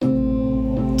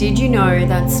Did you know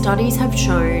that studies have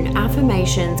shown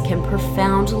affirmations can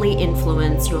profoundly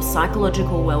influence your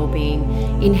psychological well-being,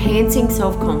 enhancing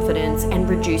self-confidence and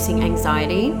reducing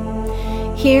anxiety?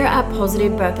 Here at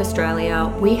Positive Birth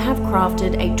Australia, we have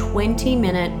crafted a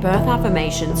 20-minute birth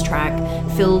affirmations track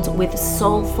filled with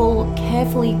soulful,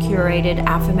 carefully curated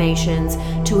affirmations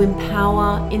to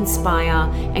empower, inspire,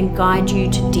 and guide you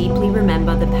to deeply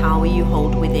remember the power you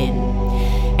hold within.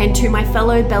 And to my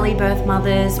fellow belly birth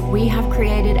mothers, we have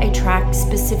created a track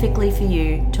specifically for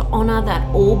you to honor that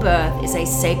all birth is a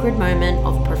sacred moment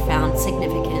of profound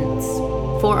significance.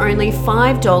 For only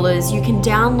 $5, you can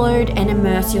download and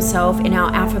immerse yourself in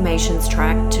our affirmations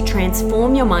track to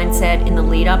transform your mindset in the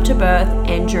lead up to birth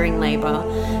and during labor,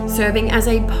 serving as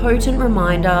a potent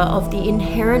reminder of the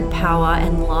inherent power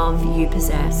and love you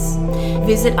possess.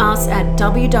 Visit us at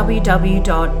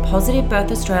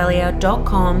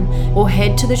www.positivebirthaustralia.com or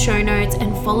head to the show notes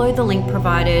and follow the link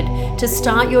provided to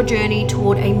start your journey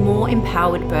toward a more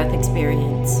empowered birth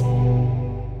experience.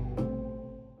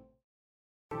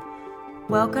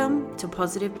 Welcome to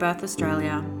Positive Birth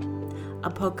Australia, a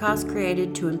podcast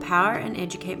created to empower and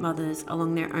educate mothers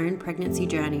along their own pregnancy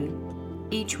journey.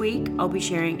 Each week, I'll be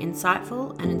sharing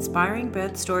insightful and inspiring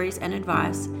birth stories and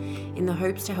advice in the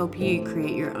hopes to help you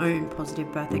create your own positive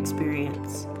birth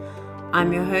experience.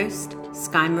 I'm your host,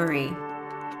 Sky Marie.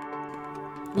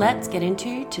 Let's get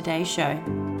into today's show.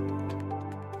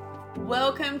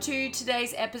 Welcome to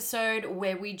today's episode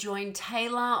where we join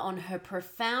Taylor on her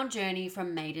profound journey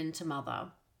from maiden to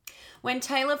mother. When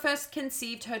Taylor first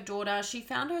conceived her daughter, she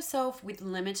found herself with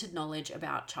limited knowledge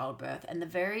about childbirth and the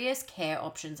various care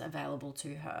options available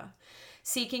to her.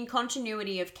 Seeking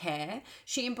continuity of care,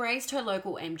 she embraced her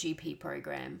local MGP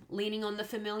program, leaning on the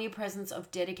familiar presence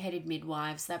of dedicated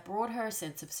midwives that brought her a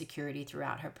sense of security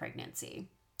throughout her pregnancy.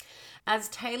 As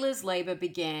Taylor's labor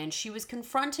began, she was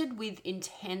confronted with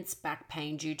intense back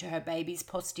pain due to her baby's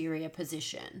posterior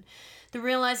position. The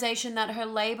realization that her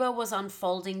labor was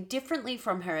unfolding differently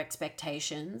from her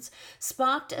expectations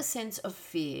sparked a sense of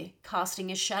fear,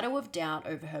 casting a shadow of doubt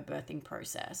over her birthing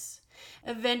process.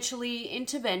 Eventually,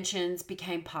 interventions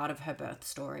became part of her birth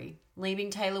story, leaving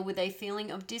Taylor with a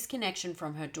feeling of disconnection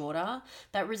from her daughter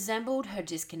that resembled her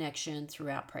disconnection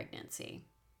throughout pregnancy.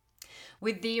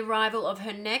 With the arrival of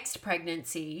her next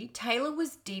pregnancy, Taylor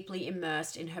was deeply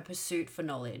immersed in her pursuit for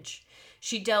knowledge.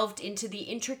 She delved into the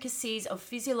intricacies of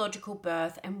physiological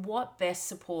birth and what best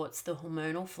supports the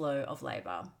hormonal flow of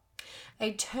labor.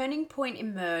 A turning point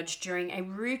emerged during a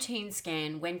routine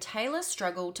scan when Taylor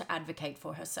struggled to advocate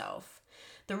for herself.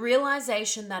 The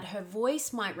realization that her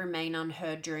voice might remain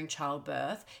unheard during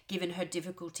childbirth, given her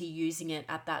difficulty using it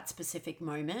at that specific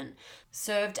moment,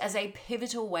 served as a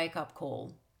pivotal wake-up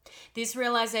call. This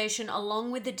realization,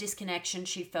 along with the disconnection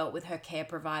she felt with her care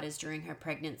providers during her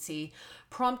pregnancy,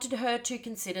 prompted her to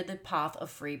consider the path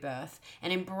of freebirth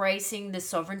and embracing the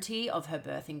sovereignty of her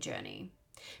birthing journey.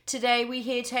 Today, we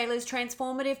hear Taylor's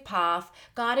transformative path,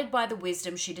 guided by the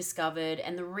wisdom she discovered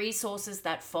and the resources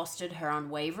that fostered her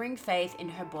unwavering faith in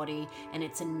her body and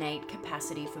its innate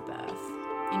capacity for birth.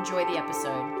 Enjoy the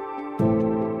episode.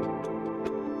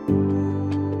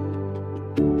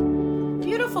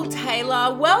 Beautiful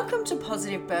Taylor, welcome to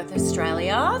Positive Birth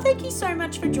Australia. Thank you so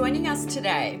much for joining us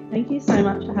today. Thank you so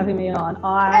much for having me on.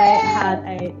 I had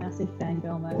a massive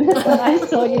fangirl moment when I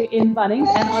saw you in Bunnings,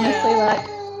 and honestly,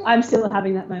 I'm still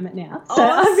having that moment now. So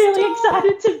I'm really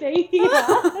excited to be here.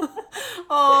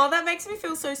 Oh, that makes me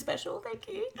feel so special. Thank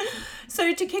you.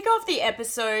 So to kick off the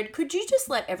episode, could you just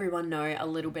let everyone know a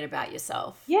little bit about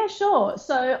yourself? Yeah, sure.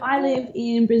 So I live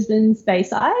in Brisbane's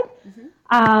Bayside. Mm-hmm.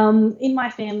 In my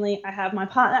family, I have my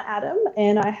partner, Adam,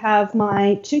 and I have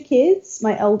my two kids.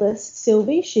 My eldest,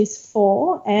 Sylvie, she's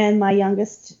 4, and my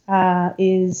youngest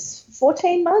is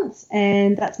 14 months,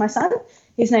 and that's my son.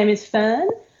 His name is Fern.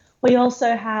 We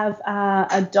also have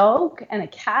a dog and a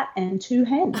cat and 2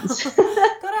 hens. Got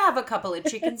to have a couple of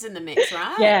chickens in the mix,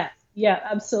 right? Yeah,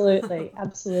 absolutely,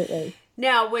 absolutely.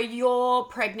 Now, were your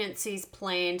pregnancies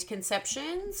planned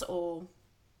conceptions or?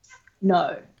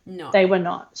 No, they were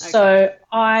not. Okay. So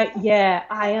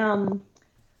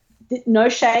no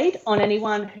shade on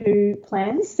anyone who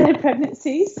plans their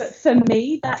pregnancies, but for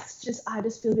me, I just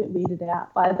feel a bit weirded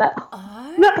out by that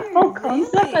whole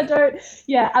concept. Really?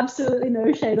 Absolutely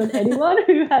no shade on anyone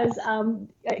who has,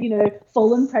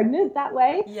 fallen pregnant that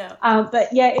way. Yeah.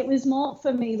 It was more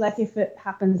for me, like, if it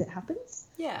happens, it happens.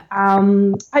 Yeah.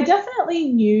 I definitely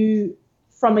knew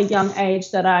from a young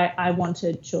age that I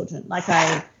wanted children. Like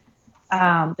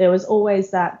there was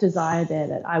always that desire there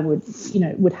that I would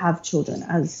have children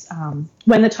as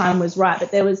when the time was right.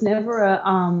 But there was never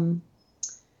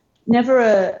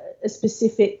a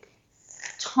specific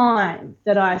time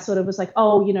that I sort of was like,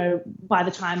 oh, you know, by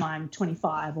the time I'm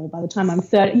 25 or by the time I'm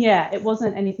 30. Yeah, it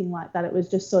wasn't anything like that. It was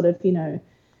just sort of, you know,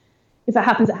 if it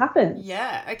happens, it happens.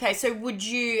 Yeah. Okay. So would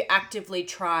you actively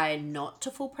try not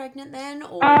to fall pregnant then,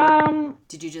 or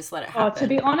did you just let it happen? To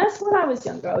be honest, when I was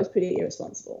younger, I was pretty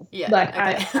irresponsible. Yeah. Like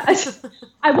okay.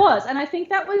 I was, and I think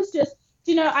that was just,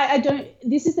 you know, I don't.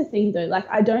 This is the thing though. Like,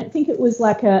 I don't think it was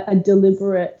like a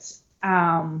deliberate.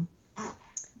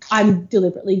 I'm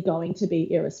deliberately going to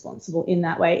be irresponsible in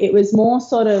that way. It was more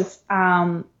sort of.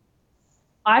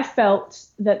 I felt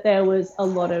that there was a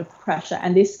lot of pressure,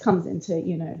 and this comes into,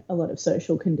 you know, a lot of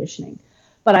social conditioning,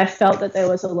 but I felt that there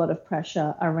was a lot of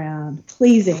pressure around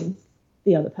pleasing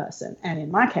the other person. And in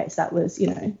my case, that was, you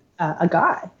know, a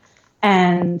guy.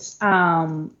 And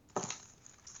so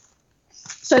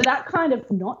that kind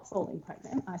of not falling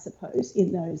pregnant, I suppose,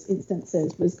 in those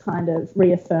instances was kind of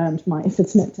reaffirmed my, if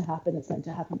it's meant to happen, it's meant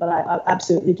to happen. But I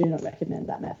absolutely do not recommend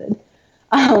that method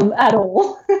at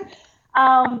all.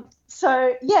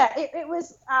 So, yeah, it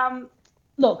was,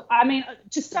 look, I mean,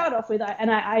 to start off with,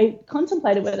 I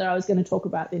contemplated whether I was going to talk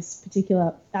about this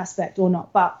particular aspect or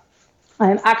not, but I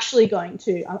am actually going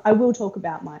to, I will talk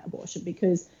about my abortion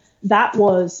because that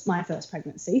was my first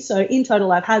pregnancy. So in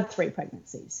total, I've had 3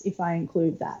 pregnancies, if I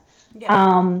include that.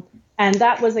 Yeah. And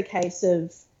that was a case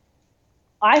of,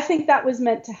 I think that was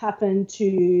meant to happen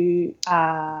to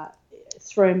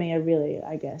throw me a really,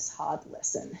 I guess, hard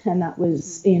lesson. And that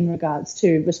was in regards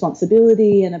to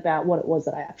responsibility and about what it was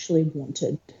that I actually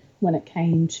wanted when it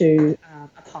came to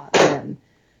a partner and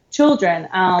children.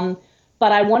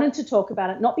 But I wanted to talk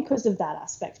about it not because of that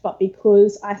aspect, but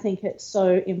because I think it's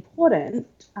so important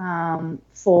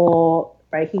for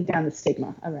breaking down the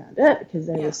stigma around it, because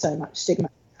there is so much stigma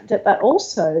around it, but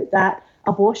also that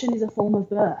abortion is a form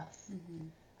of birth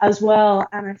as well.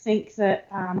 And I think that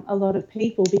a lot of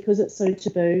people, because it's so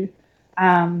taboo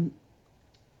and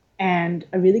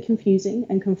a really confusing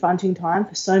and confronting time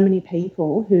for so many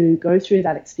people who go through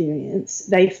that experience,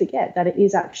 they forget that it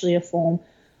is actually a form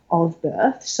of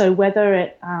birth. So whether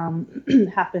it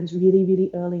happens really, really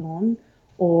early on,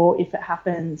 or if it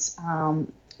happens,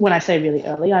 when I say really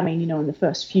early, I mean, you know, in the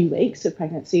first few weeks of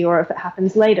pregnancy, or if it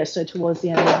happens later, so towards the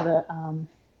end of the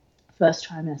first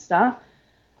trimester,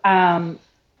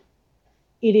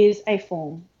 it is a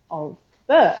form of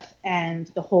birth, and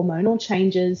the hormonal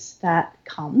changes that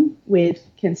come with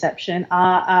conception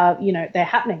are, you know, they're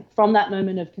happening from that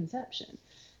moment of conception.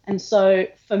 And so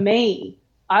for me,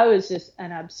 I was just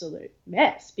an absolute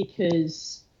mess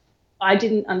because I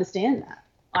didn't understand that.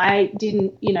 I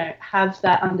didn't, you know, have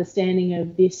that understanding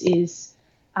of this is,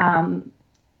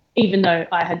 even though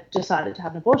I had decided to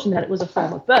have an abortion, that it was a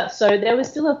form of birth. So there was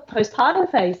still a postpartum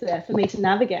phase there for me to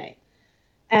navigate.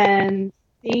 And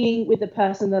being with the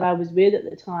person that I was with at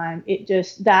the time, it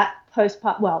just, that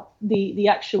the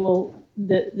actual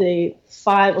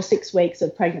 5 or 6 weeks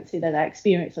of pregnancy that I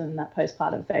experienced in that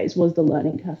postpartum phase was the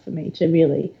learning curve for me to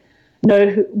really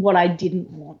know what I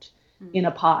didn't want in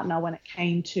a partner when it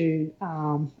came to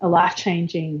a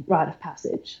life-changing rite of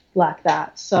passage like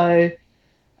that. So,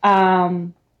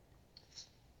 going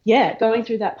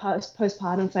through that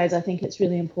postpartum phase, I think it's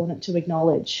really important to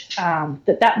acknowledge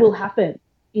that will happen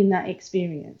in that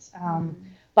experience.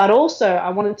 But also I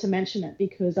wanted to mention it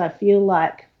because I feel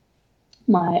like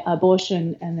my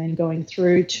abortion and then going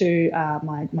through to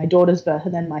my daughter's birth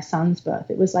and then my son's birth,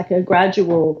 it was like a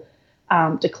gradual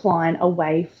decline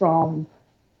away from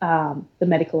the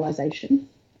medicalisation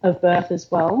of birth as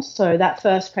well. So that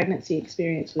first pregnancy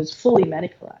experience was fully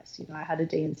medicalised. You know, I had a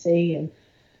D&C and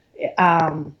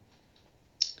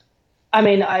I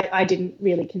mean, I didn't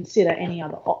really consider any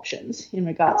other options in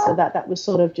regards to that. That was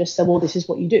sort of just, well, this is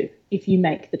what you do if you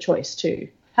make the choice to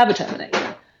have a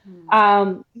termination.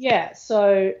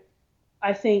 So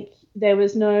I think there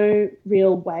was no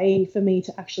real way for me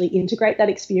to actually integrate that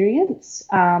experience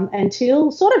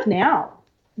until sort of now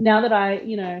that I,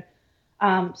 you know,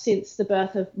 since the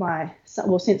birth of my son,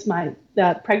 well, since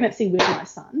the pregnancy with my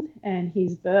son and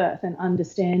his birth, and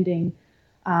understanding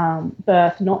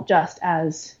birth not just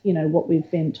as, you know, what we've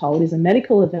been told is a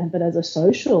medical event, but as a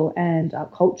social and a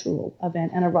cultural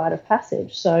event and a rite of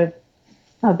passage. So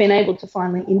I've been able to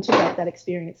finally integrate that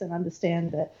experience and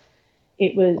understand that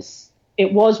it was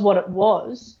what it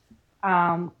was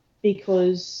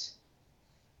because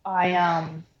I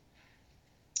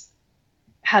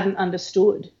hadn't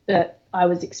understood that I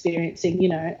was experiencing, you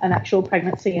know, an actual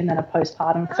pregnancy and then a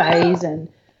postpartum phase, and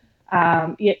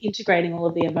integrating all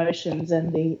of the emotions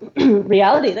and the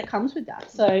reality that comes with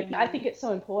that. So I think it's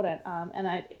so important.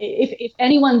 And if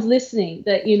anyone's listening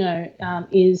that, you know,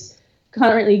 is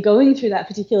currently going through that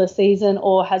particular season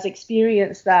or has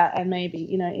experienced that and maybe,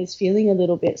 you know, is feeling a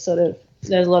little bit sort of,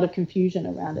 there's a lot of confusion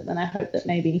around it, then I hope that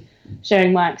maybe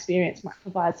sharing my experience might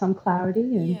provide some clarity.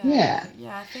 And yeah,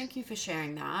 thank you for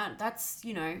sharing that. That's,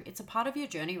 you know, it's a part of your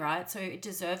journey, right? So it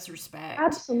deserves respect.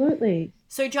 Absolutely.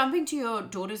 So jumping to your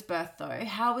daughter's birth though,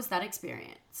 how was that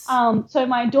experience? So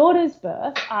my daughter's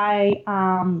birth, I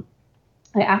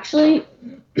actually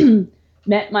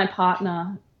met my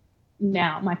partner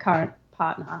now, my current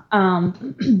partner.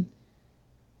 It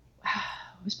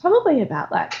was probably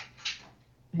about like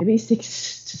maybe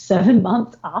 6 to 7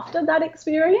 months after that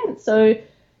experience. So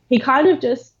he kind of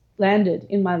just landed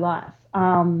in my life.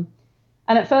 And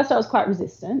at first I was quite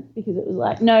resistant because it was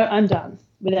like, no, I'm done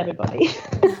with everybody.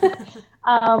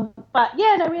 But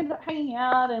yeah, no, we ended up hanging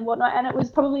out and whatnot. And it was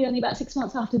probably only about 6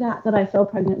 months after that that I fell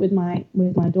pregnant with my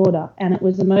daughter. And it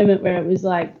was a moment where it was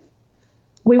like,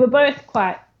 we were both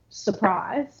quite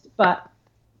surprised, but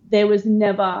there was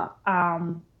never a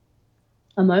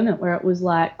moment where it was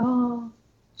like, oh,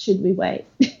 should we wait?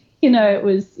 You know, it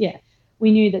was, yeah,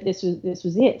 we knew that this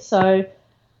was it. So,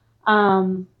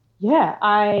 yeah,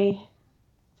 I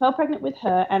fell pregnant with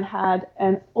her and had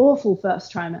an awful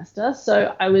first trimester.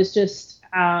 So I was just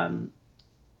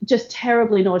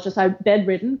terribly nauseous. I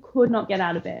bedridden, could not get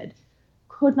out of bed.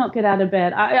 It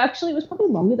was probably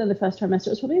longer than the first trimester.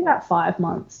 It was probably about 5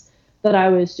 months that I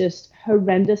was just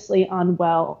horrendously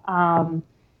unwell. And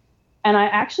I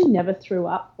actually never threw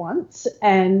up once.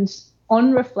 And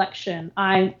on reflection,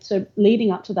 so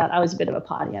leading up to that, I was a bit of a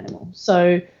party animal.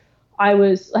 So I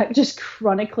was like just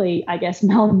chronically, I guess,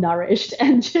 malnourished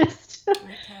and just,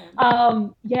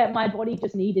 my body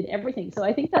just needed everything. So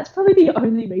I think that's probably the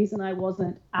only reason I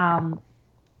wasn't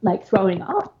like throwing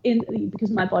up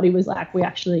because my body was like, we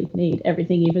actually need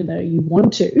everything, even though you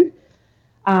want to.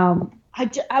 I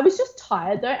was just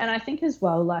tired though, and I think as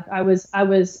well, like I was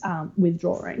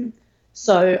withdrawing.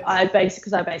 So I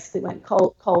basically went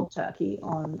cold turkey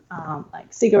on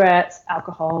like cigarettes,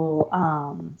 alcohol,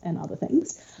 and other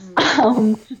things.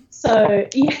 So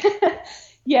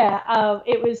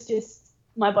it was just,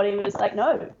 my body was like,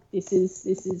 no, this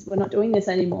is we're not doing this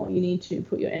anymore. You need to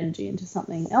put your energy into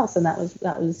something else, and that was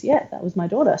my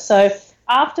daughter. So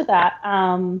after that,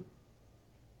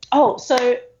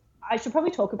 so I should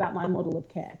probably talk about my model of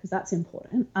care because that's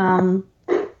important.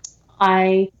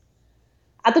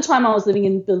 At the time I was living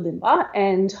in Bulimba,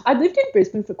 and I'd lived in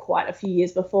Brisbane for quite a few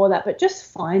years before that, but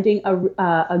just finding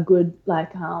a good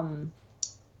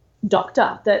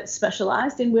doctor that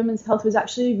specialised in women's health was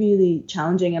actually really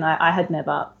challenging, and I had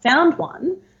never found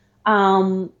one.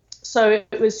 So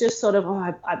it was just sort of,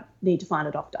 I need to find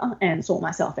a doctor and sort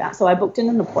myself out. So I booked in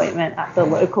an appointment at the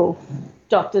local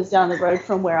doctors down the road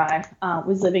from where I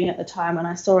was living at the time, and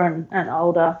I saw an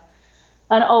older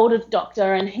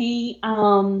doctor, and he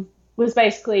was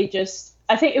basically just,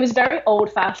 I think it was very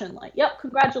old-fashioned, like, yep,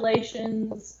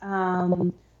 congratulations,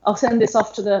 I'll send this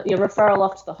off to your referral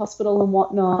off to the hospital and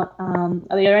whatnot. Are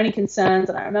there any concerns?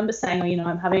 And I remember saying,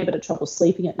 I'm having a bit of trouble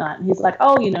sleeping at night. And he's like,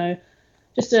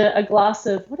 just a glass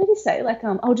of, what did he say? Like,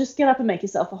 I'll just get up and make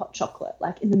yourself a hot chocolate,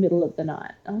 like in the middle of the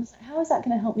night. And I was like, how is that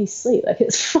going to help me sleep? Like,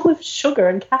 it's full of sugar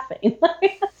and caffeine.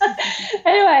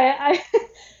 Anyway, I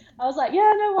was like,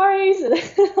 yeah, no worries. And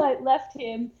like left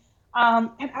him.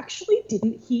 And actually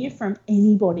didn't hear from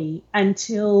anybody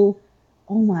until,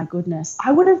 oh my goodness,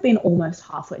 I would have been almost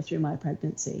halfway through my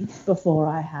pregnancy before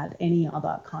I had any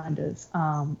other kind of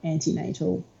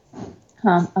antenatal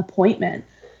appointment.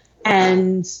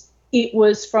 And it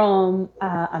was from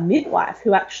a midwife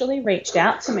who actually reached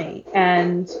out to me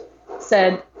and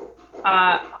said,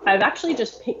 I've actually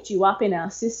just picked you up in our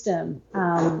system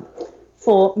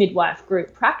for midwife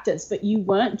group practice, but you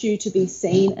weren't due to be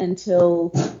seen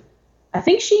until, I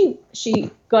think she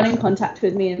got in contact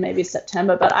with me in maybe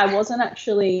September, but I wasn't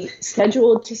actually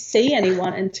scheduled to see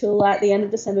anyone until like the end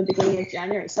of December, beginning of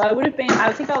January. So I was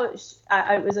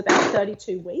about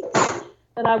 32 weeks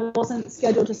that I wasn't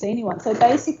scheduled to see anyone. So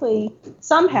basically,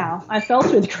 somehow I fell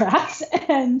through the cracks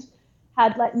and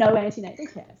had like no antenatal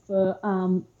care for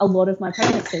a lot of my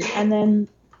pregnancy. And then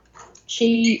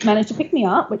she managed to pick me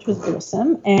up, which was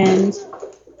awesome. And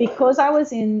because I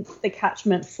was in the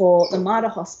catchment for the Mater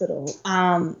Hospital,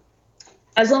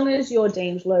 as long as you're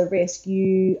deemed low risk,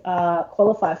 you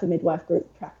qualify for midwife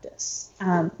group practice.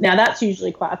 Now, that's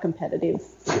usually quite a competitive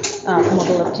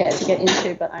model of care to get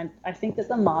into, but I think that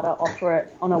the Mater offer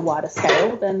it on a wider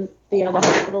scale than the other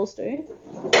hospitals do.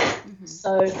 Mm-hmm.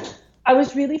 So I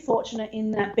was really fortunate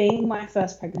in that, being my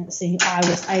first pregnancy, I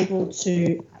was able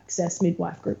to access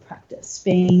midwife group practice,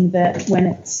 being that when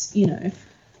it's,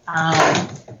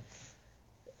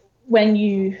 when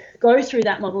you go through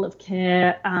that model of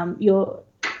care,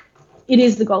 it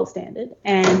is the gold standard.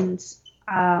 And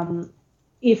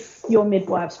if your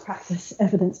midwives practice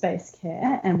evidence-based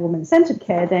care and woman-centered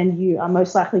care, then you are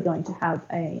most likely going to have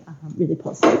a really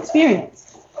positive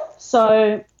experience.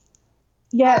 So,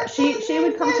 yeah, she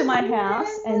would come to my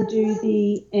house and do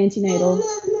the antenatal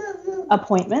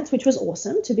appointments, which was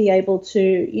awesome to be able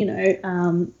to,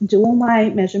 do all my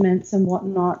measurements and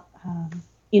whatnot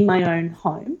in my own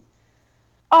home.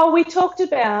 Oh, we talked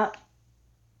about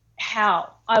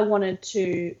how I wanted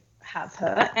to have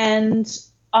her, and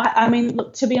I mean,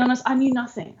 look, to be honest, I knew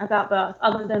nothing about birth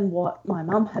other than what my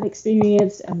mum had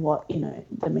experienced and what,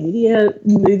 the media,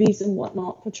 movies and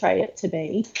whatnot portray it to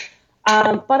be.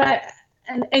 But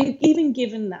even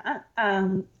given that,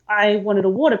 I wanted a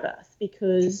water birth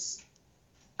because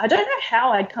I don't know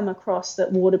how I'd come across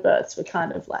that water births were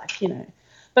kind of like,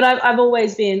 but I've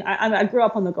always been, I grew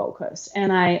up on the Gold Coast,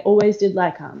 and I always did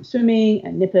like swimming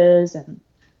and nippers and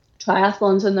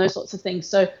triathlons and those sorts of things.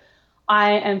 So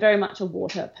I am very much a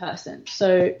water person.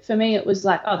 So for me, it was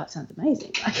like, oh, that sounds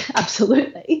amazing. Like,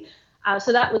 absolutely.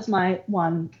 So that was my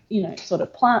one, sort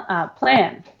of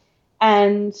plan.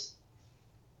 And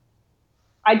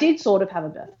I did sort of have a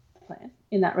birth plan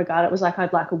in that regard. It was like,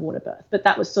 I'd like a water birth, but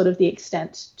that was sort of the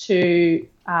extent to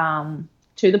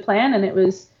the plan. And it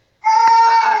was,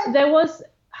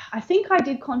 I think I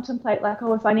did contemplate like,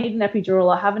 oh, if I need an epidural,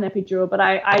 I'll have an epidural. But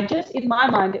I just, in my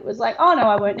mind, it was like, oh, no,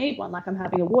 I won't need one. Like, I'm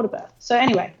having a water birth. So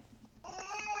anyway,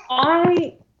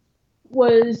 I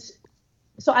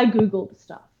Googled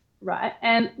stuff, right?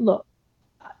 And look,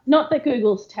 not that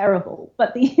Google's terrible,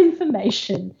 but the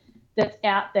information that's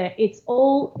out there, it's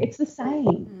the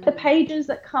same. The pages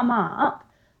that come up,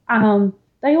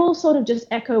 they all sort of just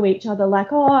echo each other, like,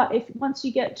 oh, if once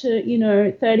you get to,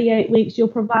 38 weeks, your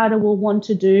provider will want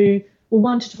to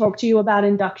talk to you about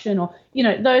induction, or,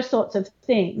 those sorts of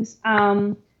things.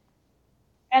 And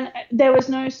there was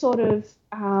no sort of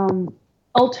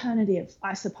alternative,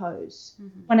 I suppose,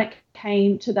 when it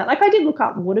came to that. Like, I did look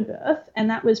up water birth,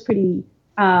 and that was pretty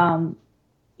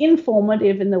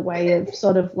informative in the way of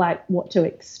sort of like what to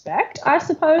expect, I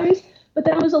suppose. But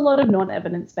there was a lot of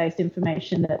non-evidence-based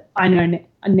information that I know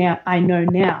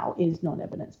now is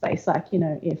non-evidence-based. Like,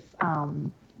 if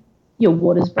your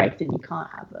waters break, then you can't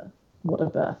have a water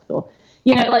birth, or,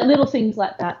 like little things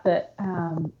like that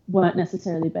weren't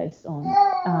necessarily based on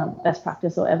best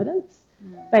practice or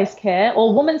evidence-based care,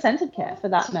 or woman-centered care for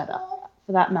that matter.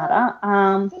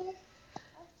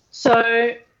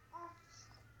 So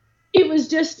it was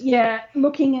just,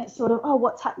 looking at sort of, oh,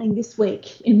 what's happening this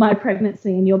week in my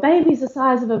pregnancy, and your baby's the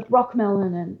size of a rock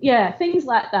melon, and things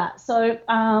like that. So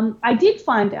I did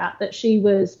find out that she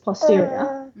was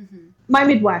posterior. My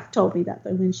midwife told me that,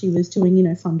 though, when she was doing,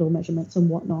 fundal measurements and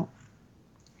whatnot.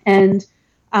 And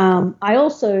I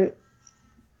also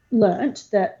learnt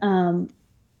that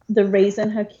the reason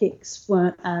her kicks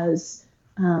weren't as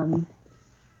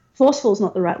forceful is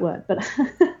not the right word, but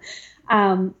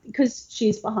because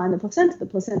she's behind the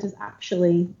placenta's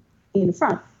actually in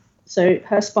front. So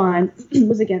her spine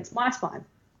was against my spine.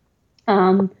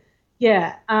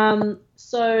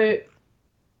 So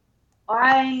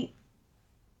by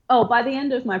the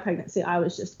end of my pregnancy, I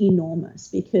was just enormous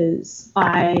because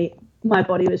my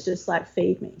body was just like,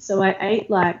 feed me. So I ate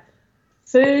like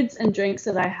foods and drinks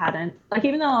that I hadn't, like,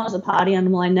 even though I was a party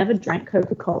animal, I never drank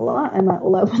Coca-Cola, and like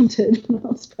all I wanted when I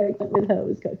was pregnant with her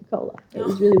was Coca-Cola. It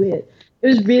was really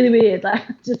weird.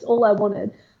 Like, just all I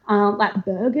wanted, like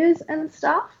burgers and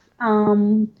stuff.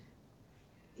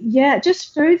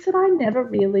 Just foods that I never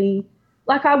really,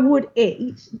 like, I would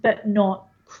eat but not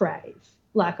crave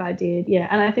like I did.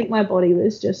 And I think my body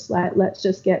was just like, let's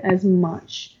just get as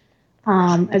much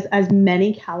as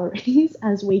many calories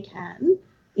as we can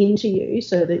into you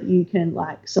so that you can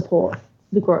like support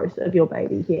the growth of your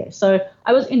baby here. So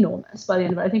I was enormous by the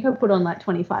end of it. I think I put on like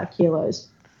 25 kilos,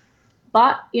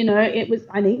 but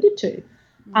I needed to.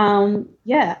 And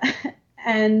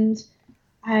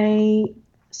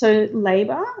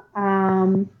labor,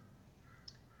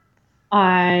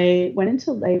 I went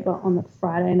into labor on the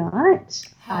Friday night.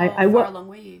 How far along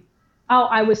were you? Oh,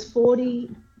 I was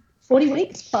 40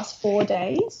 weeks plus 4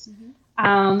 days.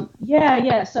 So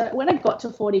when I got to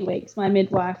 40 weeks, my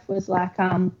midwife was like,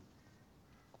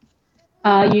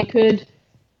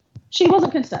 she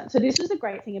wasn't concerned. So this was the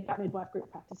great thing about midwife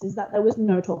group practice, is that there was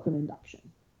no talk of induction.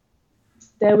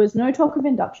 There was no talk of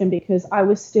induction because I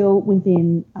was still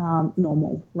within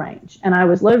normal range, and I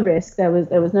was low risk. There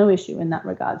was no issue in that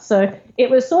regard. So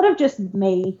it was sort of just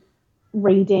me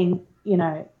reading,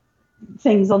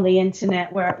 things on the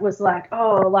internet where it was like,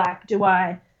 oh, like, do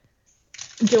I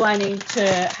do I need to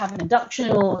have an induction,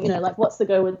 or, like, what's the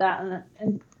go with that?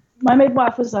 And my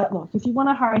midwife was like, look, if you want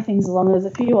to hurry things along, there's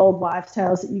a few old wives'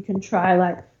 tales that you can try.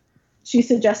 Like, she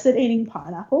suggested eating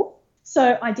pineapple.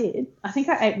 So I did. I think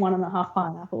I ate 1.5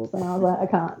 pineapples, and I was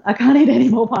like, I can't eat any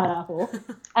more pineapple.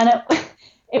 And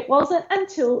it wasn't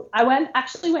until I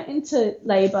actually went into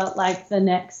labor like the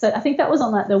next, so I think that was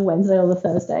on like the Wednesday or the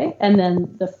Thursday, and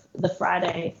then the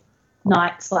Friday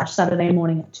night / Saturday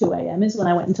morning at 2 a.m. is when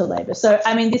I went into labor. So,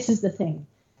 I mean, this is the thing.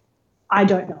 I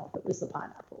don't know if it was the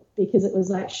pineapple, because it was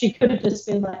like she could have just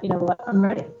been like, you know what, I'm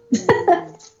ready.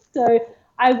 So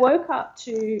I woke up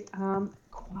to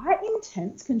quite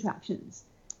intense contractions,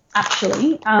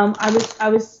 actually. I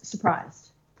was surprised.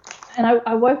 And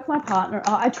I woke my partner.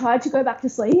 I tried to go back to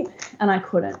sleep, and I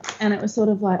couldn't. And it was sort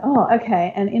of like, oh,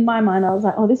 okay. And in my mind, I was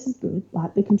like, oh, this is good.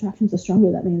 Like, the contractions are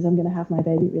stronger. That means I'm going to have my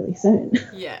baby really soon.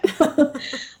 Yeah.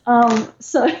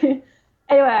 So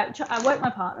anyway, I woke my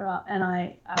partner up, and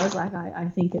I was like,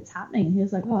 I think it's happening. And he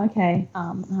was like, oh, okay.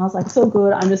 And I was like, it's all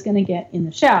good. I'm just going to get in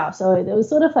the shower. So there was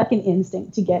sort of like an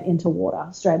instinct to get into water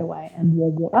straight away, and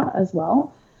warm water as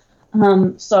well.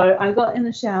 So I got in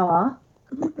the shower,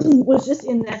 was just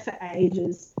in there for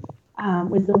ages,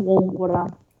 with the warm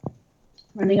water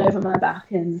running over my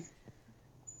back, and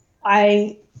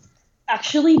I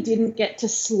actually didn't get to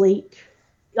sleep.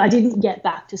 I didn't get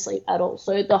back to sleep at all.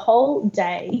 So the whole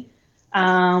day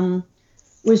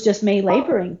was just me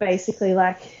laboring, basically.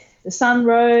 Like, the sun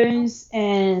rose,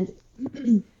 and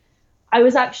it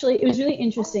was really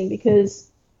interesting, because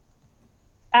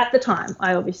at the time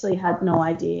I obviously had no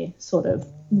idea sort of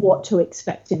what to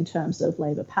expect in terms of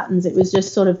labor patterns. It was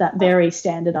just sort of that very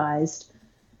standardized,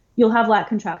 you'll have light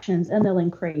contractions and they'll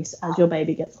increase as your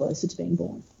baby gets closer to being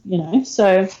born,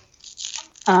 So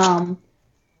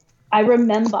I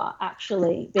remember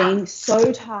actually being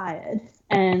so tired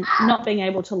and not being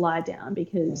able to lie down,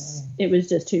 because it was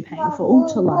just too painful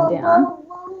to lie down.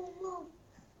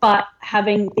 But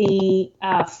having the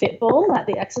fit ball, like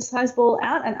the exercise ball,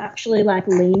 out, and actually like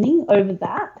leaning over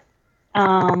that,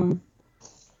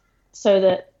 so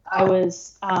that I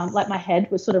was like, my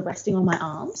head was sort of resting on my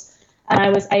arms, and I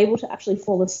was able to actually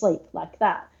fall asleep like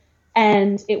that.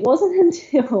 And it wasn't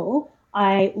until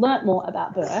I learnt more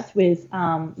about birth with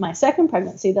my second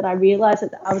pregnancy that I realised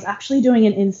that I was actually doing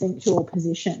an instinctual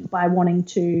position by wanting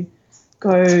to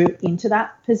go into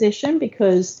that position,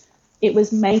 because it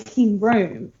was making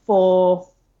room for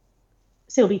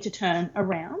Sylvie to turn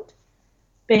around,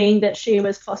 being that she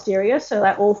was posterior, so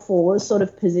like all fours sort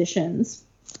of positions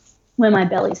where my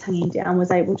belly's hanging down was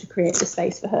able to create the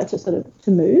space for her to sort of to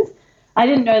move. I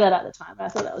didn't know that at the time, but I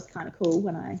thought that was kind of cool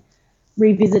when I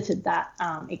revisited that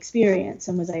experience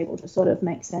and was able to sort of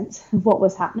make sense of what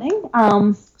was happening.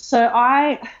 So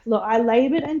I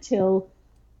laboured until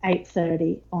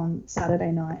 8:30 on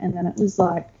Saturday night, and then it was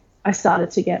like I started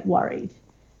to get worried,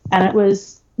 and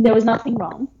there was nothing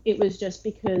wrong. It was just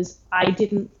because I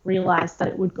didn't realise that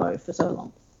it would go for so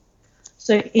long.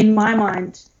 So in my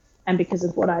mind, and because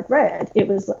of what I'd read, it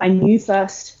was, I knew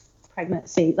first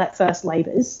pregnancy, like first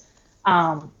labours,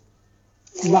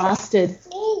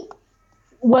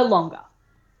 were longer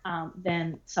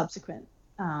than subsequent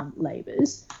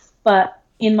labours. But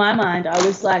in my mind, I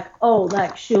was like, oh,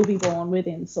 like she'll be born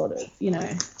within sort of,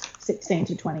 16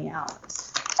 to 20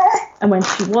 hours. And when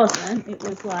she wasn't, it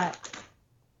was like,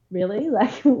 really?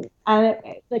 Like, and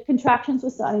the contractions were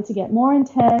starting to get more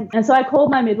intense. And so I called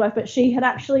my midwife, but she had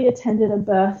actually attended a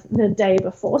birth the day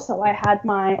before. So I had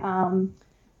my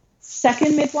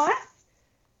second midwife.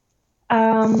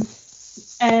 And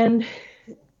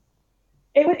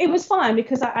it was fine,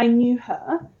 because I knew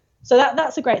her. So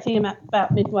that's a great thing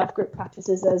about midwife group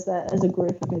practices as a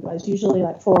group of midwives, usually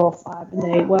like 4 or 5, and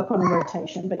they work on a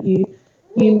rotation, but you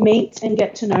meet and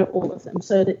get to know all of them,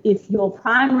 so that if your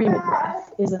primary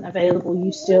midwife isn't available, you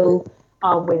still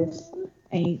are with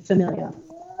a familiar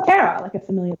carer, like a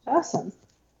familiar person.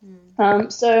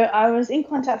 So I was in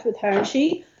contact with her, and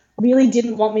she really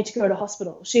didn't want me to go to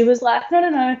hospital. She was like,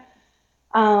 no.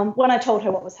 When I told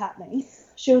her what was happening,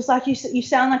 she was like, you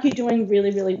sound like you're doing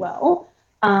really, really well.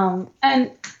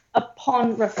 And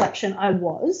upon reflection, I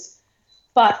was.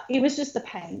 But it was just the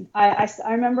pain. I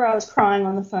remember I was crying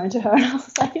on the phone to her, and I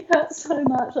was like, it hurts so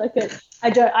much. Like,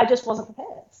 I just wasn't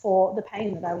prepared for the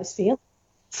pain that I was feeling.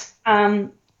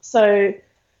 So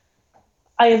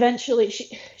I eventually,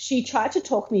 she tried to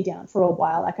talk me down for a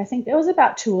while. Like, I think there was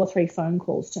about 2 or 3 phone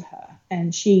calls to her,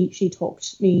 and she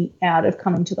talked me out of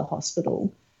coming to the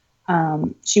hospital.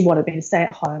 She wanted me to stay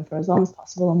at home for as long as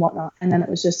possible and whatnot. And then it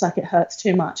was just like, it hurts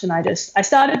too much. And I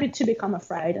started to become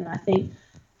afraid. And I think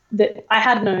that I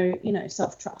had no,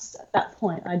 self-trust at that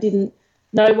point. I didn't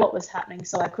know what was happening,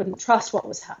 so I couldn't trust what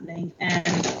was happening,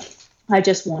 and I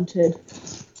just wanted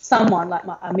someone like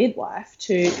a midwife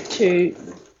to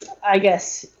I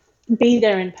guess be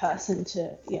there in person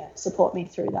to support me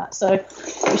through that. So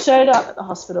we showed up at the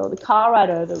hospital. The car ride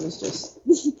over was just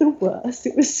the worst.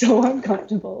 It was so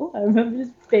uncomfortable. I remember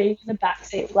just being in the back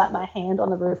seat with like my hand on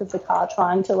the roof of the car,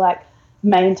 trying to like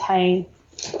maintain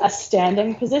a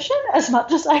standing position as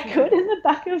much as I could in the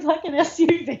back of like an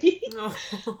SUV.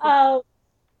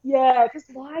 Yeah, because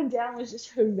lying down was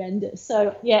just horrendous.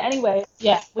 So anyway,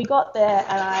 we got there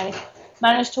and I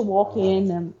managed to walk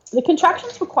in, and the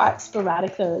contractions were quite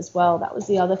sporadic though as well. That was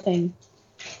the other thing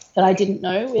that I didn't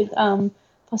know with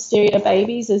posterior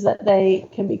babies, is that they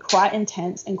can be quite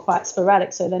intense and quite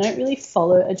sporadic, so they don't really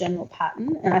follow a general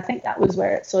pattern. And I think that was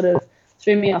where it sort of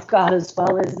threw me off guard as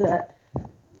well, is that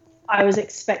I was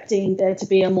expecting there to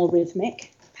be a more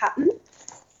rhythmic pattern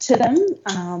to them.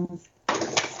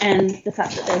 And the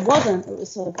fact that there wasn't, it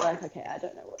was sort of like, okay, I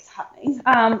don't know what's happening.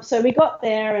 So we got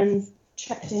there and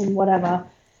checked in, whatever.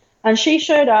 And she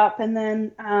showed up, and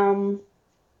then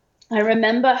I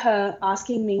remember her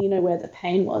asking me, where the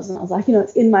pain was. And I was like,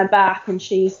 it's in my back. And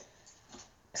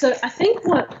so I think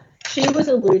what she was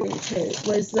alluding to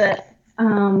was that,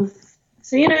 so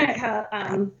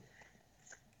how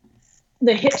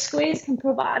the hip squeeze can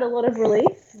provide a lot of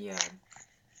relief? Yeah.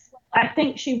 I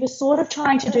think she was sort of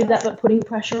trying to do that, but putting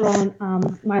pressure on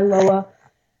my lower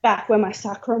back where my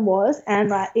sacrum was, and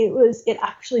like it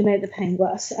actually made the pain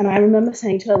worse. And I remember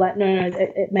saying to her, like, no,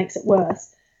 it makes it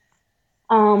worse.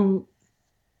 But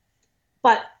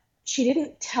she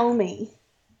didn't tell me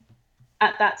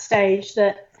at that stage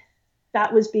that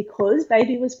was because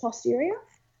baby was posterior.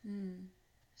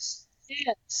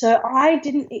 Yeah, so I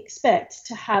didn't expect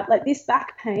to have like this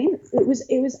back pain. It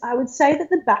was I would say that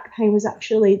the back pain was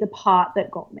actually the part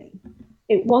that got me.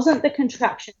 It wasn't the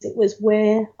contractions, it was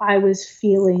where I was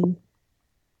feeling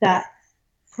that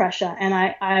pressure. And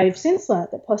I've since learned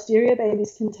that posterior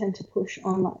babies can tend to push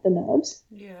on like the nerves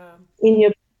in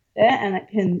your there, and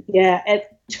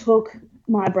it took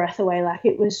my breath away. Like,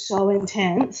 it was so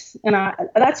intense. And I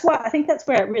think that's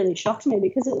where it really shocked me,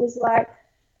 because it was like,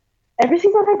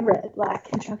 everything that I've read, like,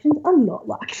 contractions are not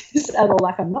like this at all.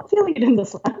 Like, I'm not feeling it in the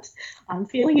front. I'm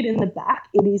feeling it in the back.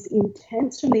 It is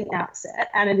intense from the outset,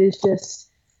 and it is just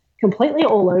completely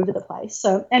all over the place.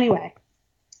 So anyway,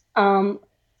 the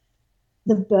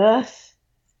birth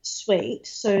suite,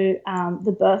 so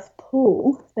the birth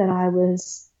pool that I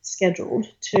was scheduled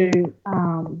to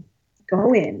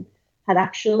go in had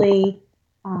actually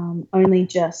only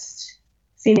just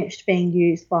finished being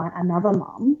used by another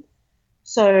mum.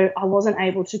 So I wasn't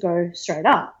able to go straight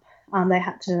up. They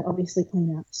had to obviously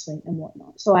clean out the suite and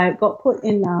whatnot. So I got put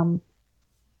in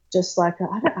just like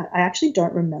I actually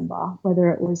don't remember whether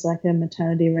it was like a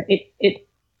maternity room.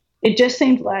 It just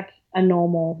seemed like a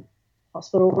normal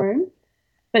hospital room,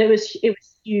 but it was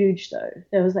huge though.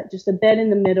 There was like just a bed in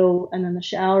the middle and then the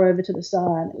shower over to the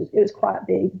side. It was quite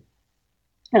big,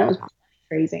 and it was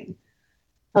freezing.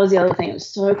 That was the other thing. It was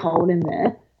so cold in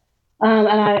there,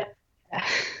 and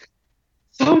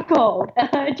so cold. And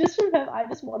I just remember I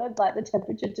just wanted like the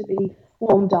temperature to be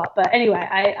warmed up. But anyway,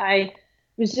 I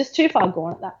was just too far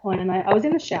gone at that point, and I was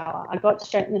in the shower. I got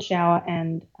straight in the shower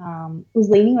and was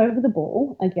leaning over the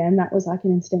ball. Again, that was like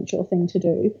an instinctual thing to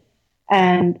do,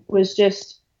 and was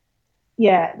just,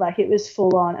 like it was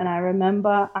full on. And I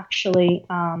remember actually,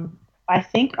 I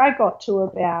think I got to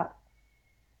about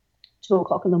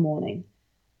 2:00 in the morning.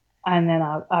 And then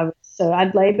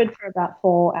I'd laboured for about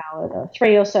 4 hours, or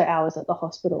 3 or so hours at the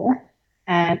hospital,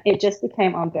 and it just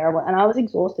became unbearable. And I was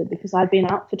exhausted because I'd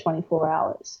been up for 24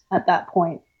 hours at that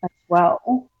point as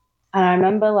well. And I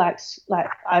remember like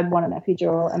I want an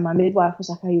epidural, and my midwife was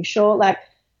like, "Are you sure?" Like,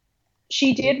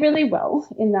 she did really well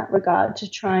in that regard to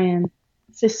try and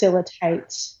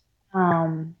facilitate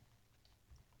an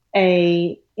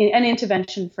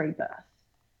intervention-free birth.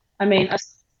 I mean,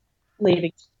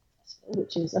 leaving,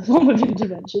 which is a form of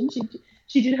intervention.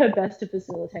 She did her best to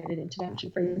facilitate an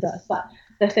intervention-free birth. But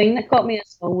the thing that got me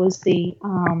as well was the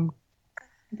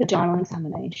vaginal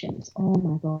examinations. Oh,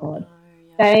 my God.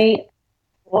 They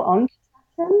brought on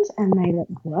contractions and made it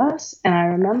worse. And I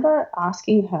remember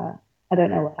asking her, I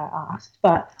don't know what I asked,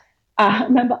 but I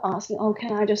remember asking,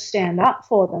 can I just stand up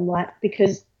for them? Like,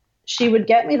 because she would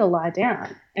get me to lie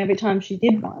down every time she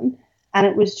did one. And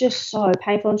it was just so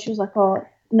painful. And she was like, "Oh,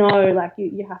 no, like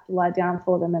you have to lie down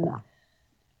for them." And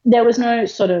there was no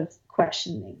sort of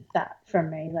questioning that from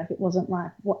me. Like, it wasn't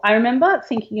like, I remember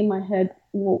thinking in my head,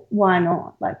 well, why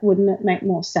not? Like, wouldn't it make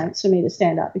more sense for me to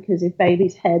stand up? Because if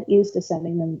baby's head is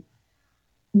descending, then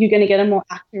you're going to get a more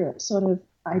accurate sort of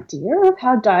idea of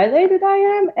how dilated I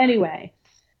am. Anyway,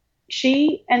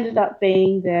 she ended up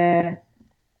being there,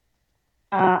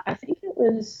 I think it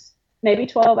was maybe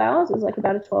 12 hours. It was like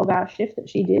about a 12-hour shift that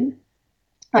she did.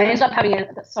 I ended up having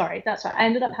that's right. I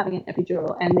ended up having an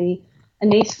epidural, and the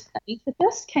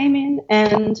anaesthetist came in,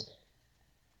 and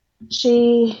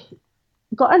she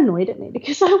got annoyed at me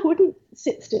because I wouldn't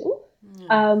sit still.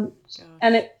 And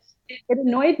it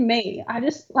annoyed me. I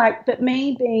just but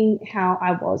me being how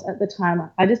I was at the time,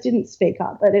 I just didn't speak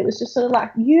up. But it was just sort of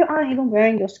like, you aren't even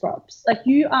wearing your scrubs. Like,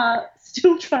 you are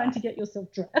still trying to get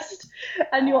yourself dressed,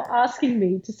 and you're asking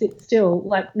me to sit still.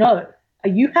 Like, no, are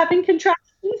you having contractions?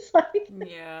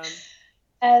 Yeah.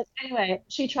 Anyway,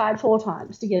 she tried 4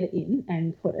 times to get it in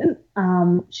and couldn't.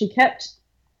 She kept.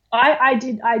 I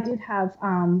did have.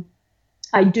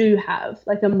 I do have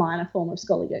like a minor form of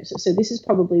scoliosis, so this is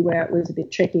probably where it was a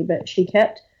bit tricky. But she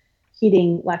kept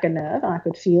hitting like a nerve, and I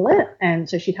could feel it, and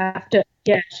so she'd have to.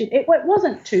 Yeah, it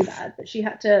wasn't too bad, but she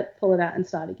had to pull it out and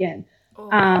start again.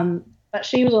 Oh. But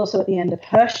she was also at the end of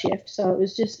her shift, so it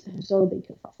was all a big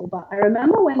kerfuffle. But I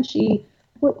remember when she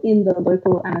put in the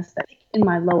local anaesthetic in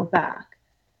my lower back,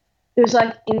 it was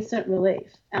like instant relief,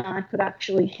 and I could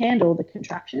actually handle the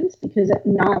contractions because it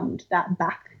numbed that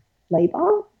back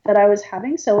labor that I was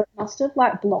having. So it must have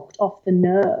like blocked off the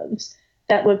nerves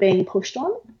that were being pushed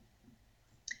on.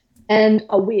 And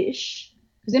I wish,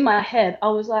 because in my head I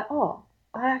was like, oh,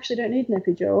 I actually don't need an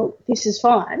epidural. This is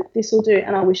fine. This will do.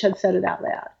 And I wish I'd said it out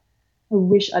loud. I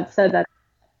wish I'd said that,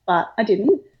 but I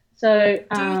didn't. So,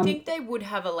 do you think they would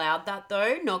have allowed that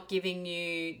though, not giving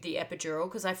you the epidural?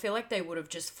 Because I feel like they would have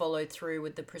just followed through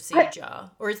with the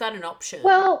procedure. Or is that an option?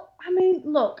 Well, I mean,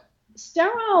 look,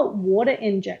 sterile water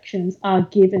injections are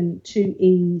given to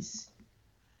ease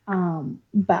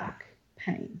back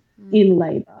pain in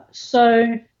labour.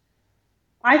 So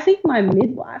I think my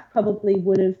midwife probably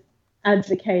would have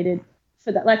advocated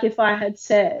for that. Like, if I had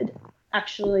said,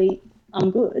 actually, I'm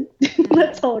good,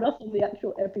 let's hold off on the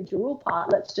actual epidural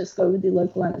part, let's just go with the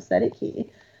local anaesthetic here,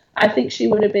 I think she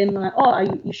would have been like, oh, are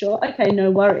you sure? Okay, no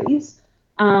worries.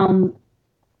 I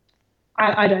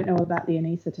don't know about the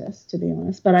anaesthetist, to be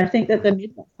honest, but I think that the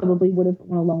midwife probably would have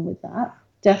gone along with that,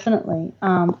 definitely.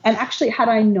 And actually, had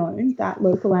I known that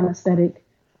local anaesthetic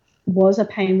was a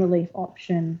pain relief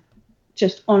option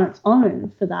just on its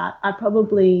own for that, I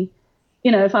probably,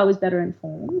 if I was better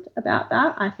informed about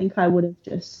that, I think I would have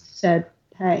just said,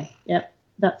 hey, yep,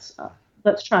 let's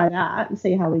try that and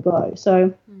see how we go.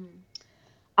 So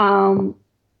I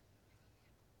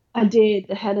did.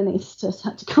 The head anaesthetist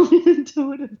had to come in and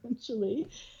do it eventually.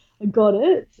 I got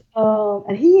it.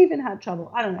 And he even had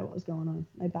trouble. I don't know what was going on.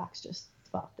 My back's just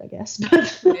fucked, I guess.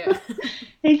 But yeah.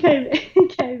 he came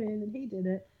in and he did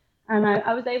it. And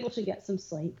I was able to get some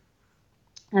sleep.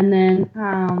 And then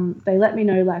they let me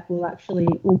know, like,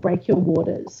 we'll break your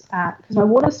waters because my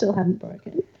waters still hadn't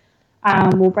broken.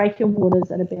 We'll break your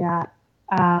waters at about,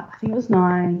 I think it was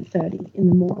 9:30 in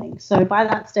the morning. So by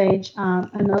that stage,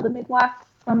 another midwife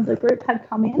from the group had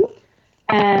come in,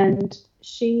 and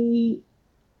she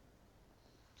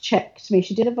checked me.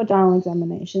 She did a vaginal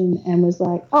examination and was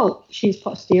like, oh, she's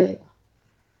posterior.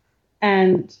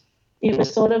 And it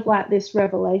was sort of like this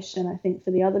revelation, I think,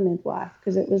 for the other midwife,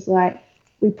 because it was like,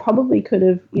 we probably could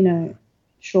have,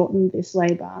 shortened this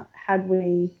labour had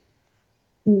we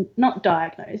not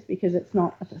diagnosed, because it's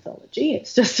not a pathology,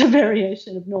 it's just a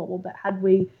variation of normal, but had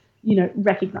we,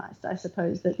 recognised, I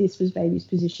suppose, that this was baby's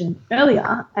position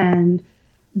earlier and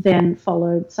then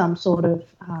followed some sort of,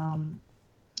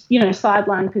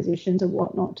 sideline positions or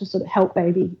whatnot to sort of help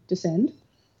baby descend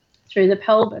through the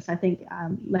pelvis, I think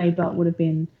labour would have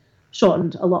been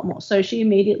shortened a lot more. So she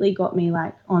immediately got me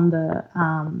like on the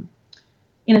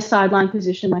in a sideline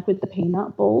position, like with the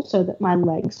peanut ball, so that my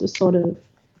legs were sort of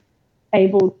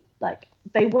able, like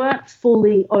they weren't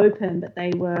fully open, but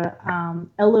they were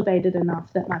elevated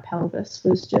enough that my pelvis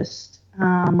was just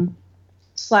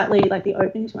slightly, like the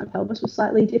opening to my pelvis was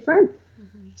slightly different,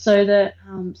 so that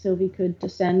Sylvie could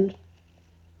descend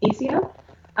easier.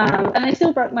 And they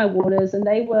still broke my waters, and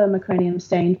they were meconium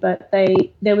stained, but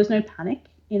there was no panic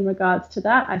in regards to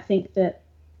that. I think that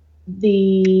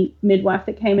the midwife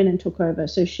that came in and took over,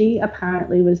 so she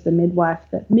apparently was the midwife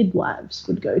that midwives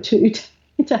would go to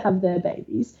have their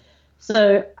babies.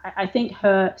 So I think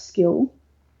her skill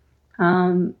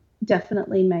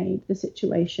definitely made the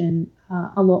situation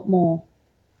a lot more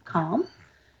calm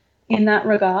in that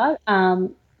regard.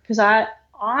 Because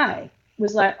I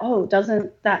was like, oh,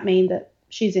 doesn't that mean that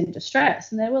she's in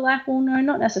distress. And they were like, well, no,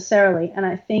 not necessarily. And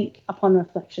I think upon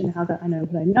reflection, how that I know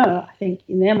what I know, I think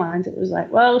in their minds it was like,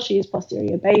 well, she is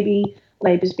posterior baby.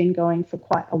 Labour's been going for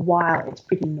quite a while. It's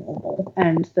pretty normal.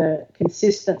 And the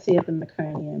consistency of the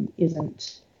meconium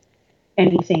isn't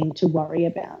anything to worry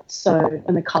about. So,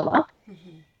 and the colour.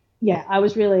 Yeah, I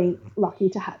was really lucky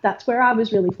to have, that's where I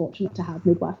was really fortunate to have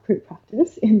midwife group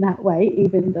practice in that way,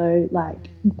 even though like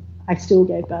I still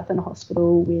gave birth in a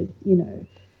hospital with, you know,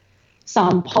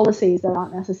 some policies that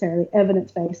aren't necessarily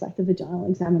evidence-based, like the vaginal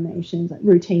examinations, like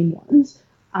routine ones,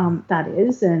 that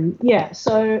is. And yeah,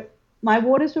 so my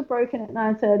waters were broken at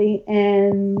 9:30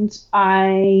 and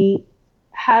I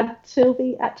had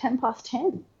Sylvie at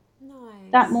 10:10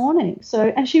 that morning.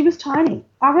 So, and she was tiny.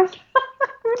 I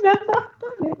remember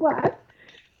the midwife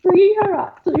bringing her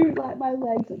up through like my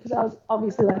legs because I was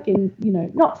obviously like in, you know,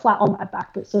 not flat on my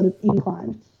back, but sort of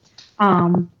inclined.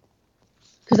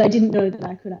 Because I didn't know that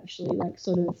I could actually like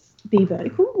sort of be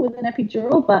vertical with an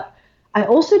epidural, but I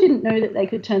also didn't know that they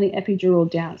could turn the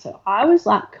epidural down. So I was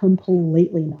like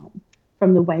completely numb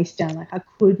from the waist down. Like I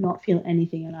could not feel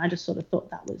anything, and I just sort of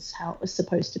thought that was how it was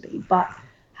supposed to be. But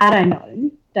had I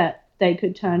known that they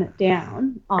could turn it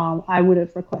down, I would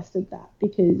have requested that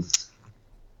because,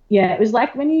 yeah, it was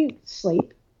like when you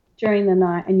sleep during the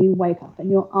night and you wake up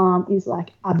and your arm is like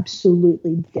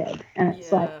absolutely dead. And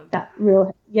it's like that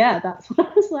real, that's what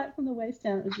it was like from the waist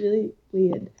down. It was really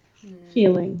weird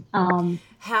feeling.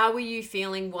 How were you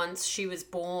feeling once she was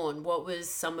born? What was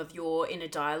some of your inner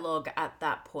dialogue at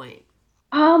that point?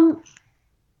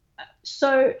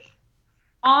 So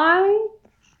I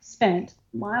spent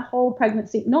my whole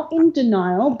pregnancy not in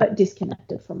denial but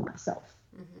disconnected from myself.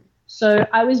 So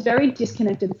I was very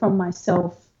disconnected from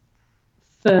myself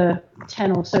for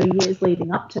 10 or so years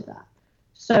leading up to that.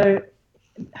 So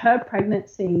her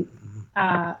pregnancy,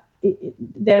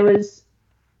 there was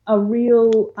a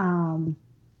real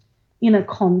inner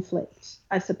conflict,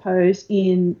 I suppose,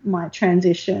 in my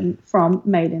transition from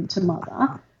maiden to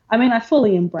mother. I mean, I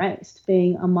fully embraced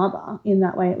being a mother in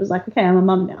that way. It was like, okay, I'm a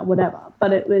mum now, whatever.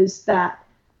 But it was that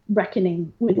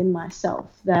reckoning within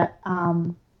myself that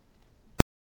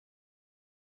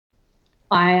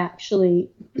I actually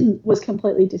was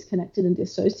completely disconnected and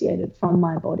dissociated from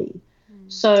my body.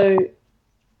 So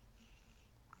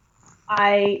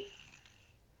I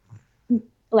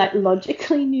like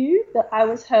logically knew that I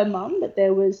was her mum, but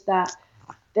there was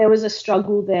a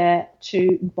struggle there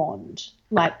to bond,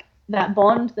 like that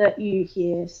bond that you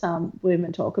hear some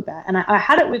women talk about. And I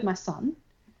had it with my son.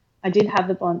 I did have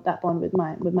that bond with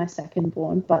my second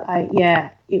born, but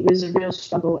it was a real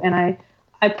struggle. And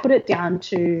I put it down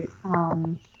to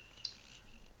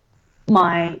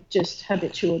my just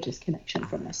habitual disconnection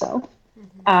from myself,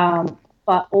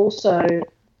 but also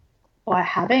by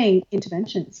having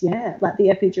interventions, like the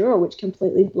epidural, which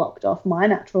completely blocked off my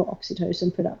natural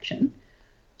oxytocin production.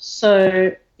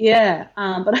 So,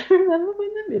 but I remember when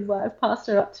the midwife passed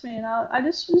her up to me and I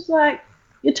just was like,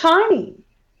 you're tiny.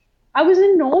 I was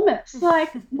enormous.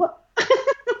 Like, what?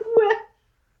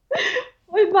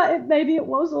 But maybe it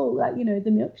was all like, you know, the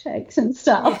milkshakes and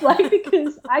stuff, like,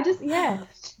 because I just,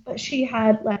 but she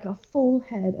had like a full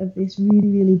head of this really,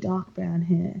 really dark brown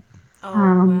hair. Oh,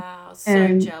 wow.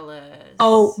 So jealous.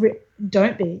 Oh,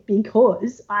 don't be,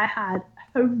 because I had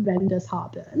horrendous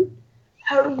heartburn,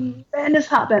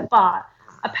 but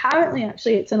apparently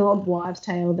actually it's an old wives'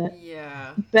 tale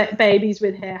that babies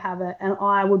with hair have it, and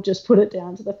I would just put it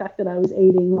down to the fact that I was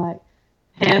eating like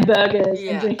hamburgers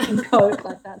and drinking Coke.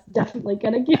 Like, that's definitely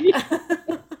going to give you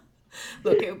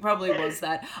Look, it probably was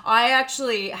that. I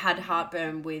actually had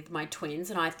heartburn with my twins,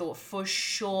 and I thought for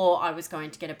sure I was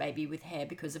going to get a baby with hair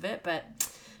because of it, but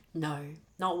no,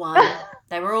 not one.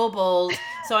 They were all bald.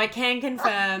 So I can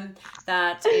confirm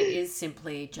that it is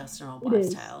simply just an old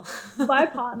wives' tale. My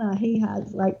partner, he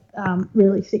has like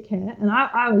really thick hair, and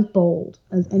I was bald.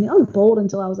 And I was bald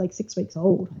until I was like 6 weeks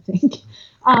old, I think.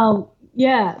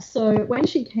 So when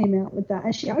she came out with that,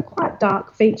 and she had quite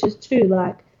dark features too,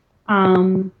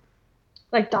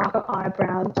 like darker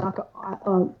eyebrows, darker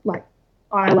like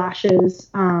eyelashes.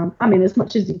 I mean, as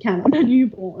much as you can on a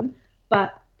newborn,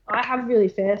 but I have really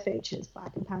fair features by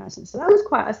comparison. So that was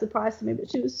quite a surprise to me,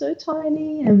 but she was so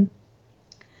tiny. And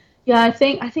I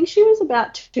think she was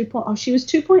about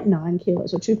 2.9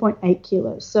 kilos or 2.8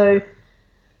 kilos. So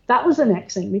that was the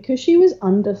next thing, because she was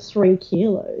under 3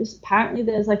 kilos. Apparently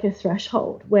there's like a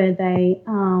threshold where they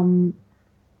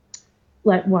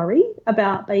like worry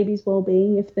about babies'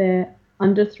 well-being if they're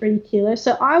under 3 kilos.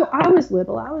 So I was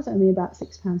little. I was only about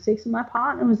 6'6", and my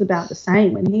partner was about the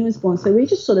same when he was born. So we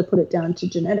just sort of put it down to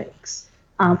genetics.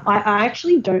 I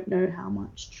actually don't know how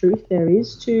much truth there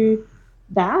is to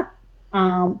that.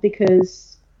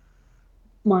 because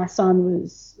my son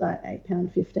was like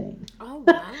 £8.15. Oh,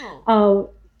 wow.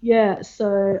 Yeah,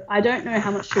 so I don't know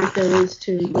how much truth there is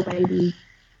to your baby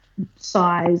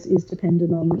size is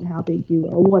dependent on how big you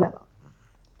are or whatever.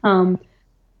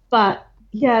 But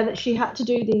yeah, that she had to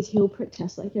do these heel prick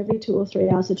tests like every 2 or 3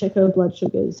 hours to check her blood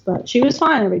sugars, but she was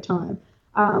fine every time.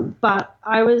 But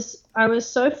I was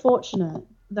so fortunate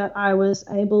that I was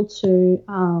able to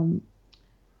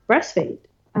breastfeed.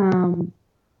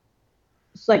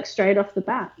 Like straight off the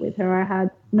bat with her. I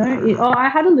had I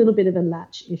had a little bit of a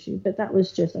latch issue, but that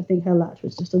was just, I think her latch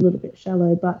was just a little bit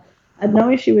shallow, but I had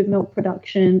no issue with milk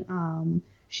production.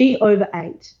 She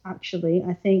overate, actually.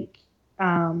 I think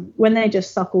when they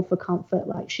just suckle for comfort,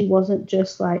 like she wasn't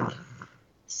just like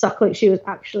suckling, she was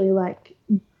actually like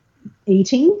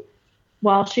eating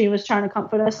while she was trying to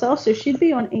comfort herself. So she'd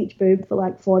be on each boob for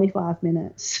like 45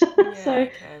 minutes. Yeah, So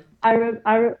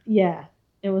okay. yeah,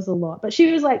 it was a lot. But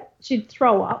she was like, she'd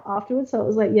throw up afterwards. So it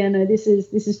was like, yeah, no, this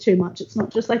is too much. It's not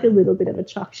just like a little bit of a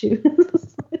chuck. She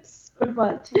was like so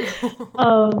much.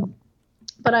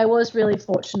 But I was really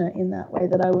fortunate in that way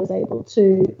that I was able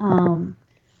to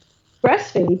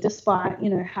breastfeed despite,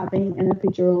 having an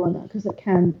epidural on that, because it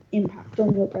can impact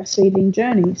on your breastfeeding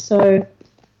journey. So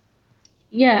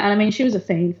yeah, and I mean, she was a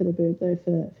fiend for the boob though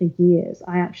for years.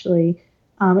 I actually,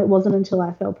 it wasn't until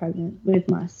I fell pregnant with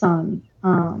my son,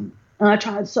 and I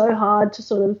tried so hard to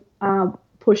sort of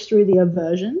push through the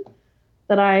aversion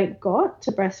that I got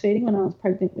to breastfeeding when I was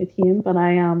pregnant with him. But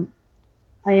I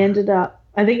ended up,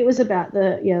 I think it was about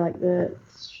the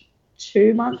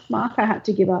 2-month mark, I had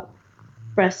to give up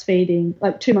breastfeeding,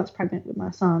 like 2 months pregnant with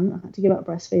my son. I had to give up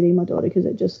breastfeeding my daughter because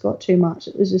it just got too much.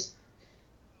 It was just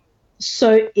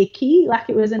so icky, like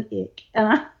it was an ick, and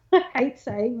I hate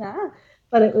saying that,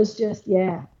 but it was just,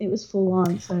 yeah, it was full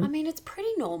on. So I mean, it's pretty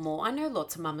normal. I know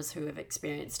lots of mamas who have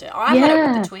experienced it. I had it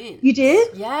with the twins. You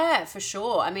did? Yeah, for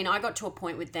sure. I mean, I got to a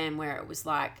point with them where it was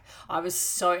like I was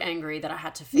so angry that I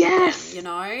had to feed them,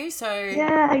 So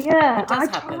yeah, it does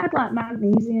I happen. tried like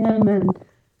magnesium and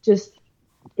just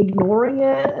ignoring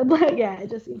it, and like, yeah, it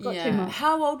got too much.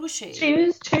 How old was she? She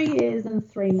was 2 years and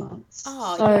 3 months.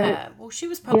 Oh, so, yeah. Well, she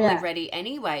was probably ready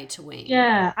anyway to wean.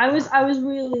 Yeah, I was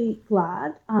really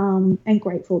glad and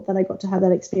grateful that I got to have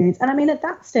that experience. And I mean, at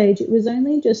that stage, it was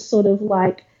only just sort of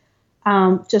like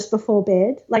just before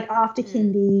bed, like after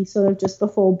kindy, sort of just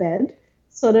before bed,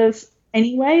 sort of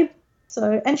anyway.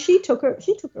 So, and she took it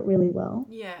really well.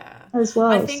 Yeah. As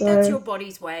well. I think that's your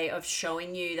body's way of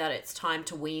showing you that it's time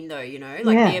to wean though,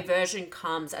 Like the aversion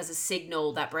comes as a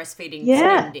signal that breastfeeding is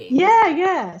ending.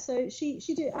 Yeah. So she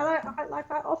did, and I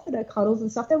offered her cuddles and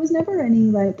stuff. There was never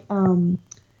any like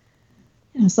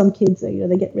some kids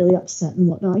they get really upset and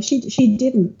whatnot. She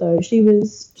didn't though. She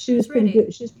was pretty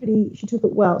good. She took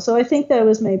it well. So I think there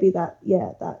was maybe that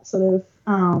sort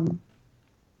of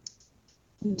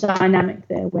dynamic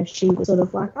there where she was sort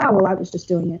of like, oh well, I was just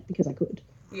doing it because I could,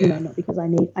 not because I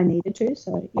needed to.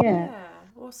 So yeah,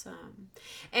 awesome.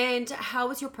 And how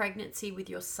was your pregnancy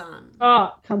with your son?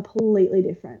 Oh, completely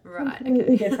different. Right,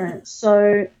 completely different.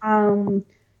 So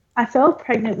I fell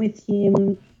pregnant with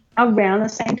him around the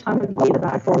same time of the year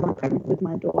that I fell pregnant with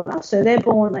my daughter. So they're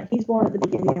born, like he's born at the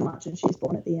beginning of March and she's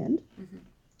born at the end.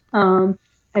 Mm-hmm.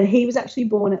 And he was actually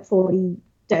born at 40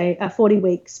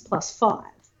 weeks plus 5.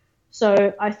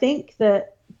 So I think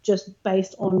that just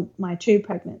based on my 2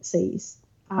 pregnancies,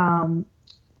 my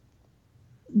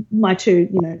 2,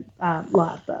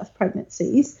 live birth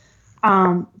pregnancies,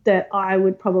 that I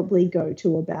would probably go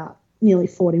to about nearly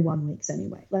 41 weeks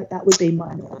anyway. Like that would be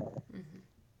my normal. Mm-hmm.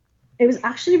 It was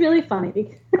actually really funny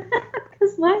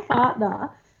because my partner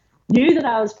knew that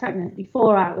I was pregnant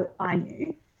before I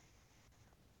knew.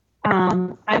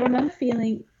 I remember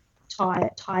feeling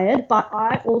tired, but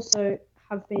I also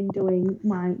have been doing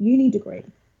my uni degree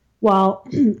while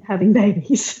having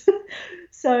babies.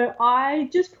 So I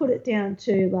just put it down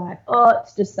to like,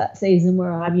 it's just that season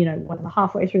where I'm,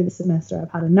 halfway through the semester,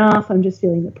 I've had enough. I'm just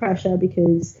feeling the pressure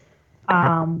because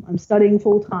I'm studying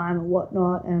full time and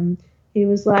whatnot. And he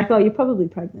was like, oh, you're probably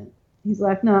pregnant. He's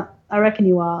like, no, I reckon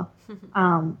you are.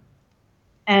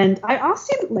 And I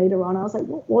asked him later on, I was like,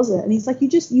 what was it? And he's like, you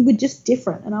were just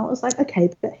different. And I was like, okay,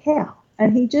 but how?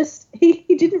 And he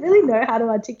didn't really know how to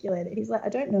articulate it. He's like, I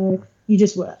don't know, you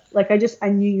just were. Like, I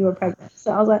knew you were pregnant.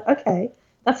 So I was like, okay,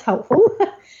 that's helpful.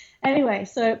 Anyway,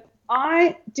 so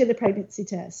I did a pregnancy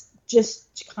test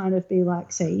just to kind of be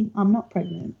like, see, I'm not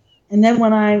pregnant. And then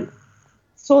when I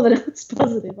saw that it was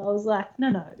positive, I was like,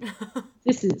 no,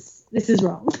 this is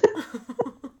wrong.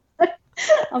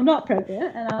 I'm not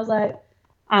pregnant. And I was like,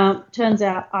 turns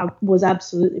out I was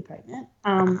absolutely pregnant.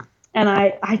 And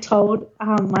I told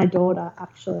my daughter,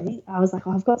 actually, I was like,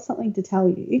 oh, I've got something to tell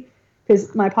you,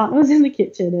 because my partner was in the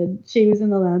kitchen and she was in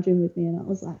the lounge room with me, and I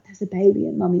was like, there's a baby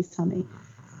in Mummy's tummy.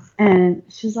 And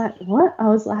she was like, what? I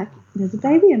was like, there's a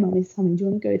baby in Mummy's tummy. Do you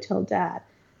want to go tell Dad?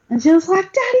 And she was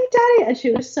like, Daddy, Daddy. And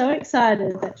she was so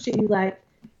excited that she, like,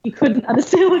 you couldn't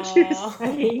understand what she was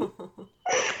saying.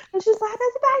 And she was like,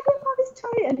 there's a baby in Mummy's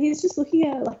tummy. And he's just looking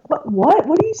at her like, what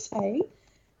are you saying?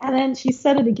 And then she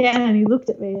said it again, and he looked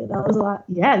at me, and I was like,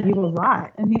 yeah, you were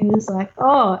right. And he was like,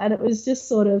 oh. And it was just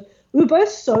sort of, we were both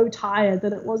so tired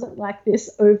that it wasn't like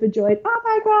this overjoyed, oh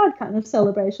my God, kind of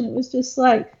celebration. It was just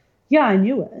like, yeah, I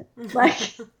knew it.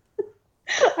 Like,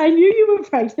 I knew you were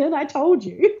pregnant. I told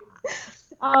you.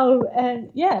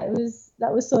 And yeah,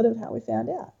 that was sort of how we found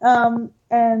out.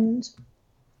 And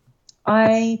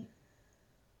I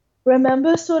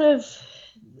remember sort of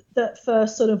that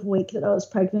first sort of week that I was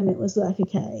pregnant, it was like,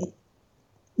 okay,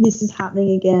 this is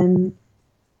happening again.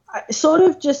 I sort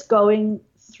of just going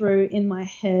through in my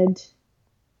head,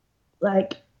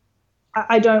 like,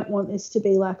 I don't want this to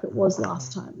be like it was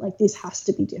last time. Like, this has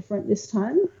to be different this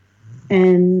time.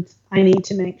 And I need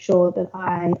to make sure that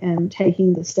I am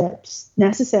taking the steps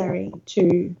necessary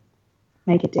to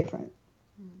make it different.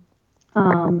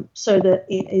 So that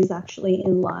it is actually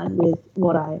in line with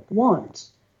what I want.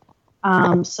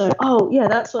 That's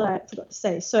what I forgot to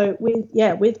say. So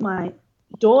with my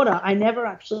daughter, I never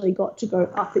actually got to go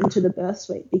up into the birth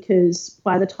suite, because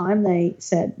by the time they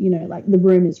said, like, the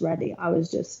room is ready, I was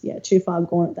just, too far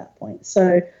gone at that point.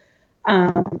 So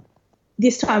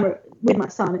this time with my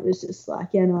son, it was just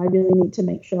like, I really need to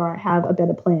make sure I have a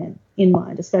better plan in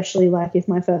mind, especially like if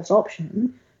my first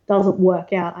option doesn't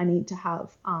work out, I need to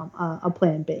have a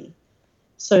plan B,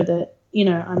 so that,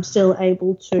 I'm still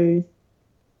able to,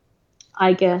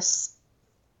 I guess,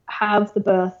 have the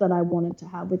birth that I wanted to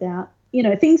have without,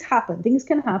 things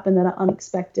can happen that are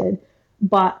unexpected,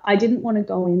 but I didn't want to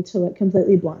go into it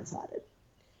completely blindsided.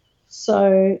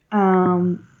 So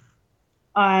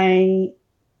I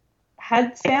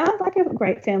had found like a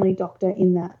great family doctor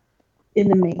in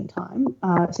the meantime.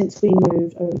 Since we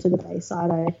moved over to the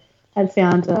Bayside, I had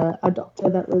found a doctor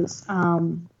that was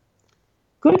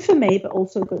good for me, but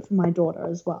also good for my daughter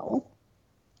as well.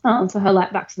 For her like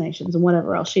vaccinations and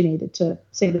whatever else she needed to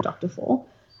see the doctor for.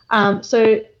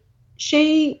 So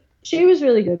she was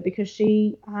really good, because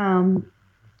she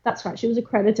was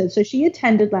accredited. So she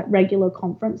attended like regular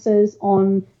conferences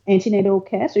on antenatal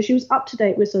care. So she was up to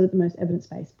date with sort of the most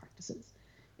evidence-based practices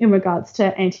in regards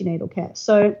to antenatal care.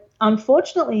 So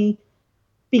unfortunately,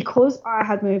 because I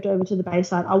had moved over to the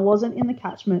Bayside, I wasn't in the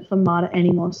catchment for MARTA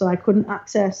anymore. So I couldn't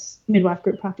access midwife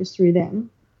group practice through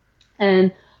them.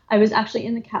 And I was actually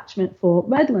in the catchment for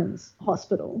Redlands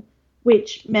Hospital,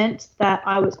 which meant that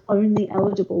I was only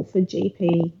eligible for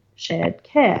GP shared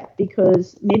care,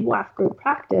 because midwife group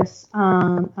practice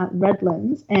at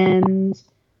Redlands and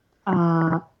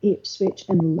Ipswich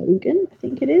and Logan, I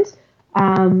think it is,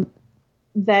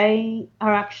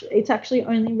 it's actually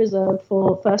only reserved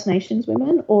for First Nations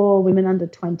women or women under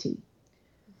 20.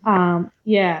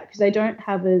 Because they don't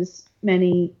have as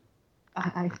many,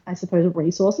 I suppose,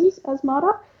 resources as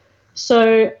MARTA.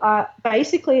 So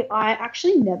basically, I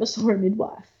actually never saw a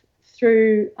midwife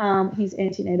through his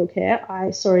antenatal care.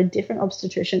 I saw a different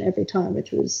obstetrician every time,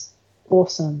 which was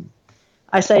awesome.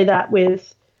 I say that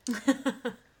with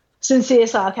sincere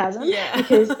sarcasm,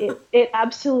 because it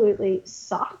absolutely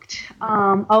sucked.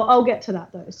 I'll get to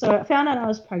that though. So I found out I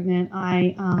was pregnant.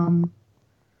 I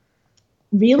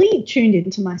really tuned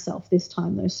into myself this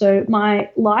time though. So my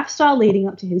lifestyle leading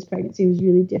up to his pregnancy was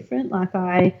really different. Like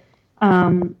I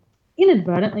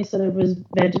inadvertently sort of was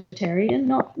vegetarian,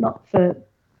 not for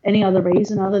any other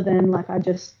reason other than like I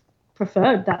just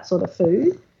preferred that sort of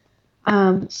food.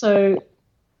 So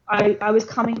I was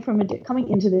coming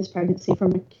into this pregnancy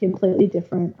from a completely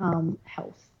different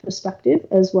health perspective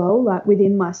as well, like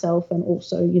within myself, and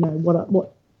also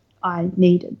what I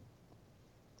needed.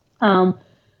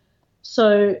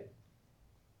 So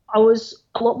I was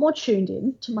a lot more tuned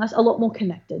in to myself, a lot more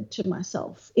connected to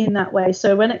myself in that way.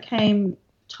 So when it came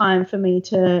time for me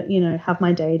to, have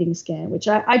my dating scan, which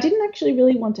I didn't actually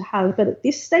really want to have, but at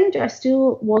this stage I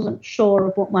still wasn't sure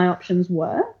of what my options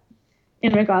were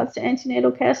in regards to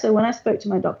antenatal care. So when I spoke to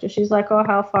my doctor, she's like, oh,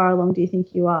 how far along do you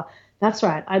think you are? That's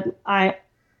right. I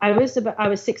was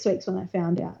 6 weeks when I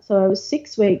found out. So I was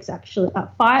 6 weeks, actually,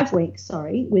 5 weeks,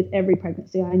 with every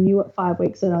pregnancy. I knew at 5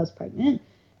 weeks that I was pregnant.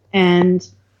 And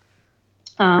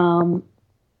I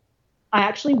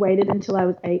actually waited until I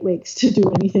was 8 weeks to do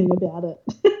anything about it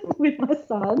with my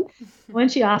son. When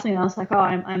she asked me, I was like, oh,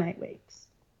 I'm 8 weeks.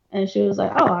 And she was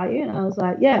like, oh, are you? And I was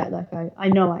like, yeah, like I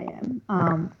know I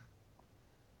am.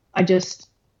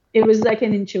 it was like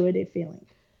an intuitive feeling.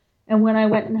 And when I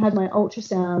went and had my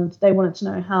ultrasound, they wanted to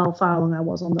know how far along I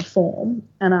was on the form.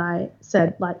 And I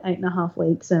said like 8.5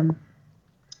 weeks. And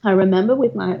I remember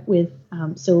with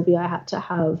Sylvia, I had to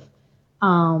have,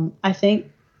 I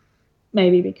think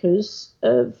maybe because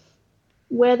of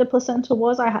where the placenta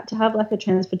was, I had to have like a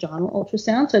transvaginal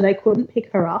ultrasound. So they couldn't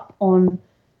pick her up on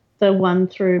the one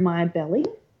through my belly.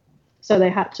 So they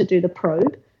had to do the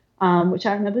probe, which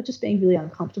I remember just being really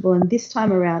uncomfortable. And this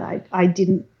time around, I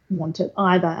didn't want it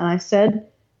either. And I said,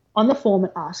 on the form,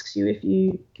 it asks you if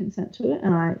you consent to it.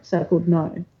 And I circled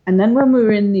no. And then when we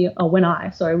were was in the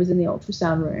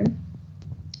ultrasound room,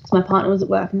 so my partner was at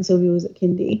work and Sylvia was at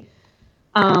kindy,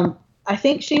 I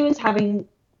think she was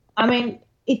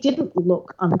it didn't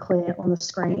look unclear on the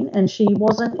screen, and she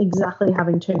wasn't exactly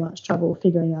having too much trouble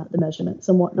figuring out the measurements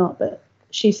and whatnot. But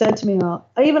she said to me,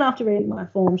 even after reading my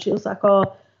form, she was like,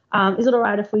 is it all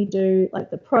right if we do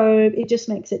like the probe? It just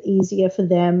makes it easier for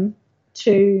them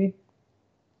to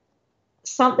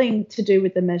something to do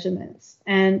with the measurements.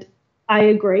 And I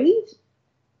agreed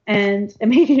and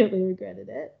immediately regretted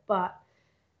it. But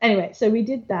anyway, so we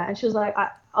did that. And she was like,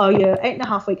 you're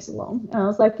 8.5 weeks along. And I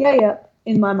was like, yeah.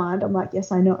 In my mind, I'm like,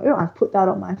 yes, I know. I've put that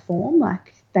on my form.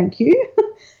 Like, thank you.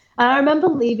 And I remember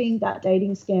leaving that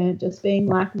dating scan just being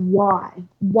like, why?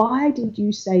 Why did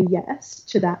you say yes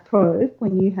to that probe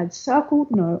when you had circled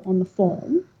no on the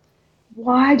form?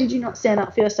 Why did you not stand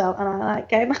up for yourself? And I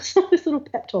gave myself this little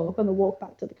pep talk on the walk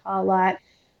back to the car, like,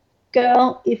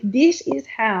 girl, if this is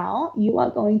how you are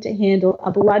going to handle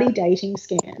a bloody dating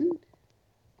scan,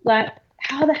 like,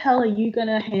 how the hell are you going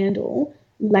to handle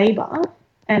labour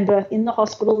and birth in the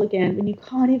hospital again when you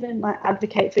can't even like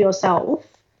advocate for yourself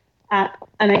at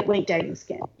an 8-week dating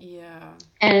scan? Yeah.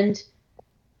 And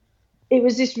it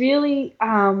was this really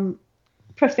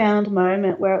profound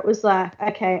moment where it was like,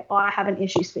 okay, I have an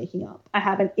issue speaking up. I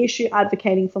have an issue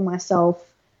advocating for myself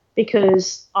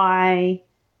because I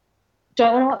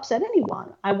don't want to upset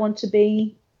anyone. I want to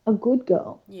be a good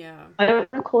girl. Yeah. I don't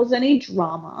want to cause any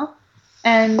drama.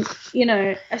 And,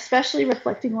 especially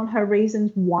reflecting on her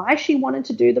reasons why she wanted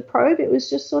to do the probe, it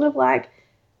was just sort of like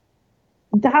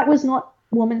that was not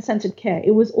woman-centered care.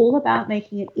 It was all about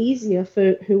making it easier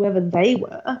for whoever they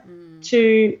were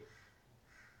to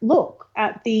look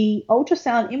at the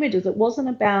ultrasound images. It wasn't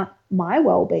about my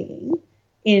well-being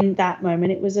in that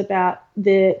moment. It was about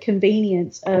the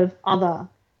convenience of other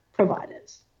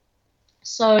providers.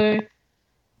 So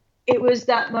it was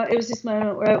this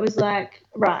moment where it was like,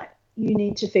 right, you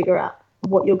need to figure out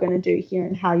what you're going to do here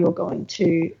and how you're going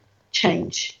to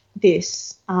change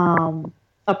this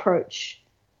approach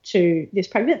to this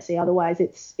pregnancy. Otherwise,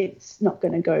 it's not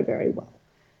going to go very well.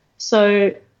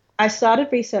 So I started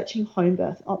researching home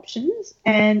birth options,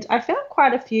 and I found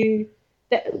quite a few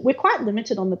that we're quite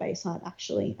limited on the Bayside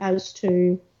actually as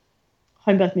to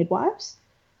home birth midwives.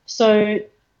 So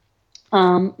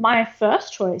my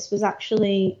first choice was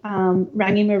actually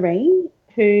Rangi Marie,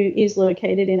 who is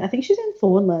located in, I think she's in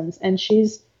Thornlands, and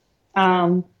she's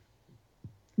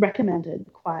recommended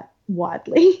quite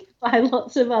widely by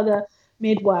lots of other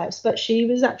midwives. But she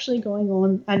was actually going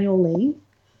on annual leave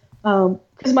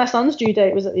because my son's due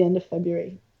date was at the end of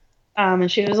February,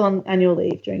 and she was on annual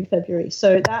leave during February.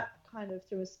 So that kind of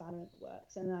threw a spanner in the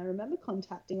works. And I remember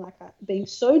being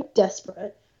so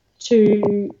desperate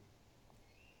to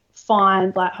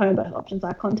find like home birth options.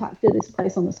 I contacted this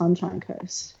place on the Sunshine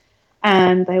Coast.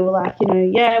 And they were like,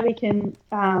 yeah, we can,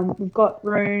 we've got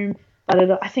room,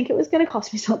 but I think it was going to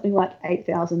cost me something like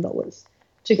 $8,000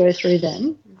 to go through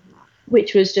them,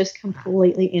 which was just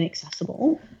completely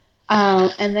inaccessible.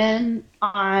 And then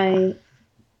I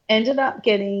ended up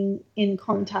getting in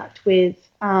contact with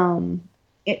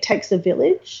It Takes a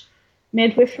Village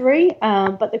midwifery,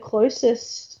 but the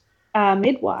closest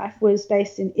midwife was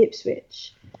based in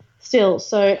Ipswich. Still,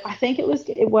 so I think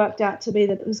it worked out to be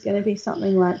that it was going to be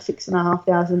something like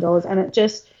 $6,500, and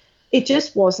it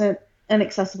just wasn't an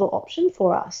accessible option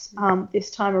for us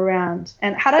this time around.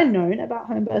 And had I known about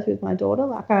home birth with my daughter,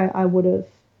 like I would have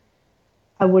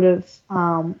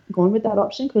gone with that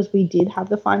option because we did have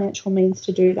the financial means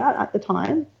to do that at the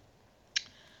time.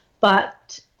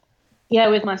 But yeah,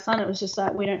 with my son, it was just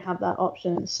like we don't have that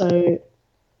option. So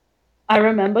I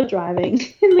remember driving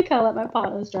in the car, like my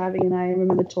partner was driving, and I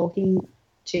remember talking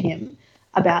to him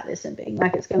about this and being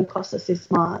like, it's going to cost us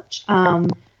this much, and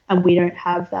we don't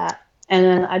have that. And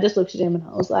then I just looked at him and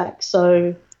I was like,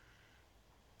 so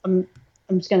I'm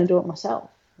just going to do it myself.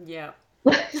 Yeah.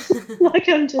 Like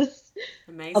I'm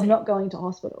not going to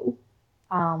hospital.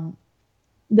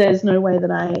 There's no way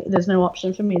there's no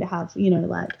option for me to have,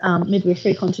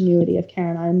 midwifery continuity of care,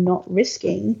 and I'm not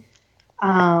risking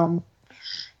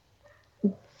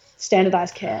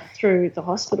standardized care through the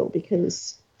hospital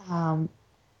because,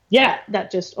 that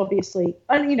just obviously,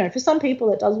 and for some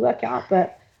people it does work out,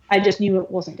 but I just knew it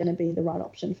wasn't going to be the right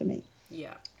option for me.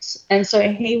 Yeah. And so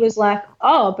he was like,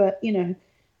 oh, but,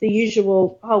 the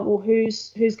usual, oh, well,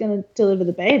 who's going to deliver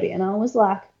the baby? And I was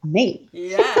like, me.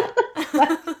 Yeah.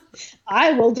 Like,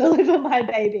 I will deliver my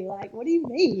baby. Like, what do you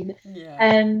mean? Yeah.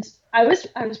 And I was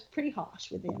pretty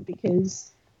harsh with him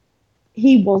because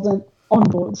he wasn't on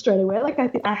board straight away. Like, I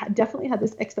definitely had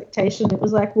this expectation. It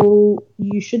was like, well,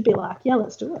 you should be like, yeah,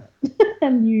 let's do it.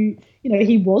 And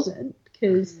he wasn't,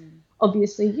 because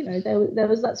obviously, there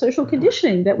was that social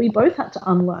conditioning that we both had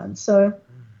to unlearn. So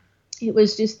it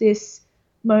was just this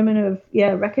moment of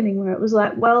reckoning where it was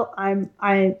like, well,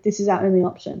 this is our only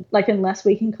option. Like, unless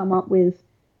we can come up with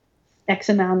X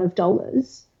amount of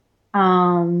dollars,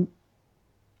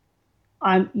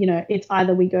 it's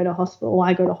either we go to hospital, or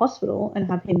I go to hospital and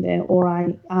have him there, or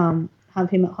I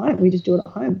have him at home. We just do it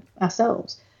at home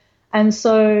ourselves. And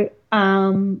so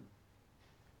I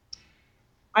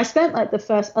spent like it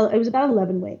was about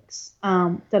 11 weeks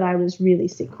that I was really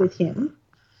sick with him.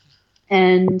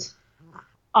 And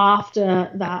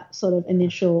after that sort of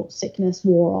initial sickness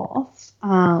wore off,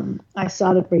 I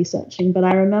started researching. But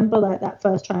I remember like that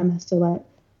first trimester, like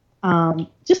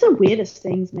just the weirdest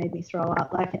things made me throw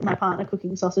up. Like my partner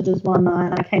cooking sausages one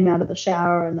night, I came out of the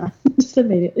shower and I just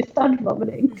immediately started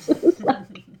vomiting. So it was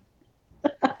like,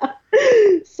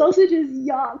 sausages,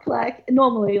 yuck. Like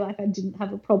normally, like I didn't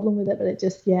have a problem with it, but it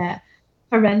just,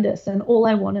 horrendous. And all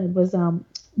I wanted was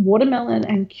watermelon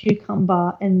and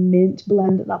cucumber and mint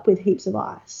blended up with heaps of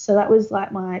ice. So that was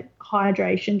like my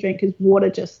hydration drink, because water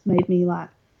just gave me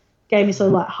sort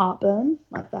of like heartburn,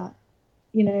 like that,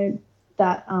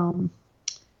 that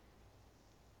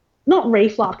not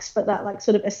reflux, but that like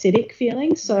sort of acidic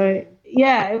feeling. So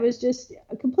it was just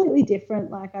completely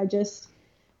different. Like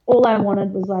all I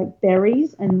wanted was like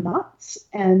berries and nuts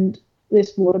and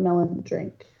this watermelon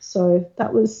drink. So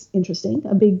that was interesting.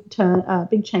 A big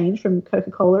change from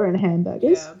Coca-Cola and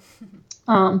hamburgers.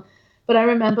 Yeah. But I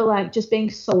remember like just being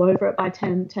so over it by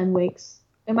 10 weeks.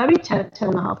 It might be 10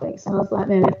 and a half weeks. And I was like,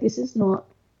 man,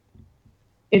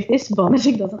 if this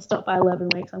vomiting doesn't stop by 11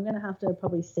 weeks, I'm going to have to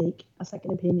probably seek a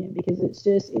second opinion, because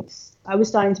I was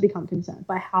starting to become concerned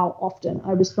by how often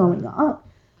I was throwing up.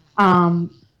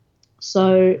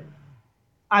 So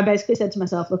I basically said to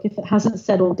myself, look, if it hasn't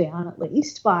settled down at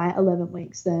least by 11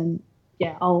 weeks, then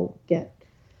I'll get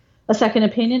a second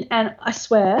opinion. And I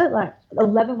swear, like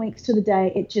 11 weeks to the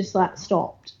day, it just like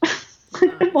stopped.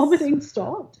 The vomiting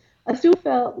stopped. I still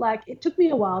felt like it took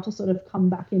me a while to sort of come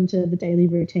back into the daily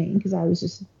routine because I was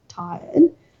just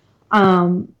tired.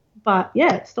 But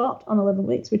it stopped on 11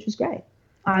 weeks, which was great.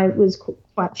 I was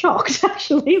quite shocked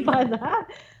actually by that.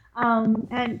 And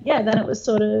then it was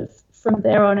sort of from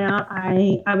there on out,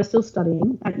 I was still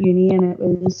studying at uni, and it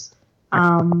was,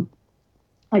 I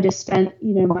just spent,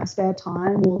 my spare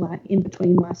time, or like in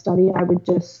between my study, I would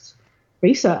just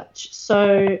research.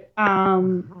 So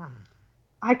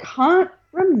I can't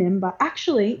remember.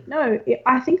 Actually, no,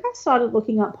 I think I started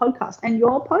looking up podcasts, and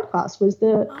your podcast was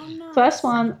the first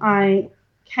one I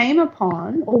came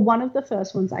upon, or one of the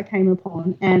first ones I came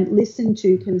upon and listened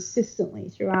to consistently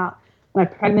throughout my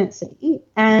pregnancy.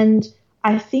 And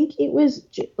I think it was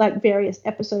like various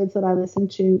episodes that I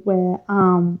listened to where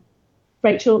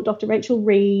Dr. Rachel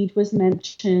Reed was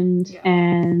mentioned,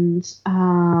 and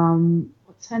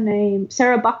what's her name?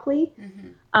 Sarah Buckley.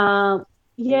 Mm-hmm.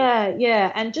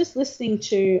 And just listening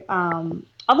to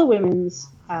other women's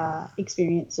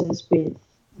experiences with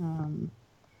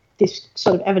this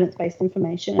sort of evidence-based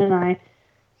information. And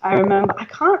I remember, I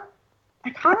can't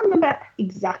remember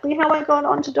exactly how I got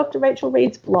onto Dr. Rachel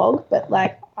Reed's blog, but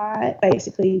like I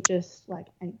basically just like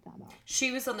ate that up.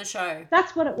 She was on the show.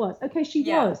 That's what it was. Okay, she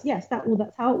was. Yes, that's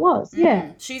how it was.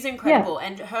 Yeah. She's incredible,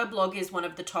 and her blog is one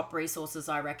of the top resources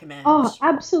I recommend. Oh,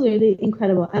 absolutely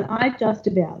incredible. And I just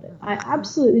devoured it. I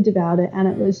absolutely devoured it, and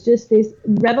it was just this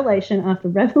revelation after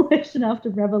revelation after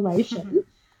revelation.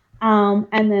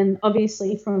 And then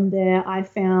obviously from there I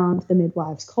found the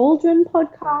Midwives Cauldron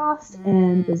podcast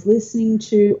and was listening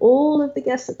to all of the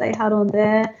guests that they had on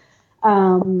there,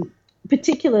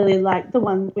 particularly like the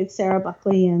one with Sarah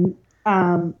Buckley, and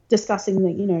discussing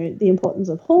the importance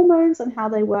of hormones and how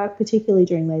they work, particularly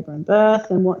during labor and birth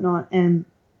and whatnot. And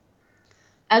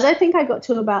as I think I got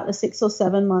to about the 6 or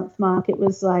 7 month mark, it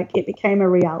was like it became a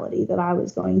reality that I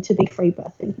was going to be free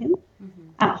birthing him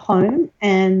at home.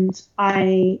 And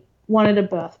I wanted a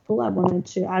birth pool. I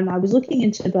was looking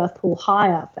into birth pool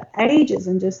hire for ages,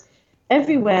 and just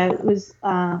everywhere was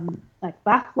like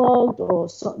backlogged or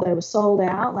they were sold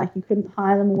out, like you couldn't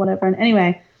hire them or whatever. And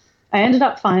anyway, I ended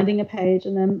up finding a page,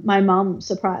 and then my mum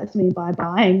surprised me by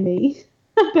buying me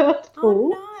a birth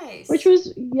pool, nice. which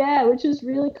was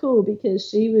really cool, because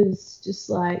she was just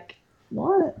like,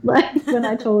 what? Like when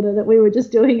I told her that we were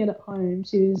just doing it at home,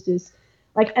 she was just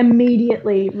like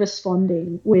immediately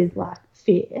responding with like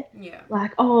fear. Yeah.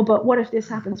 Like, oh, but what if this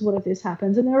happens? What if this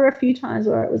happens? And there were a few times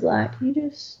where it was like, can you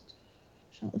just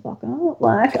shut the fuck up?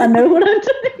 Like, I know what I'm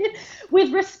doing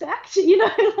with respect,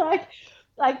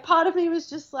 like part of me was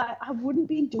just like, I wouldn't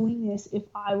be doing this if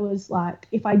I was like,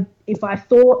 if I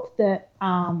thought that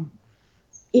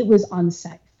it was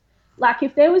unsafe. Like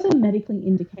if there was a medically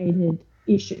indicated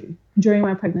issue during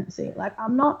my pregnancy, like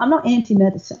I'm not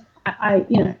anti-medicine.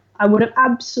 I would have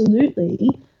absolutely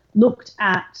looked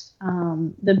at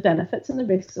the benefits and the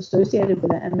risks associated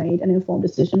with it and made an informed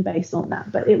decision based on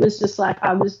that. But it was just like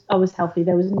I was healthy.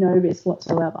 There was no risk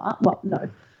whatsoever. Well, no,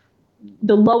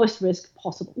 the lowest risk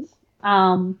possible.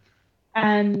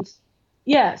 And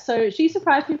yeah, so she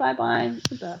surprised me by buying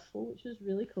the birth pool, which was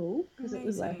really cool, because it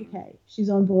was like, okay, she's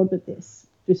on board with this,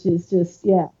 which is just,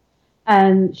 yeah.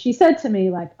 And she said to me,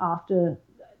 like, after,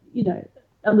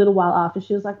 a little while after,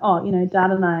 she was like, oh, Dad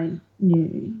and I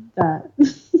knew that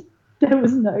there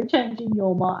was no changing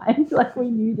your mind. Like,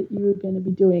 we knew that you were going to be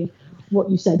doing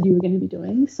what you said you were going to be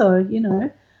doing. So,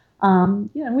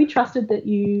 we trusted that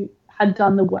you had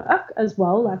done the work as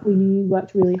well. Like, we knew you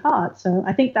worked really hard. So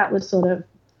I think that was sort of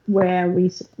where we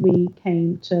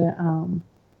came to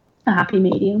a happy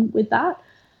medium with that.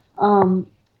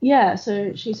 Yeah,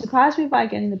 so she surprised me by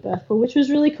getting the birth pool, which was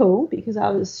really cool, because I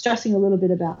was stressing a little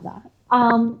bit about that.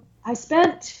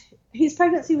 His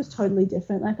pregnancy was totally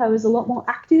different. Like, I was a lot more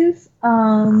active.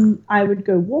 I would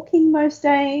go walking most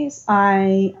days.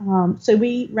 So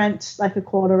we rent like a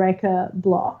 1/4 acre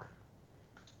block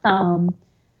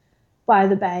by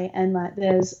the bay, and like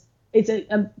it's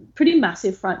a pretty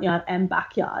massive front yard and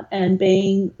backyard, and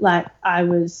being like I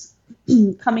was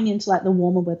coming into like the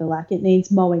warmer weather, like it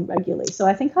needs mowing regularly. So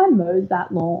I think I mowed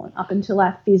that lawn up until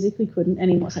I physically couldn't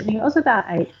anymore. So I think I was about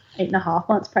 8.5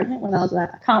 months pregnant when I was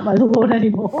like, I can't mow the lawn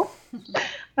anymore.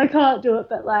 I can't do it.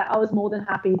 But like I was more than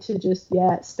happy to just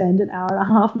spend an hour and a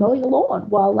half mowing the lawn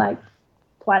while like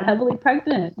quite heavily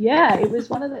pregnant. Yeah, it was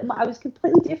one of the. I was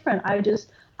completely different. I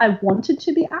wanted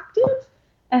to be active,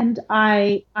 and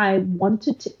I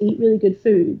wanted to eat really good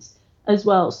foods as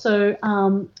well. So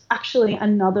actually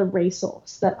another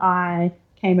resource that I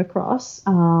came across,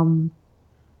 I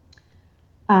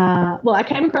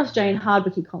came across Jane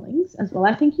Hardwicke-Collins as well.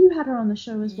 I think you had her on the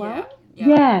show as well.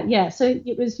 Yeah. So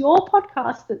it was your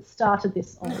podcast that started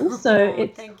this all. So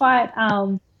it's quite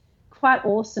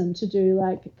awesome to do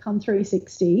like come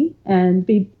 360 and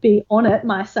be on it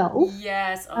myself.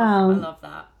 Yes, I love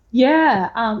that.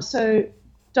 Yeah. So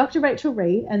Dr. Rachel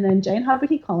Reed and then Jane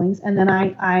Hardwicke-Collins, and then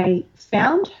I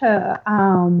found her.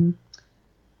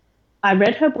 I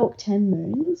read her book 10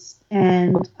 Moons,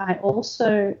 and I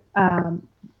also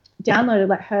downloaded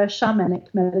like her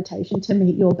shamanic meditation to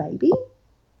meet your baby.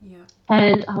 Yeah.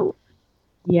 And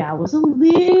I was a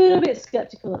little bit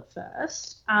skeptical at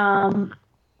first,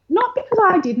 not because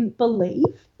I didn't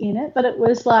believe in it, but it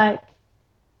was like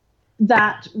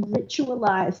that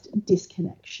ritualized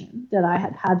disconnection that I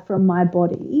had from my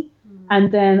body,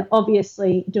 and then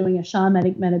obviously doing a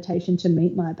shamanic meditation to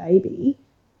meet my baby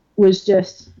was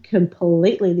just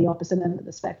completely the opposite end of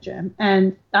the spectrum.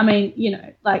 And I mean,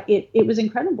 like it was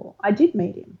incredible. I did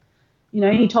meet him.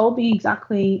 He told me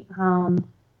exactly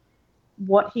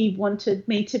what he wanted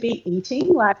me to be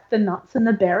eating, like the nuts and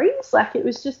the berries. Like it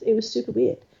was super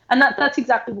weird. And that's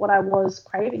exactly what I was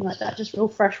craving, like that, just real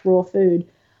fresh, raw food.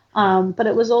 But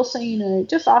it was also,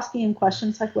 just asking him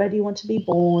questions like, where do you want to be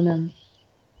born? And,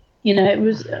 it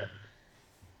was,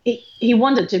 he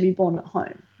wanted to be born at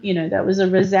home. That was a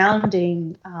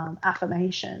resounding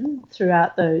affirmation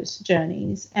throughout those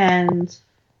journeys. And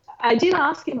I did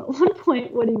ask him at one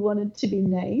point what he wanted to be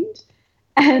named.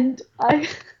 And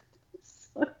it's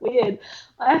so weird.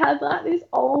 I had like this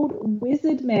old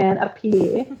wizard man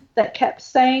appear that kept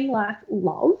saying like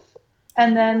love.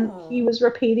 And then he was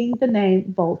repeating the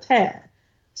name Voltaire.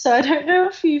 So I don't know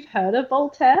if you've heard of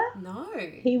Voltaire. No.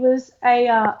 He was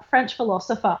a French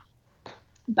philosopher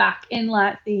back in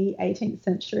like the 18th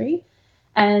century.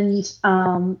 And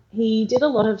he did a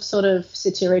lot of sort of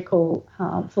satirical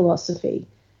philosophy.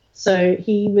 So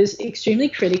he was extremely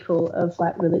critical of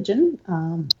like religion,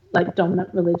 like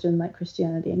dominant religion like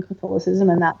Christianity and Catholicism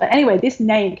and that. But anyway, this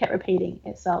name kept repeating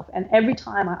itself. And every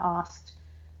time I asked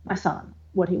my son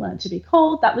what he wanted to be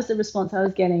called, that was the response I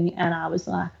was getting. And I was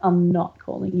like, I'm not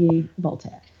calling you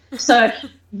Voltaire. So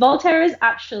Voltaire is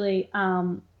actually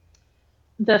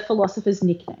the philosopher's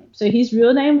nickname. So his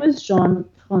real name was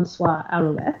Jean-Francois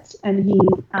Arouet, and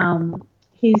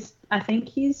I think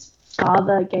his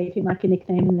father gave him like a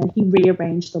nickname, and then he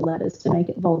rearranged the letters to make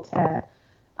it Voltaire,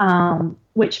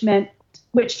 which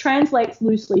translates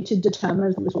loosely to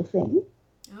determined little thing.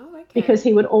 Oh, okay. Because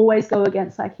he would always go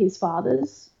against like his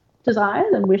father's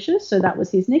desires and wishes, so that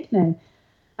was his nickname.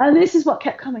 And this is what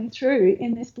kept coming through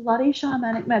in this bloody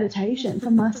shamanic meditation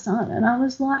from my son. And I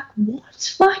was like,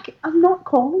 what? Like, I'm not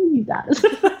calling you that as a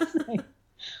first name.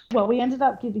 Well, we ended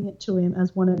up giving it to him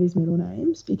as one of his middle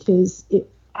names because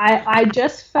I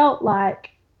just felt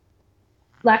like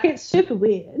it's super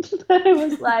weird. But it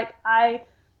was like, I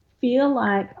feel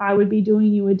like I would be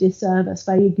doing you a disservice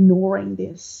by ignoring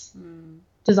this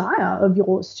desire of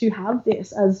yours to have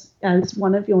this as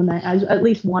one of your names, as at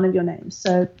least one of your names.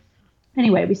 So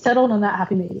anyway, we settled on that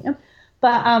happy medium.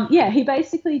 But he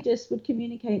basically just would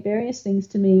communicate various things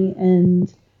to me,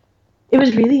 and it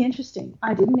was really interesting.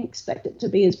 I didn't expect it to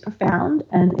be as profound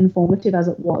and informative as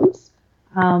it was.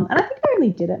 And I think I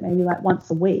only did it maybe like once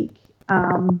a week.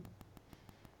 But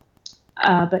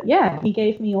yeah, he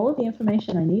gave me all of the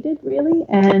information I needed, really.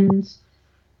 And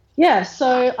yeah,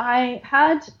 so I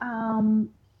had I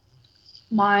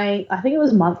think it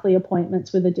was monthly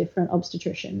appointments with a different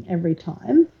obstetrician every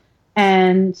time.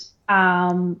 And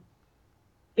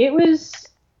it was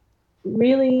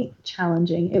really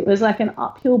challenging. It was like an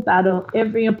uphill battle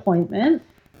every appointment.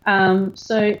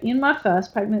 So in my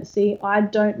first pregnancy, I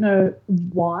don't know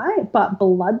why, but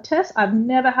blood tests, I've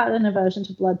never had an aversion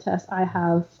to blood tests. I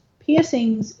have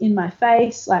piercings in my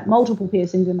face, like multiple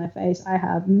piercings in my face. I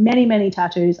have many, many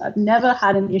tattoos. I've never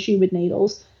had an issue with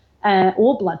needles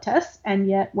or blood tests. And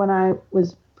yet when I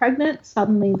was pregnant,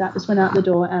 suddenly that just went out the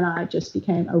door and I just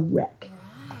became a wreck.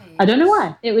 Right. I don't know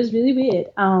why. It was really weird.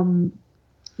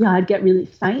 I'd get really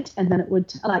faint, and then it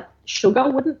would, like,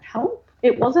 sugar wouldn't help.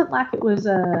 It wasn't like it was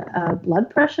a blood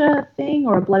pressure thing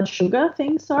or a blood sugar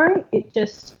thing, sorry.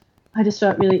 I just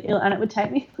felt really ill, and it would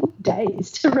take me days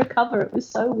to recover. It was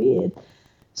so weird.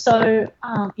 So,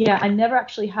 I never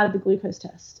actually had the glucose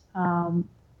test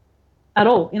at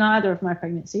all in either of my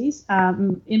pregnancies.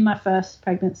 In my first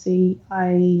pregnancy,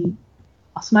 I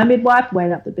asked my midwife,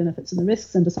 weighed up the benefits and the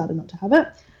risks, and decided not to have it.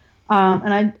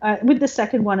 And I with the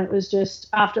second one, it was just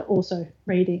after also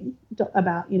reading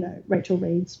about, Rachel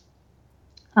Reed's,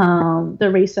 the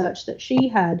research that she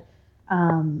had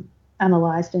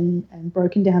analysed and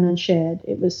broken down and shared.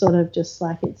 It was sort of just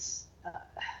like, it's,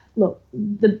 look,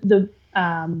 the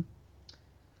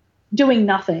doing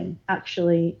nothing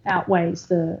actually outweighs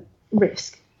the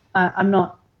risk. I'm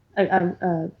not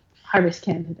a high-risk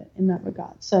candidate in that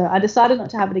regard. So I decided not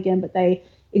to have it again, but they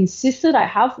insisted I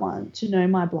have one to know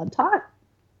my blood type,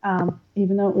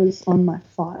 even though it was on my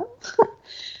file.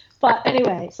 But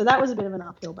anyway, so that was a bit of an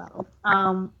uphill battle.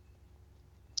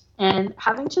 And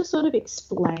having to sort of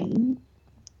explain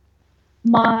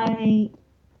not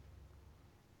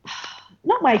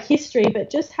my history, but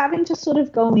just having to sort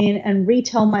of go in and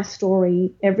retell my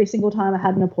story every single time I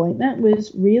had an appointment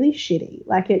was really shitty.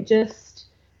 Like, it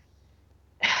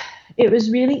was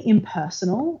really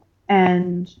impersonal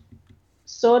and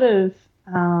sort of,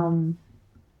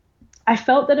 I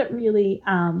felt that it really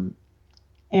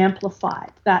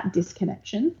amplified that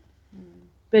disconnection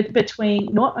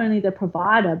between not only the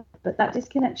provider, but that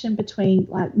disconnection between,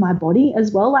 like, my body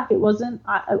as well. Like, it wasn't,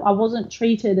 I wasn't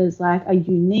treated as like a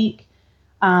unique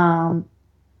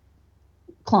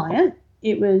client.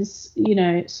 It was,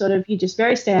 sort of, you're just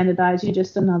very standardized. You're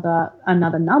just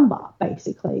another number,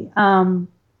 basically.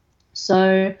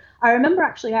 So I remember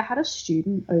actually I had a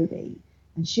student OB,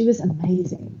 and she was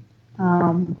amazing.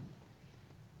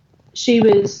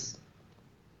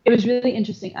 It was really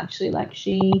interesting, actually. Like,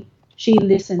 she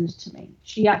listened to me.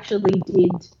 She actually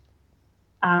did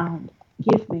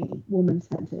give me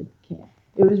woman-centered care.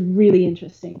 It was really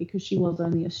interesting because she was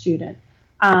only a student.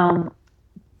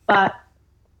 But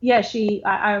yeah,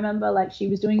 I remember, like, she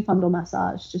was doing fundal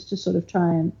massage just to sort of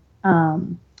try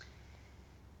and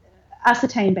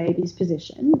ascertain baby's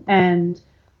position. And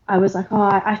I was like,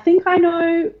 I think I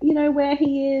know, where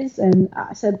he is. And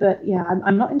I said, but yeah,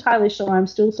 I'm not entirely sure. I'm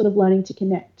still sort of learning to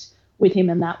connect with him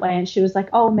in that way. And she was like,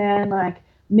 oh man, like,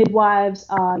 midwives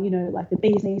are, like the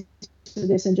bee's knees to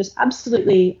this, and just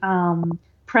absolutely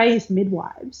praised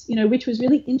midwives, which was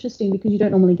really interesting because you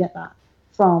don't normally get that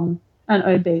from an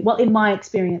OB. Well, in my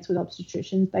experience with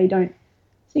obstetricians, they don't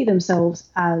see themselves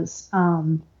as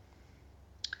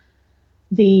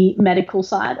the medical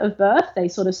side of birth. They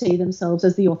sort of see themselves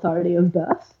as the authority of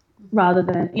birth. rather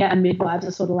than, and midwives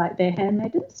are sort of like their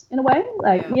handmaidens in a way.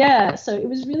 So it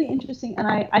was really interesting. And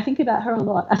I think about her a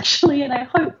lot, actually, and I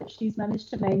hope that she's managed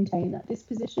to maintain that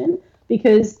disposition,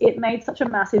 because it made such a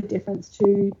massive difference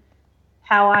to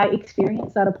how I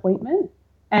experienced that appointment.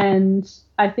 And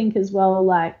I think as well,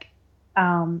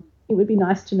 it would be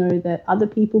nice to know that other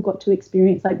people got to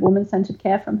experience woman-centered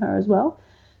care from her as well.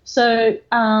 So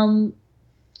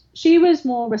she was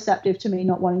more receptive to me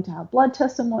not wanting to have blood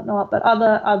tests and whatnot, but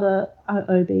other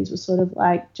OBs were sort of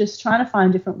just trying to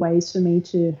find different ways for me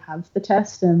to have the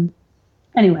test. And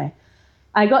anyway,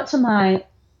 I got to my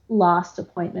last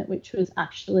appointment, which was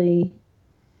actually,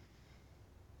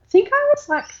 I think I was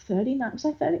 39. Was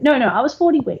I 30? No, I was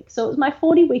 40 weeks. So it was my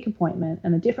 40-week appointment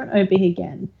and a different OB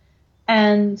again.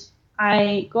 And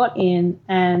I got in,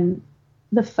 and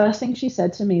the first thing she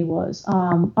said to me was,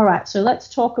 all right, so let's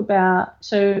talk about,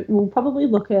 so we'll probably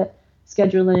look at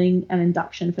scheduling an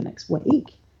induction for next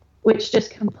week, which just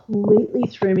completely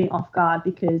threw me off guard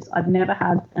because I'd never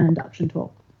had an induction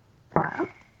talk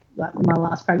prior, my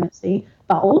last pregnancy.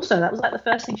 But also that was the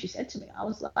first thing she said to me. I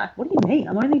was like, what do you mean?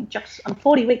 I'm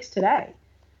 40 weeks today.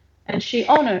 And she,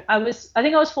 I think I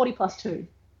was 40 plus 2,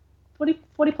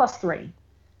 40 plus 3.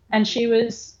 And she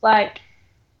was like,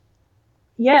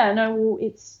 yeah, no, well,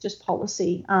 it's just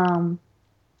policy. You're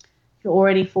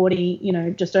already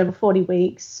 40, just over 40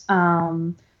 weeks.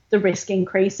 The risk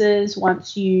increases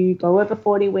once you go over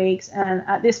 40 weeks. And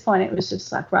at this point, it was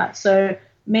just right. So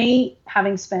me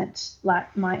having spent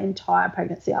my entire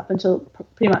pregnancy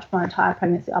pretty much my entire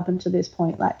pregnancy up until this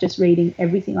point, just reading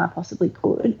everything I possibly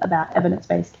could about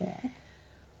evidence-based care,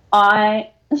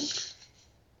 I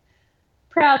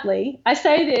proudly, I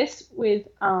say this with,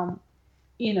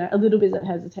 a little bit of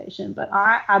hesitation, but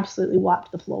I absolutely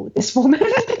wiped the floor with this woman.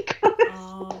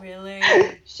 Oh, really?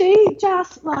 She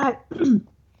just I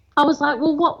was like,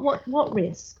 well, what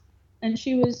risk? And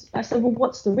I said, well,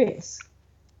 what's the risk?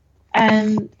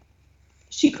 And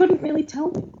she couldn't really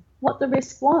tell me what the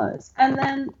risk was. And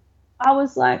then I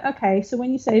was like, okay, so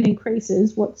when you say it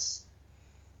increases,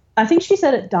 I think she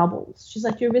said it doubles. She's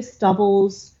like, your risk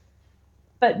doubles,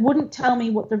 but wouldn't tell me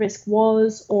what the risk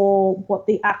was or what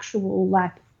the actual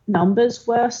numbers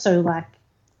were. So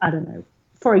I don't know,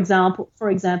 for example,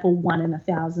 1 in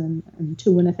 1,000 and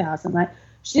 2 in 1,000.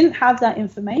 She didn't have that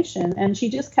information, and she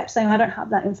just kept saying, I don't have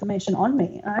that information on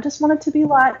me. And I just wanted to be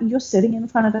like, you're sitting in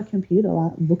front of a computer,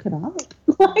 look it up.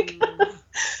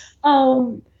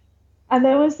 And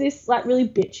there was this really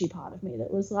bitchy part of me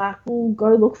that was like, well,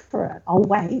 go look for it. I'll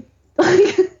wait. But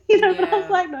I was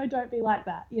like, no, don't be like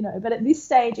that, But at this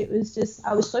stage, it was just,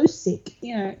 I was so sick,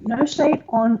 no shade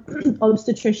on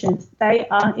obstetricians. They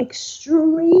are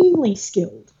extremely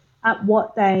skilled at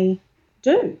what they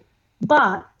do,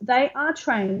 but they are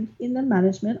trained in the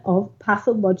management of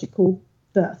pathological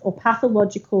birth or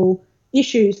pathological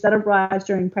issues that arise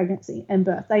during pregnancy and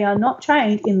birth. They are not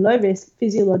trained in low-risk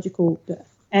physiological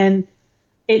birth. And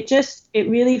it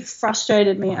really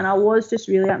frustrated me, and I was just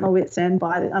really at my wit's end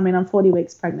by it. I mean, I'm 40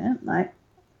 weeks pregnant. I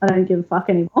don't give a fuck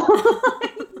anymore.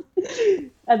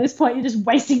 At this point, you're just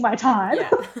wasting my time.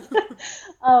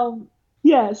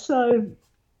 Yeah.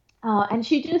 And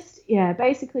she just,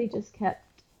 basically just kept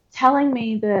telling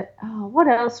me that, what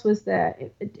else was there?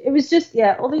 It was just,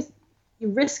 all these,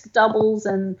 your risk doubles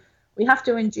and we have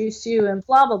to induce you and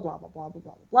blah, blah, blah, blah, blah, blah,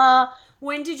 blah, blah.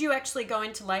 When did you actually go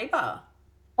into labour?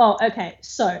 Oh, okay.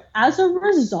 So as a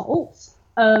result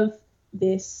of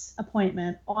this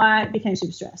appointment, I became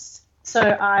super stressed. So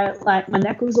my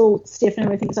neck was all stiff and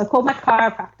everything. So I called my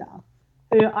chiropractor,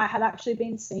 who I had actually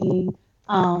been seeing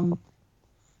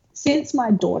since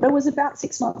my daughter was about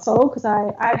 6 months old, because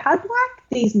I had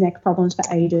these neck problems for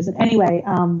ages. And anyway,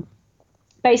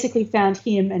 basically found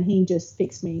him, and he just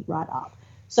fixed me right up.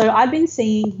 So I'd been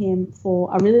seeing him for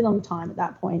a really long time at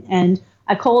that point, and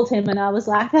I called him and I was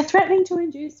like, they're threatening to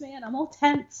induce me and I'm all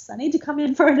tense. I need to come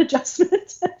in for an adjustment.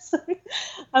 So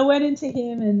I went into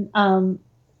him, and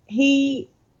he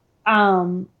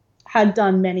had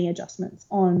done many adjustments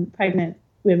on pregnant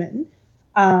women,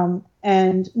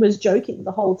 and was joking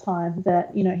the whole time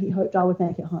that, he hoped I would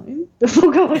make it home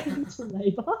before going into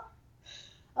labour.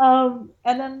 And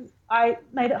then I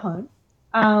made it home.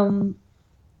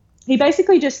 He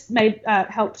basically just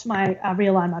helped my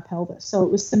realign my pelvis, so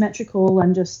it was symmetrical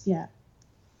and just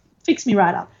fixed me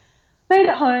right up. Made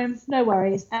it home, no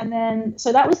worries. And then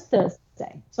so that was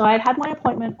Thursday. So I had my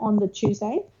appointment on the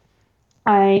Tuesday.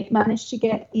 I managed to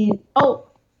get in. Oh,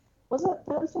 was it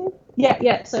Thursday?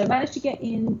 Yeah. So I managed to get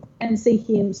in and see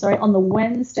him. On the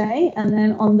Wednesday, and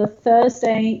then on the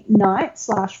Thursday night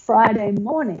 / Friday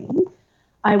morning,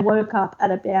 I woke up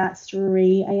at about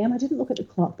 3 a.m. I didn't look at the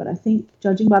clock, but I think,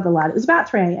 judging by the light, it was about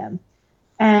 3 a.m.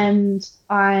 And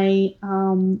I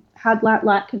had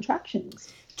light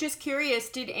contractions. Just curious,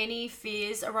 did any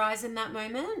fears arise in that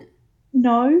moment?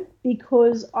 No,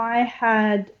 because I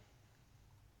had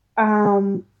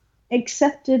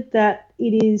accepted that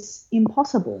it is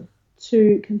impossible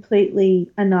to completely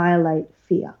annihilate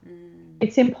fear.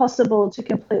 It's impossible to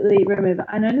completely remove it.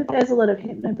 I know that there's a lot of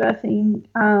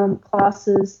hypnobirthing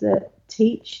classes that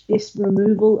teach this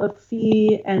removal of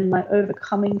fear and like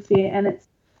overcoming fear, and it's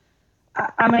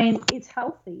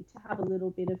healthy to have a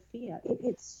little bit of fear.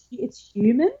 It's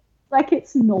human, like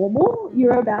it's normal.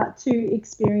 You're about to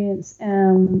experience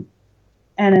a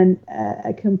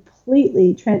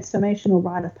completely transformational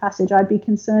rite of passage. I'd be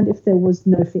concerned if there was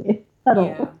no fear at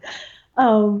all.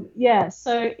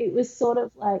 So it was sort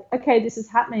of like, okay, this is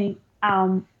happening.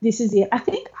 This is it. I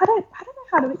don't know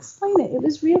how to explain it.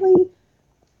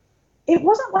 It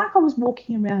wasn't like I was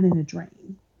walking around in a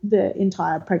dream the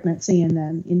entire pregnancy and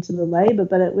then into the labor,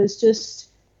 but it was just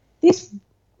this,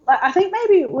 I think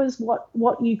maybe it was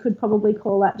what you could probably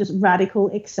call that just radical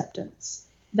acceptance,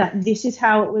 that this is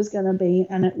how it was going to be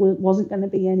and it wasn't going to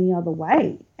be any other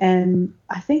way. And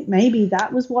I think maybe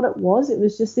that was what it was. It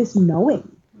was just this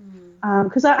knowing.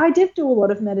 Because I did do a lot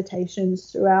of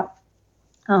meditations throughout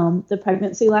the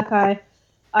pregnancy. Like I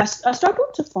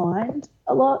struggled to find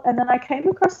a lot, and then I came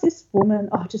across this woman,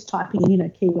 just typing in,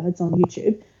 keywords on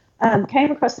YouTube,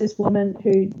 came across this woman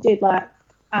who did like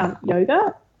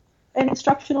yoga and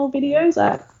instructional videos,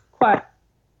 like quite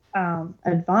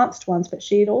advanced ones, but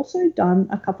she had also done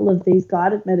a couple of these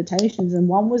guided meditations, and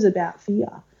one was about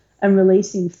fear and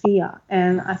releasing fear.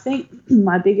 And I think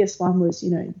my biggest one was,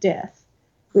 death,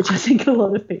 which I think a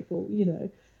lot of people,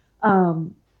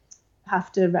 have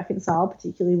to reconcile,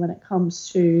 particularly when it comes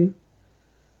to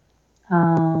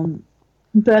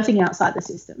birthing outside the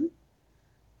system.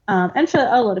 And for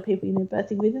a lot of people,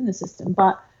 birthing within the system.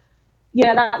 But,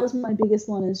 yeah, that was my biggest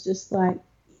one, is just like,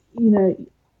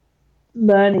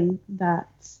 learning that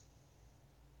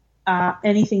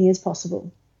anything is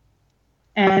possible.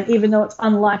 And even though it's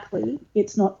unlikely,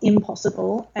 it's not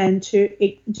impossible, and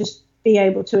just be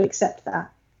able to accept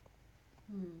that.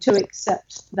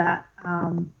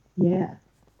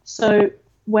 So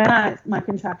when my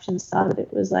contractions started,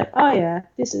 it was like, oh yeah,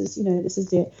 this is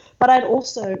it. But I'd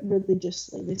also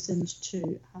religiously listened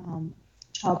to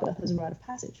Childbirth as a Rite of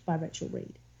Passage by Rachel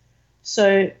Reed.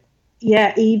 So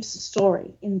yeah, Eve's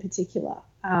story in particular,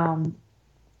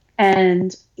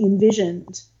 and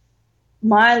envisioned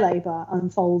my labor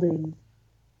unfolding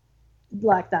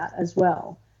like that as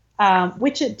well,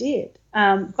 which it did.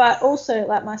 But also,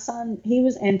 like, my son, he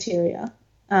was anterior.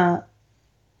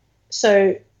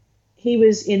 So he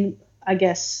was in, I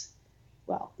guess,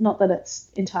 well, not that it's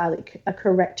entirely a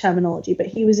correct terminology, but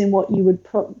he was in what you would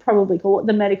probably call, what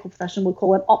the medical profession would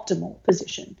call, an optimal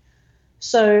position.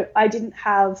 So I didn't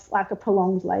have like a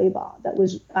prolonged labor that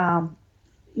was,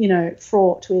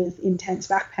 fraught with intense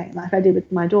back pain like I did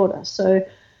with my daughter. So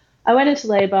I went into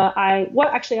labor. I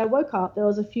woke up, there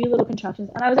was a few little contractions,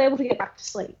 and I was able to get back to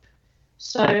sleep.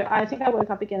 So I think I woke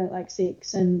up again at like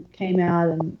 6 and came out,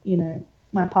 and,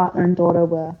 my partner and daughter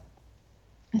were,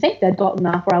 I think they'd gotten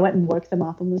up, or I went and woke them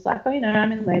up and was like,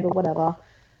 I'm in labor, whatever.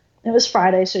 It was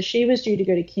Friday, so she was due to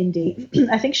go to kindy.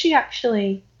 I think she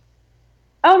actually,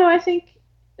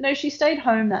 she stayed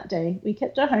home that day. We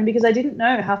kept her home because I didn't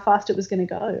know how fast it was going to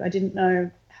go. I didn't know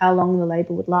how long the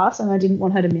labor would last, and I didn't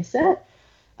want her to miss it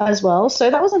as well. So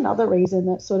that was another reason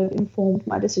that sort of informed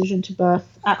my decision to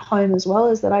birth at home as well,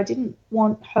 is that I didn't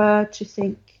want her to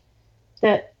think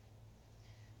that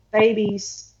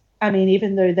babies,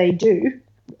 even though they do,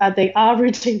 they are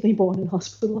routinely born in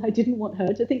hospital. I didn't want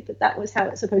her to think that that was how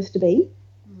it's supposed to be.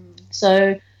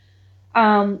 So,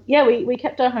 we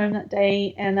kept her home that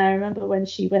day, and I remember when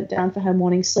she went down for her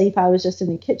morning sleep, I was just in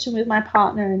the kitchen with my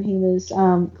partner, and he was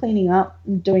cleaning up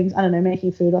and doing,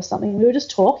 making food or something. We were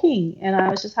just talking, and I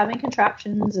was just having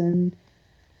contractions, and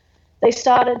they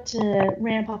started to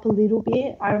ramp up a little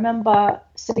bit. I remember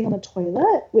sitting on the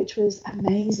toilet, which was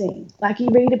amazing. Like, you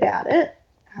read about it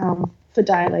for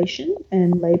dilation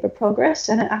and labor progress,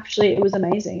 and it was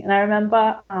amazing. And I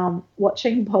remember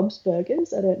watching Bob's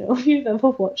Burgers. I don't know if you've ever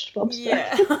watched Bob's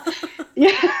Burgers.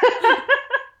 Yeah.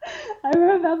 I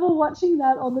remember watching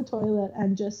that on the toilet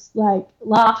and just like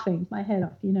laughing my head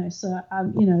off, So,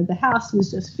 the house was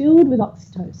just filled with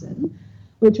oxytocin,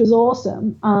 which was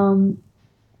awesome.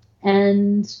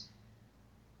 And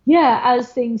yeah,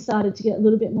 as things started to get a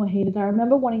little bit more heated, I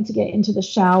remember wanting to get into the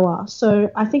shower. So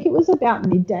I think it was about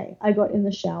midday I got in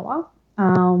the shower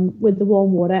with the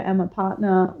warm water, and my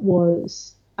partner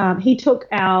was he took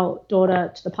our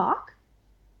daughter to the park.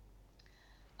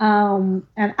 And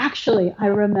actually, I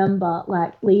remember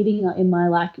like leading up in my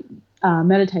like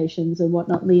meditations and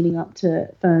whatnot, leading up to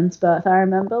Fern's birth. I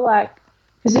remember like,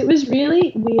 because it was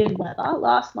really weird weather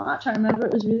last March. I remember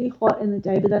it was really hot in the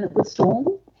day, but then it would storm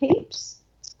heaps.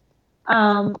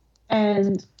 And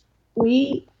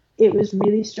it was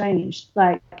really strange.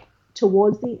 Like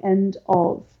towards the end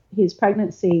of his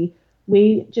pregnancy,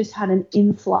 we just had an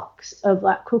influx of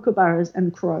like kookaburras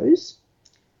and crows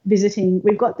visiting.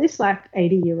 We've got this like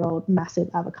 80-year-old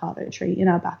massive avocado tree in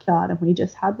our backyard, and we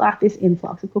just had like this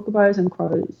influx of kookaburras and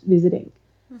crows visiting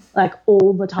like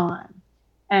all the time.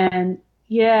 And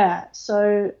yeah,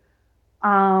 so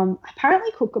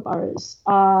apparently kookaburras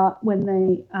are, when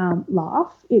they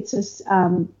laugh, it's just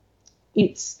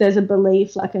there's a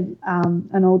belief, like an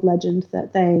old legend,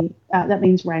 that that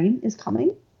means rain is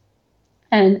coming.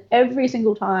 And every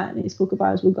single time these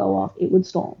kookaburras would go off, it would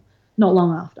storm not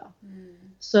long after.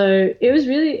 So it was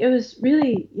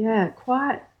really, yeah,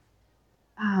 quite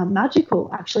magical,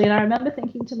 actually. And I remember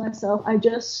thinking to myself, I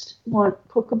just want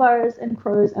kookaburras and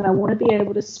crows, and I want to be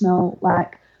able to smell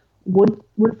like wood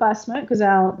fire smoke, because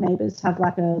our neighbours have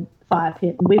like a fire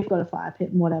pit, and we've got a fire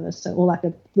pit and whatever, so, or like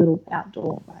a little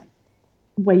outdoor, like,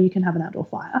 where you can have an outdoor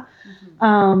fire.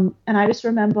 And I just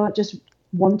remember just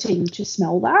wanting to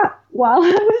smell that while I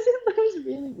was in. It was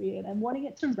really weird, and wanting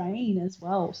it to rain as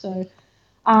well. So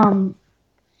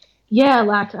yeah,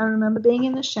 like I remember being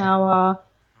in the shower,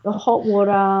 the hot water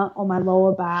on my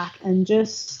lower back, and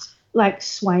just like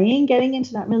swaying, getting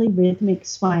into that really rhythmic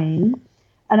swaying.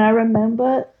 And I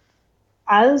remember,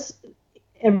 as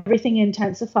everything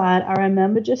intensified, I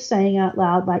remember just saying out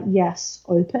loud, like, yes,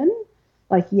 open,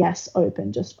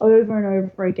 just over and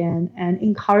over again, and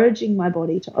encouraging my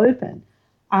body to open.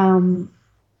 And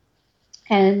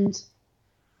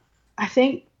I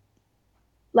think,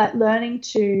 like, learning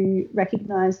to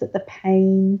recognize that the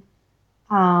pain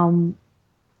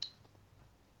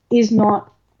is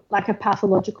not like a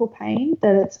pathological pain,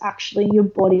 that it's actually your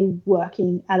body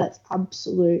working at its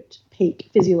absolute peak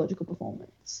physiological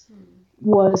performance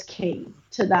was key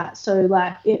to that. So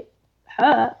like it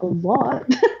hurt a lot,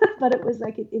 but it was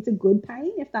like it's a good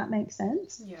pain, if that makes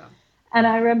sense. Yeah. And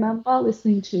I remember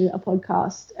listening to a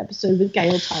podcast episode with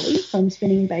Gail Tully from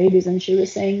Spinning Babies, and she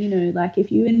was saying, you know, like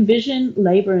if you envision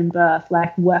labor and birth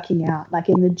like working out, like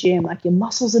in the gym, like your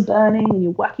muscles are burning and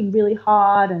you're working really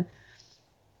hard, and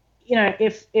you know,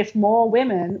 if more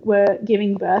women were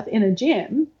giving birth in a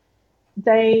gym,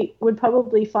 they would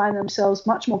probably find themselves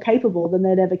much more capable than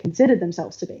they'd ever considered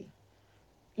themselves to be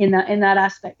in that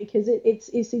aspect, because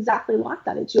it's exactly like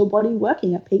that. It's your body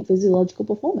working at peak physiological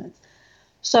performance.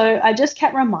 So I just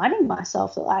kept reminding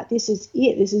myself that, like, this is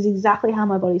it. This is exactly how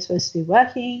my body's supposed to be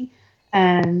working.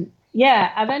 And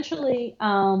yeah, eventually,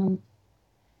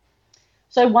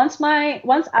 so once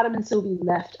Adam and Sylvie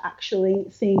left, actually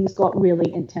things got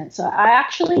really intense. So I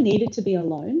actually needed to be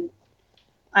alone.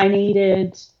 I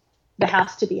needed the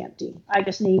house to be empty. I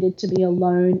just needed to be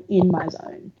alone in my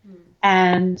zone.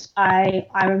 And I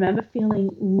remember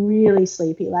feeling really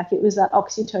sleepy. Like it was that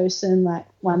oxytocin like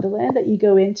wonderland that you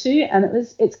go into, and it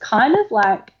was kind of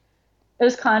like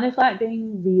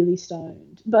being really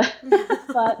stoned. But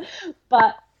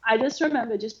but I just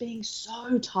remember just being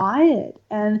so tired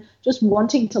and just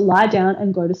wanting to lie down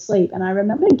and go to sleep. And I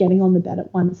remember getting on the bed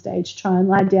at one stage, try and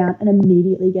lie down, and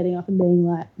immediately getting up and being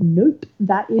like, nope,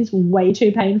 that is way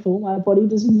too painful. My body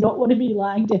does not want to be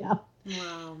lying down.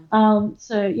 Wow.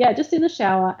 So yeah, just in the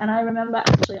shower. And I remember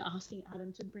actually asking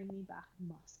Adam to bring me back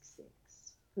musk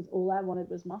sticks, because all I wanted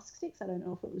was musk sticks. I don't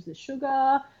know if it was the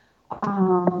sugar.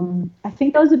 I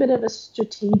think that was a bit of a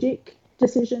strategic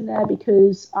decision there,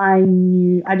 because I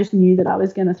just knew that I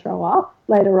was going to throw up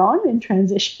later on in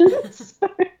transition. So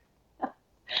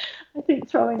I think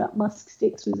throwing up musk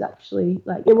sticks was actually,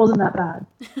 like, it wasn't that bad.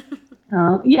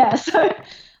 Yeah, so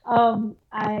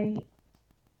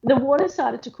the water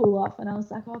started to cool off, and I was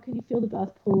like, oh, can you feel the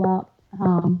birth pull up?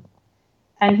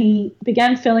 And he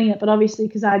began filling it, but obviously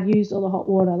because I'd used all the hot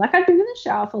water, like I'd been in the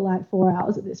shower for like 4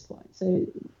 hours at this point, so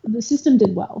the system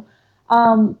did well.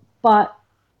 But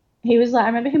he was like, I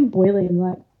remember him boiling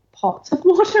like pots of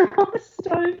water on the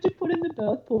stove to put in the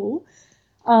birth pool.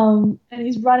 And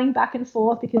he's running back and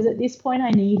forth, because at this point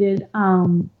I needed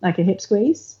like a hip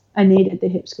squeeze. I needed the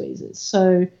hip squeezes.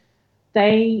 So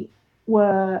they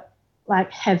were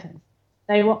like heaven.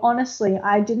 They were, honestly,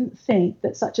 I didn't think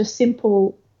that such a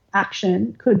simple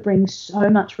action could bring so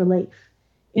much relief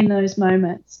in those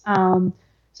moments. So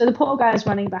the poor guy is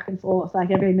running back and forth like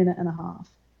every minute and a half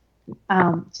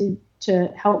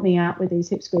to help me out with these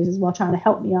hip squeezes, while trying to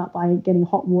help me out by getting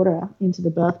hot water into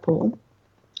the birth pool.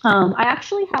 I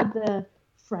actually had the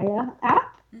Freya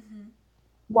app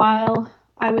while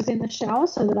I was in the shower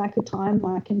so that I could time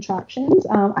my contractions.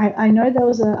 I know there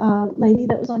was a lady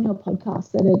that was on your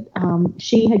podcast that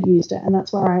she had used it, and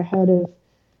that's where I heard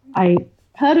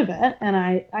of it, and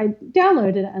I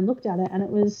downloaded it and looked at it, and it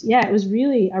was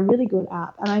really a really good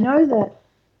app. And I know that,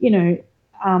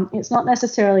 it's not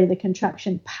necessarily the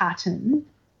contraction pattern,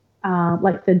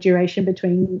 like the duration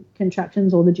between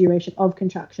contractions or the duration of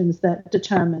contractions that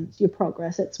determines your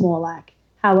progress. It's more like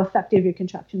how effective your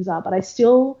contractions are. But I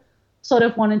still sort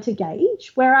of wanted to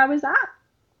gauge where I was at.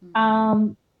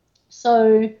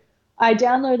 So I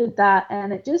downloaded that,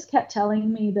 and it just kept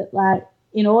telling me that, like,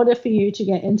 in order for you to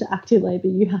get into active labor,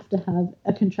 you have to have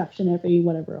a contraction every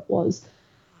whatever it was.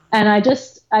 And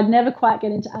I'd never quite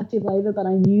get into active labor, but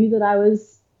I knew that I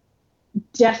was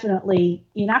definitely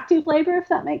in active labor, if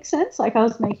that makes sense. Like, I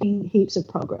was making heaps of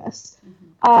progress.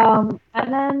 And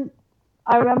then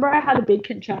I remember I had a big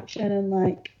contraction, and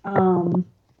like,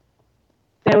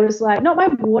 there was like, not my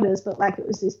waters, but like it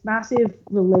was this massive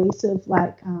release of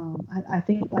like, I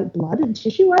think like blood and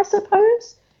tissue, I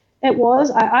suppose it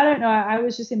was. I don't know. I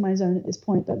was just in my zone at this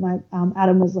point, but my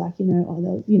Adam was like, there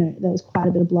was quite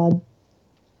a bit of blood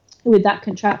with that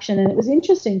contraction. And it was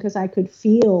interesting because I could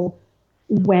feel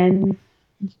when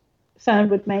Fern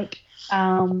would make,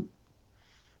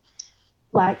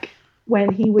 like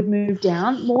when he would move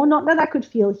down more, not that I could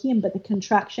feel him, but the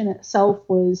contraction itself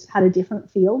had a different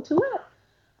feel to it.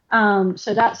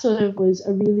 So that sort of was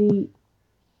a really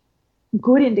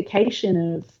good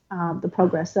indication of the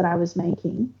progress that I was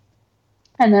making.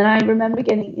 And then I remember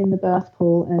getting in the birth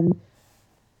pool, and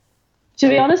to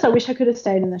be honest, I wish I could have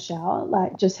stayed in the shower,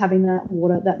 like just having that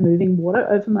moving water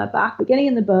over my back. But getting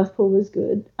in the birth pool was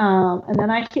good. And then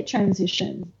I hit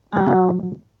transition,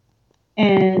 and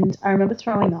I remember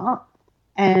throwing up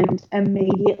and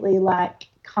immediately like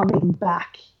coming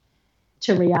back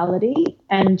to reality,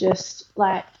 and just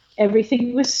like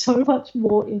everything was so much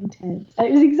more intense.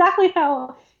 It was exactly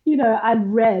how, I'd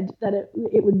read that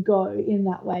it would go in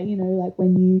that way, like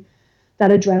when that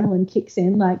adrenaline kicks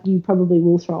in, like you probably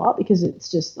will throw up because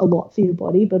it's just a lot for your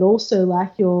body, but also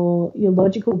like your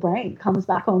logical brain comes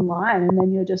back online, and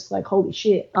then you're just like, holy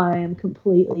shit, I am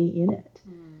completely in it.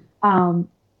 And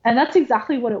that's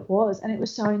exactly what it was. And it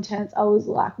was so intense. I was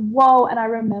like, whoa. And I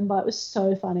remember, it was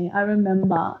so funny. I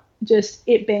remember just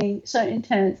it being so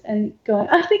intense and going,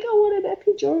 I think I want an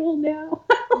epidural now.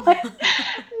 Like,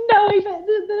 knowing that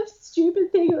the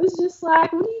stupid thing, it was just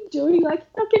like, what are you doing? Like,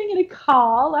 you're not getting in a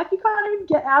car. Like, you can't even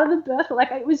get out of the birth.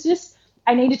 Like, it was just,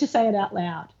 I needed to say it out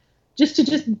loud just to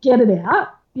get it out.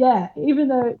 Yeah, even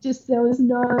though there was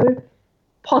no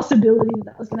possibility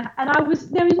that was going to happen. And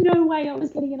there was no way I was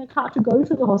getting in a car to go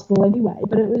to the hospital anyway,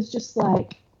 but it was just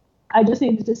like, I just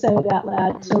needed to say it out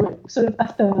loud, so it sort of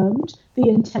affirmed the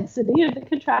intensity of the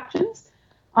contractions.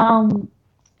 And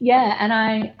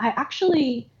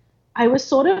I was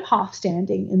sort of half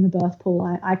standing in the birth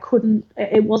pool. I couldn't,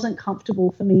 it wasn't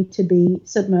comfortable for me to be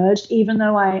submerged, even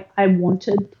though I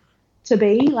wanted to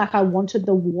be, like I wanted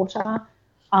the water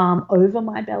over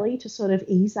my belly to sort of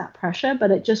ease that pressure,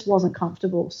 but it just wasn't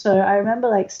comfortable. So I remember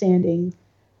like standing,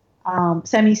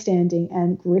 semi-standing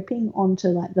and gripping onto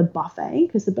like the buffet,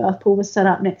 because the birth pool was set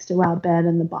up next to our bed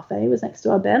and the buffet was next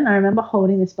to our bed. And I remember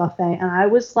holding this buffet, and I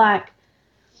was like,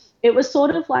 it was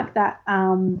sort of like that,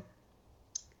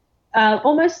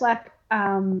 almost like,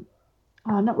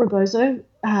 not rebozo.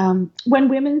 When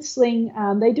women sling,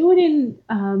 they do it in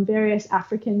various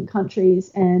African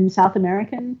countries and South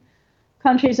American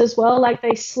countries as well. Like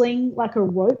they sling like a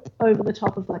rope over the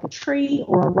top of like a tree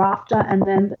or a rafter, and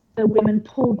then the women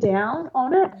pull down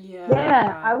on it.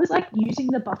 Yeah. I was like using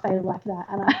the buffet like that,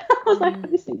 and I was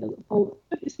like, this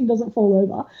thing doesn't fall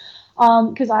over.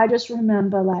 Because I just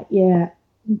remember like,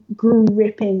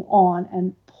 gripping on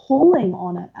and pulling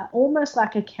on it, almost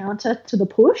like a counter to the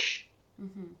push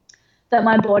that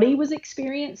my body was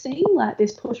experiencing, like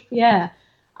this push.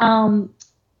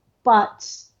 But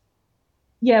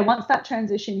once that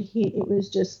transition hit, it was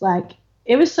just like,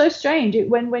 it was so strange.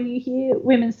 When you hear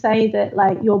women say that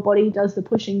like your body does the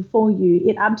pushing for you,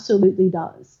 it absolutely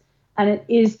does. And it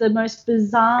is the most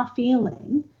bizarre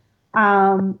feeling,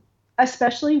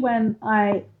 especially when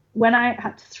I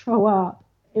had to throw up.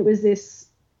 It was this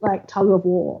like tug of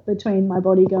war between my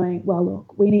body going, well,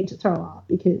 look, we need to throw up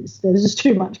because there's just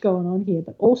too much going on here,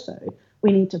 but also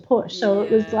we need to push. So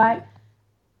it was like,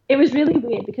 it was really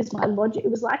weird because it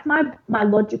was like my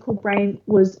logical brain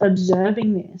was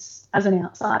observing this as an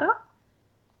outsider.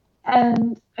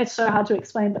 And it's so hard to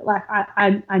explain, but like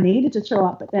I needed to throw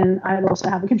up, but then I'd also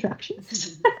have a contraction.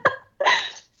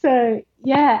 So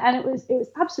yeah, and it was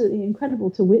absolutely incredible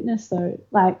to witness, though,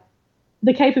 like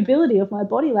the capability of my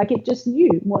body, like it just knew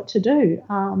what to do.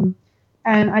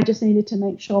 And I just needed to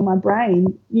make sure my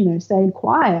brain, stayed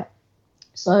quiet.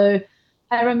 So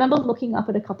I remember looking up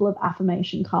at a couple of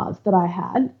affirmation cards that I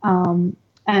had,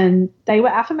 and they were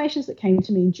affirmations that came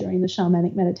to me during the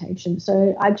shamanic meditation.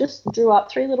 So I just drew up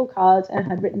 3 little cards and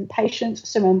had written patience,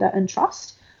 surrender, and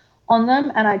trust on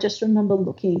them. And I just remember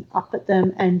looking up at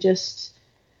them and just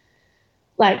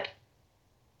like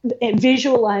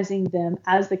visualizing them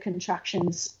as the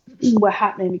contractions were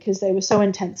happening, because they were so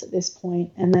intense at this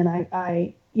point. And then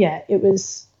it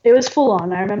was full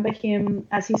on. I remember him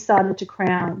as he started to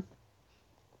crown,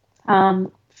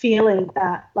 feeling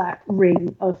that like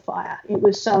ring of fire. It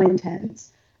was so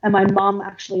intense. And my mum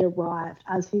actually arrived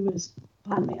as he was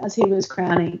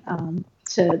crowning,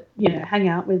 to hang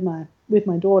out with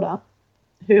my daughter,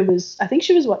 who was, I think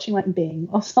she was watching like Bing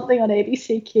or something on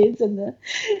ABC Kids in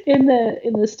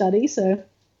the study. So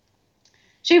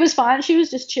she was fine. She was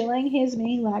just chilling. Here's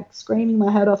me like screaming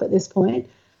my head off at this point.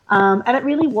 And it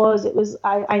really was.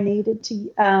 I needed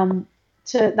to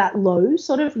that low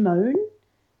sort of moan,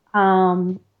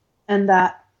 and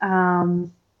that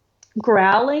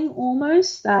growling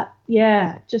almost, that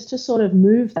just to sort of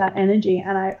move that energy.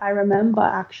 And I remember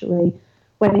actually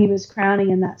when he was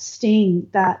crowning and that sting,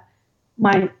 that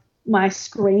my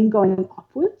scream going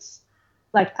upwards,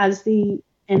 like as the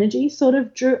energy sort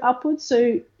of drew upwards.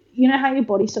 So you know how your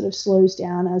body sort of slows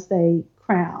down as they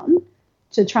crown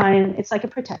to try and, it's like a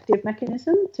protective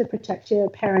mechanism to protect your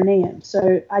perineum.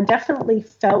 So I definitely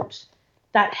felt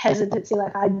that hesitancy,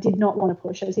 like I did not want to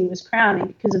push as he was crowning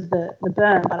because of the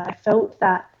burn, but I felt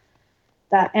that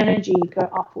energy go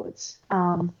upwards.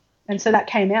 And so that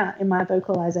came out in my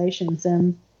vocalizations.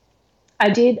 And I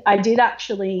did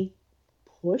actually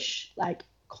push, like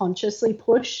consciously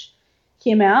push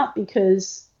him out,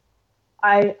 because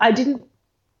I didn't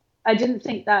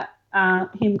think that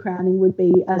him crowning would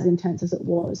be as intense as it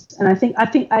was. And I think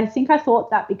I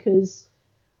thought that because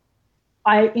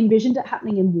I envisioned it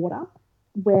happening in water,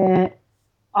 where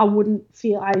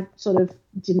I sort of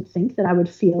didn't think that I would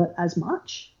feel it as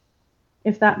much,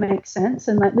 if that makes sense.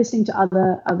 And like listening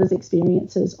to others'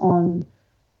 experiences on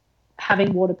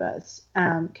having water births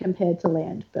compared to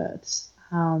land births,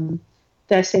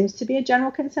 there seems to be a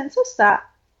general consensus that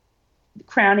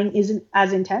crowning isn't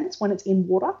as intense when it's in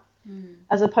water,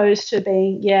 as opposed to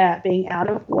being out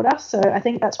of water. So I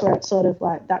think that's where it sort of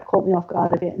like that caught me off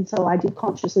guard a bit. And so I did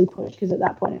consciously push, because at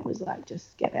that point it was like,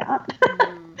 just get out.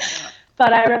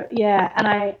 But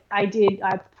I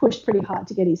pushed pretty hard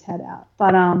to get his head out.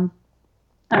 But I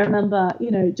remember,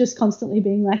 just constantly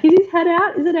being like, is his head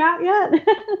out? Is it out yet?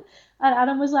 And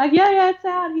Adam was like, yeah, it's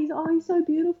out. He's so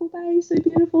beautiful, babe, he's so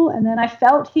beautiful. And then I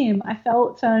felt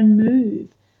Fern move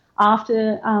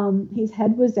after his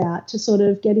head was out to sort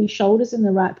of get his shoulders in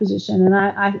the right position. And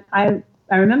I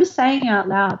remember saying out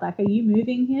loud, like, are you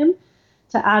moving him,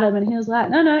 to Adam? And he was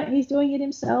like, no, he's doing it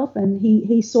himself. And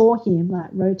he saw him like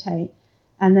rotate.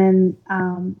 And then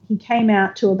he came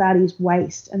out to about his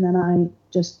waist, and then I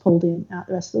just pulled him out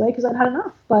the rest of the way because I'd had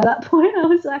enough. By that point, I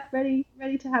was like ready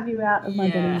to have you out of my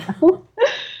body now.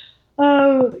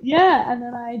 Oh, yeah. And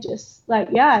then I just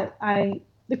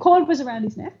the cord was around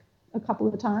his neck a couple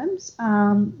of times,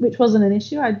 which wasn't an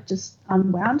issue. I just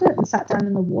unwound it and sat down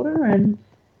in the water and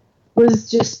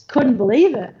couldn't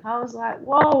believe it. I was like,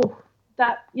 whoa,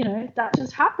 that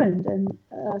just happened.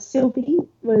 And Sylvie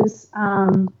was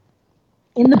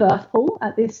in the birth pool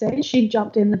at this stage. She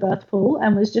jumped in the birth pool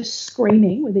and was just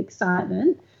screaming with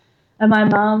excitement. And my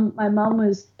mum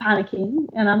was panicking,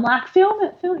 and I'm like, film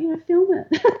it.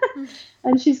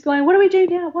 And she's going, what do we do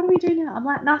now? I'm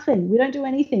like, nothing. We don't do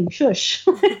anything. Shush.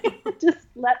 Just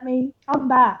let me come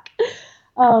back.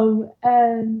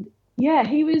 And yeah,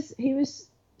 he was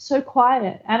so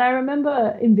quiet. And I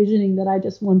remember envisioning that I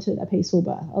just wanted a peaceful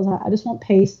birth. I was like, I just want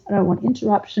peace. I don't want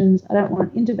interruptions. I don't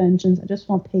want interventions. I just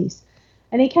want peace.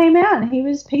 And he came out and he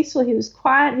was peaceful. He was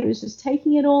quiet. He was just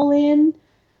taking it all in.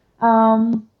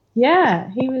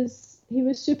 He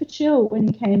was super chill when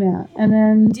he came out. And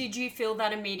then, did you feel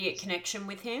that immediate connection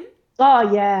with him?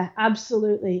 Oh yeah,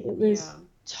 absolutely. It was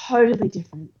totally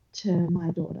different to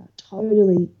my daughter.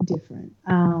 Totally different.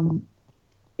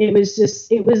 It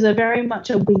was a very much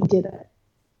a we did it.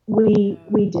 We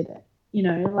did it.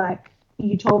 Like,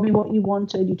 you told me what you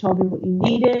wanted. You told me what you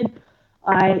needed.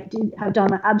 I have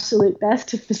done my absolute best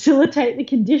to facilitate the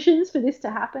conditions for this to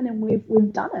happen, and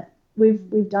we've done it.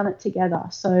 We've done it together.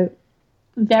 So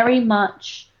very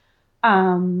much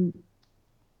a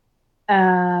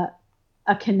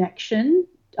connection,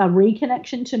 a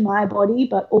reconnection to my body,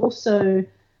 but also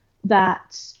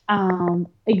that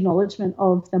acknowledgement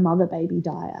of the mother baby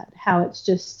dyad, how it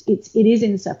is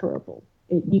inseparable.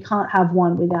 You can't have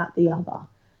one without the other,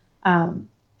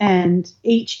 and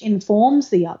each informs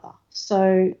the other.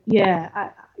 So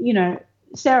yeah,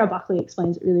 Sarah Buckley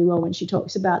explains it really well when she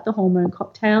talks about the hormone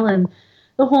cocktail and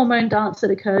the hormone dance that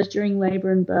occurs during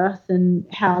labor and birth, and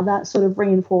how that sort of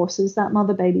reinforces that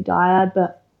mother baby dyad.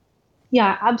 But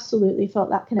yeah, I absolutely felt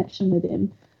that connection with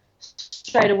him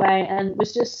straight away, and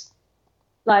was just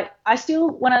like,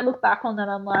 when I look back on that,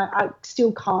 I'm like, I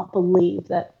still can't believe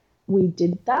that we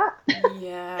did that.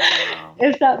 Yeah.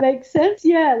 If that makes sense.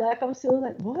 Yeah, like I'm still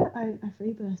like, what? I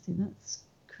rebirthed him. That's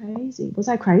crazy. Was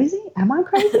I crazy? Am I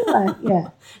crazy? Like, yeah.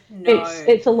 No.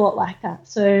 It's a lot like that.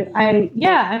 So I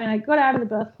got out of the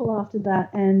birth pool after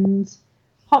that and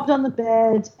hopped on the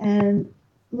bed, and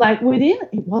like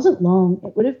it wasn't long.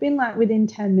 It would have been like within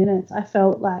 10 minutes, I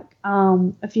felt like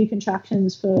a few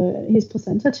contractions for his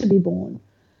placenta to be born.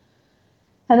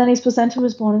 And then his placenta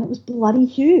was born, and it was bloody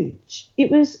huge.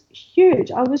 It was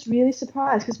huge. I was really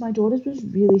surprised because my daughter's was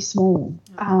really small.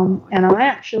 And I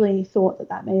actually thought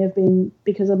that may have been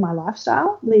because of my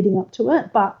lifestyle leading up to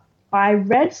it. But I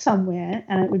read somewhere,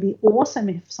 and it would be awesome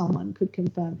if someone could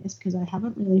confirm this because I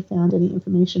haven't really found any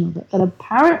information of it, that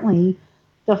apparently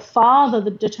the father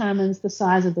that determines the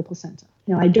size of the placenta.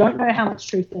 Now, I don't know how much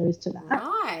truth there is to that.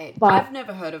 Right. But I've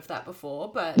never heard of that before,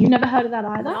 but... You've never heard of that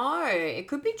either? No, it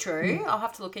could be true. I'll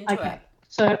have to look into it.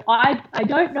 So I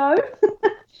don't know,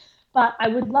 but I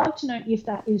would love to know if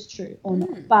that is true or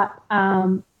not. But,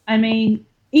 I mean,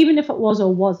 even if it was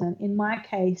or wasn't, in my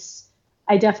case,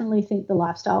 I definitely think the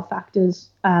lifestyle factors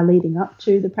leading up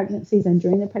to the pregnancies and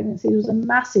during the pregnancies was a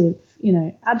massive,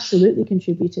 absolutely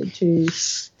contributed to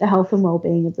the health and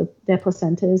well-being of their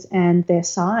placentas and their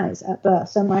size at birth.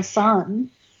 So my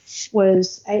son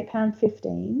was 8.15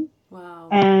 pounds. Wow.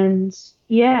 And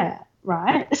yeah,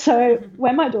 right. So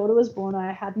when my daughter was born,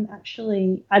 I'd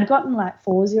gotten like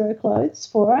 4-0 clothes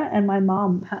for her, and my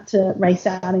mum had to race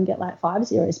out and get like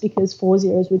 5-0s because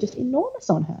 4-0s were just enormous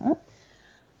on her.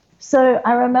 So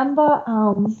I remember,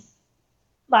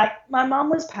 like my mum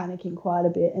was panicking quite a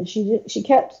bit, and she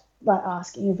kept like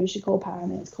asking if we should call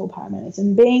paramedics.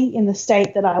 And being in the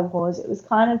state that I was, it was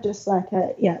kind of just like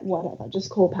whatever, just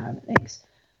call paramedics.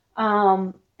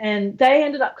 And they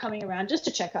ended up coming around just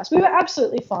to check us. We were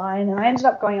absolutely fine, and I ended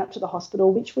up going up to the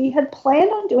hospital, which we had planned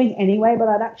on doing anyway, but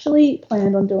I'd actually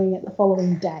planned on doing it the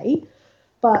following day,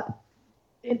 but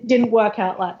it didn't work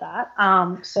out like that.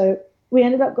 So we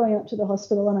ended up going up to the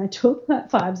hospital, and I took like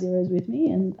 5-0s with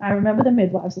me, and I remember the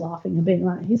midwives laughing and being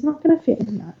like, he's not going to fit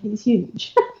in that. He's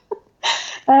huge.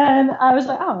 And I was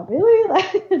like, oh,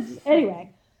 really?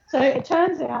 Anyway, so it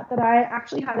turns out that I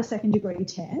actually had a second-degree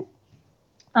tear.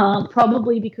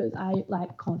 Probably because I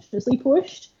like consciously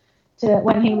pushed to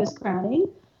when he was crowning,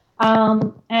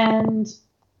 and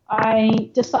I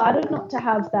decided not to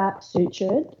have that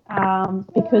sutured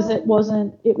because it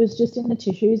was just in the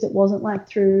tissues. It wasn't like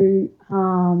through,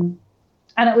 and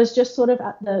it was just sort of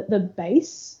at the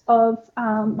base of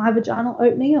my vaginal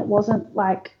opening. It wasn't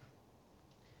like,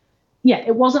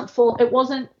 it wasn't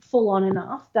full on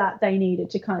enough that they needed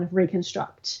to kind of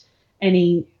reconstruct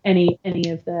any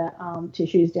of the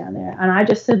tissues down there. And I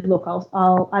just said, look,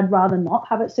 I'd rather not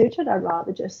have it sutured. I'd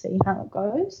rather just see how it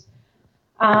goes.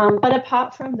 But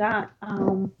apart from that,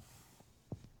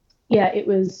 it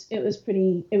was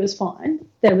fine.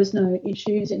 There was no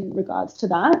issues in regards to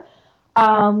that.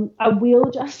 I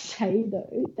will just say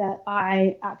though that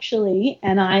I actually,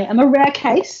 and I am a rare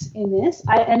case in this,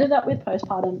 I ended up with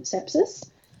postpartum sepsis.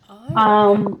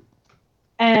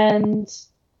 And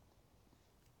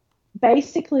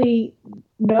basically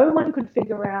no one could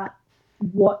figure out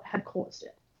what had caused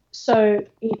it. So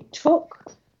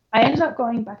I ended up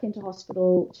going back into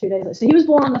hospital 2 days later. So he was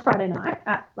born on the Friday night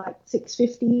at like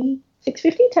 6:50,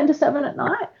 10 to 7 at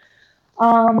night.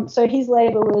 So his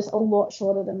labour was a lot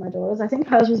shorter than my daughter's. I think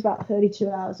hers was about 32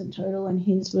 hours in total, and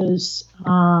his was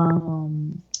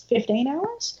 15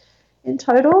 hours in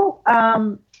total.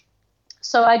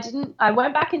 So I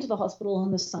went back into the hospital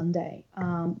on the Sunday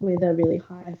with a really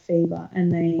high fever,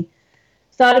 and they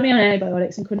started me on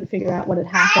antibiotics and couldn't figure out what had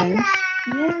happened.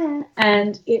 Yeah.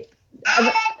 And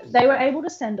they were able to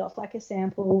send off like a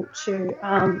sample to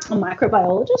a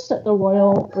microbiologist at the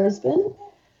Royal Brisbane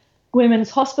Women's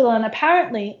Hospital, and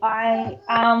apparently I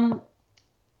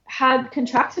had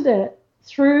contracted it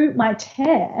through my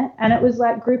tear, and it was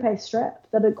like group A strep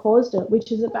that had caused it,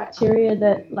 which is a bacteria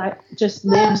that like just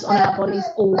lives on our bodies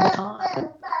all the time,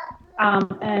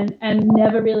 and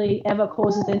never really ever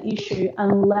causes an issue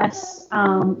unless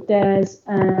there's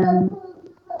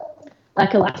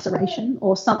like a laceration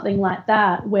or something like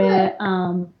that where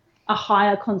a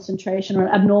higher concentration or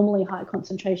an abnormally high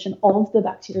concentration of the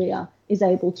bacteria is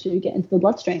able to get into the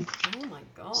bloodstream. Oh my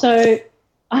God. So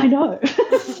I know.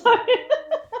 So,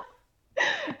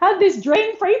 had this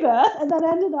dream free birth and then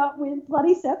ended up with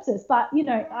bloody sepsis. But, you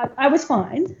know, I was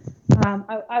fine.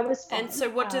 I was fine. And so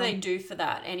what do they do for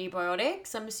that?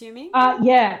 Antibiotics, I'm assuming?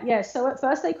 Yeah. So at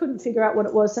first they couldn't figure out what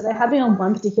it was. So they had me on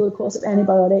one particular course of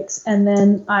antibiotics. And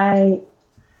then I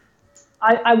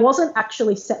wasn't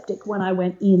actually septic when I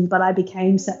went in, but I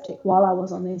became septic while I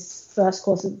was on this first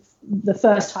course of the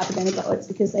first type of antibiotics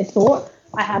because they thought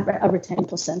I had a retained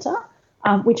placenta,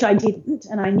 which I didn't,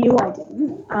 and I knew I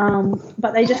didn't,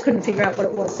 but they just couldn't figure out what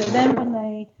it was. So then when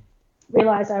they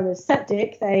realised I was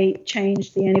septic, they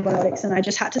changed the antibiotics, and I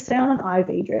just had to stay on an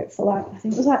IV drip for I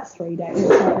think it was 3 days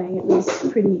or something. It was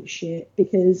pretty shit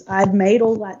because I'd made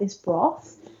all this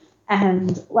broth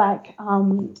and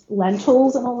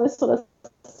lentils and all this sort of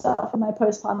stuff for my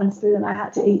postpartum food, and I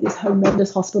had to eat this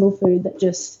horrendous hospital food that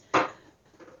just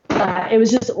it was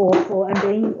just awful, and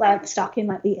being stuck in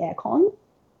the aircon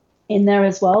in there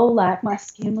as well, my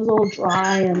skin was all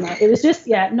dry, and it was just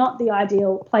not the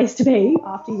ideal place to be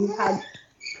after you've had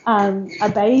a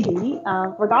baby,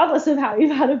 regardless of how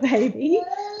you've had a baby.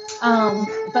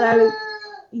 But I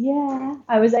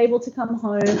was able to come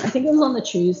home. I think it was on the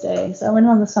Tuesday, so I went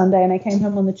on the Sunday and I came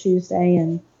home on the Tuesday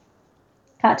and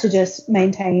had to just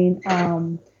maintain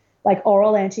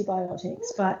oral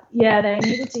antibiotics. But they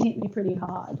needed to hit me pretty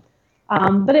hard.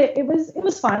 But it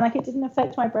was fine. It didn't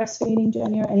affect my breastfeeding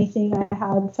journey or anything. I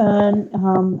had Fern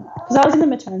because I was in the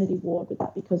maternity ward with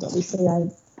that because obviously I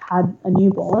had a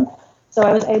newborn, so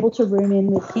I was able to room in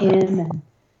with him, and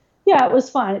it was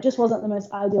fine. It just wasn't the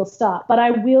most ideal start. But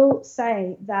I will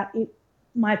say that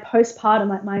my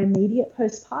postpartum, my immediate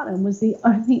postpartum, was the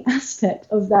only aspect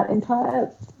of that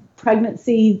entire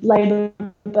pregnancy, labor,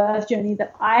 birth journey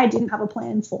that I didn't have a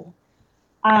plan for.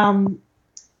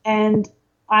 And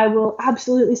I will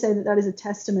absolutely say that is a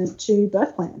testament to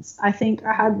birth plans. I think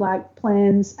I had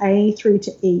plans A through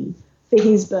to E for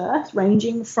his birth,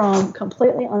 ranging from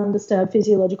completely undisturbed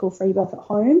physiological free birth at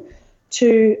home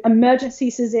to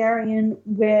emergency cesarean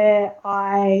where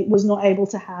I was not able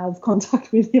to have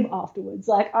contact with him afterwards.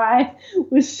 I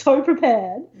was so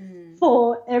prepared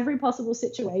for every possible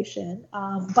situation.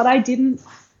 But I didn't,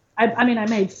 I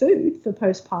made food for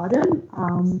postpartum.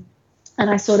 And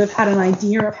I sort of had an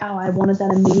idea of how I wanted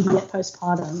that immediate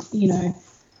postpartum,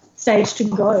 stage to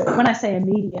go. When I say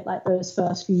immediate, those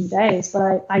first few days,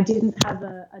 but I didn't have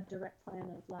a direct plan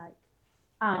of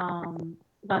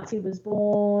once he was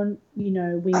born, we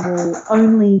will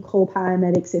only call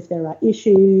paramedics if there are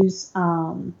issues,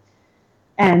 and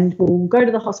we'll go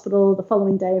to the hospital the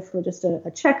following day for just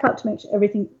a checkup to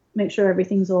make sure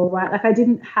everything's all right. I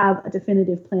didn't have a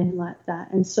definitive plan like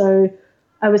that, and so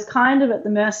I was kind of at the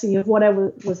mercy of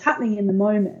whatever was happening in the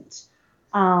moment.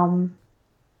 And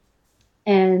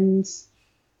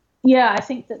I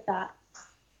think that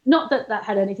not that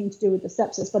had anything to do with the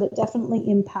sepsis, but it definitely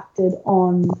impacted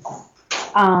on,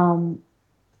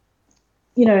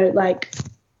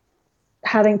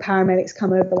 having paramedics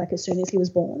come over as soon as he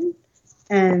was born.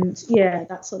 And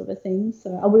that sort of a thing.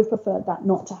 So I would have preferred that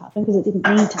not to happen because it didn't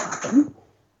need to happen.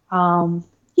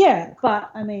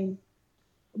 But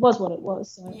it was what it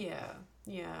was. So.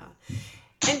 Yeah.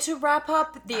 And to wrap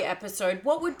up the episode,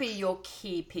 what would be your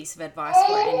key piece of advice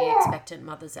for any expectant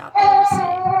mothers out there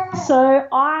listening? So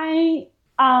I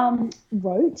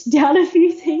wrote down a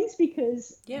few things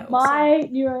because my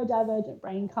neurodivergent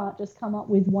brain can't just come up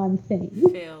with one thing.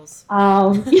 Feels.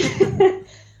 I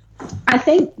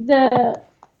think the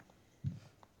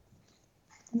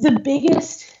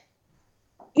biggest,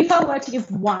 if I were to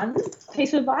give one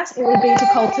piece of advice, it would be to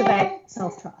cultivate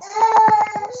self-trust.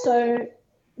 So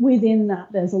within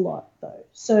that, there's a lot, though.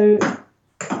 So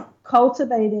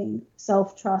cultivating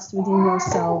self-trust within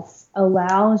yourself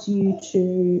allows you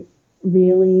to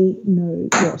really know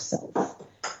yourself.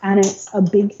 And it's a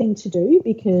big thing to do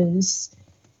because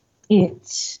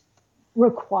it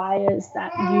requires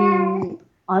that you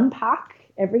unpack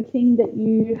everything that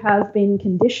you have been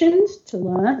conditioned to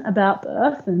learn about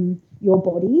birth and your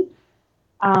body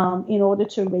in order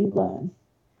to relearn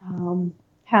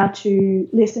how to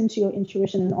listen to your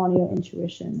intuition and honor your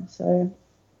intuition. So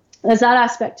there's that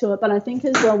aspect to it. But I think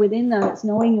as well within that, it's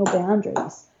knowing your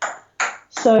boundaries.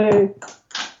 So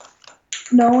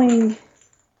knowing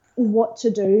what to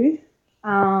do,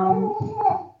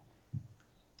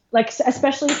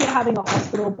 especially if you're having a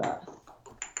hospital birth,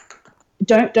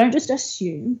 don't just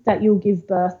assume that you'll give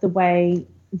birth the way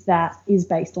that is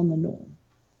based on the norm.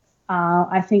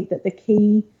 I think that the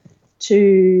key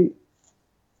to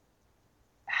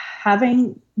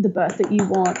having the birth that you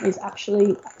want is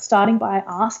actually starting by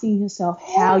asking yourself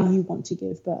how you want to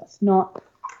give birth, not,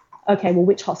 okay, well,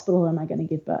 which hospital am I going to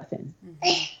give birth in?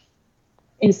 Mm-hmm.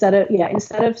 Instead of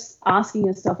asking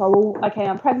yourself, oh, well, okay,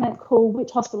 I'm pregnant, cool,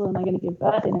 which hospital am I going to give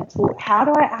birth in? It's, well, how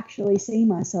do I actually see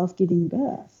myself giving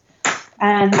birth?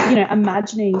 And,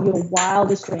 imagining your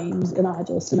wildest dreams and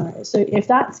ideal scenarios. So if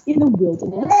that's in the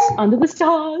wilderness, under the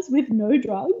stars, with no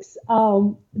drugs,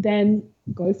 then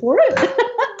go for it.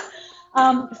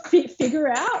 Figure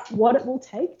out what it will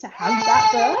take to have that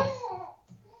birth.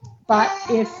 But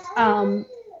if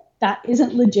that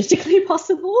isn't logistically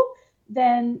possible,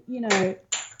 then,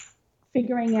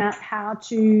 figuring out how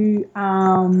to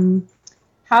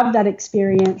have that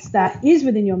experience that is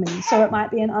within your means. So it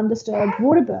might be an undisturbed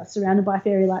water birth surrounded by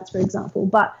fairy lights, for example.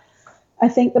 But I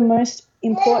think the most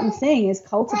important thing is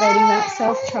cultivating that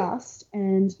self-trust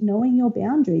and knowing your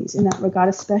boundaries in that regard,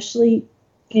 especially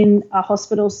in a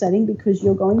hospital setting, because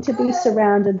you're going to be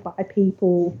surrounded by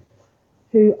people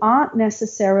who aren't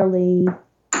necessarily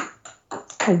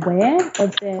aware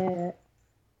of their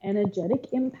energetic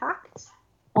impact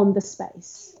on the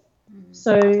space.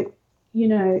 So,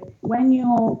 when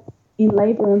you're in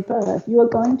labor and birth, you are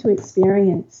going to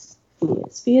experience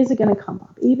fears. Fears are going to come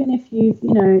up, even if you've,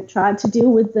 tried to deal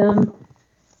with them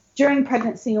during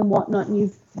pregnancy and whatnot, and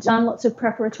you've done lots of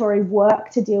preparatory work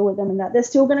to deal with them, and that they're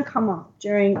still going to come up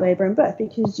during labor and birth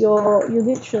because you're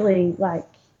literally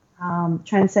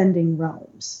transcending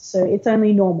realms. So it's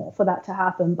only normal for that to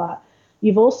happen, but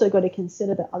you've also got to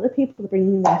consider that other people are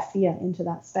bringing their fear into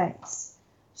that space.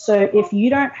 So if you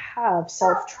don't have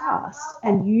self-trust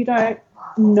and you don't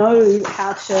know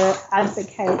how to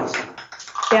advocate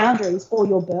boundaries for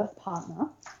your birth partner,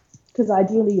 because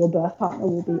ideally your birth partner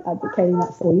will be advocating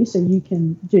that for you so you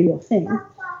can do your thing.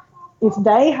 If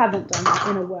they haven't done that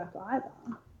inner work either,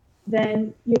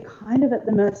 then you're kind of at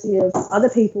the mercy of other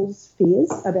people's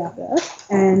fears about birth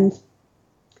and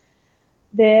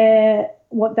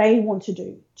what they want to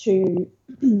do to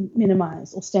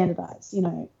minimize or standardize,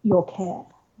 your care.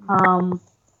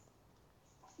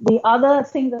 The other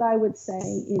thing that I would say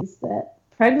is that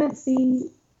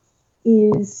pregnancy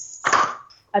is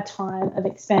a time of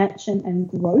expansion and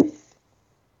growth,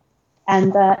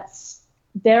 and that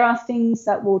there are things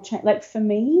that will change. Like for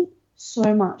me,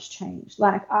 so much change.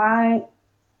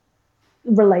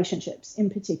 Relationships in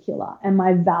particular and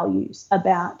my values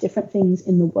about different things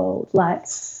in the world. Like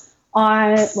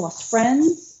I lost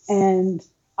friends and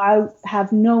I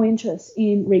have no interest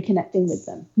in reconnecting with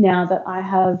them now that I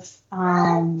have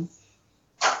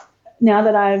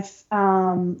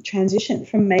transitioned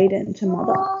from maiden to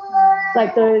mother.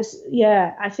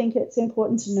 I think it's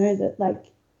important to know that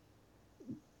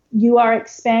you are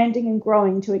expanding and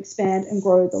growing to expand and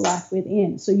grow the life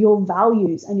within. So your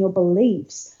values and your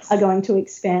beliefs are going to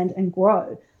expand and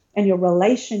grow, and your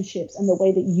relationships and the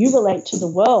way that you relate to the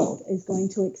world is going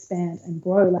to expand and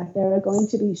grow. There are going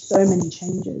to be so many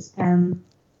changes, and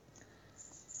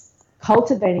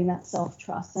cultivating that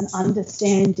self-trust and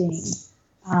understanding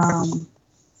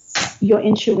your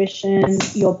intuition,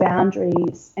 your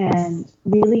boundaries, and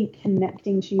really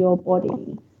connecting to your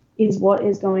body is what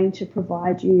is going to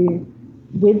provide you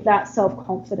with that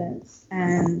self-confidence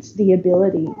and the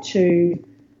ability to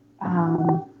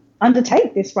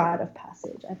undertake this rite of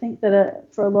passage. I think that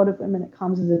for a lot of women it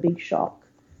comes as a big shock.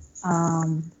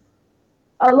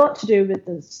 A lot to do with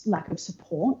the lack of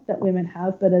support that women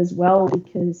have, but as well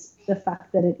because the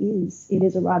fact that it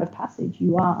is a rite of passage.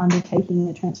 You are undertaking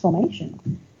a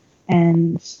transformation,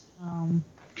 and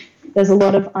there's a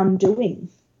lot of undoing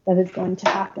that is going to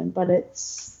happen, but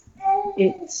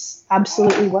it's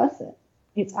absolutely worth it.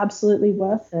 It's absolutely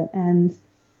worth it. And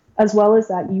as well as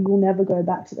that, you will never go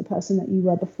back to the person that you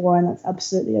were before, and that's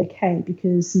absolutely okay,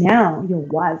 because now you're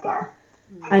wiser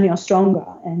and you're stronger,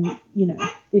 and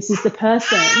this is the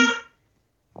person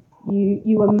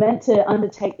you were meant to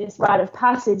undertake this rite of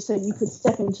passage so you could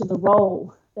step into the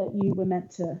role that you were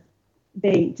meant to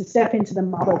be, to step into the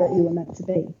mother that you were meant to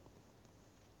be.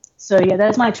 So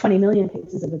that's my 20 million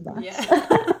pieces of advice.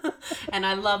 Yeah. And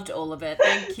I loved all of it.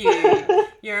 Thank you.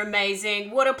 You're amazing.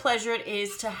 What a pleasure it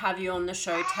is to have you on the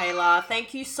show, Taylor.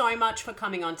 Thank you so much for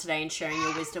coming on today and sharing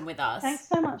your wisdom with us. Thanks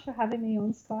so much for having me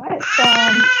on Sky. It's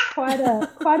quite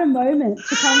a moment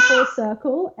to come full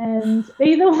circle and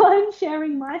be the one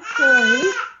sharing my story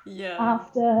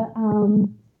after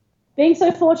being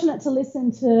so fortunate to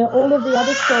listen to all of the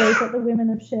other stories that the women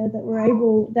have shared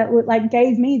that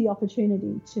gave me the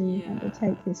opportunity to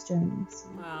undertake this journey. So,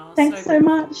 wow, thanks so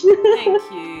much. Thank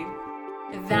you.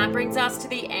 That brings us to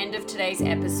the end of today's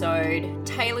episode.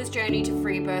 Taylor's journey to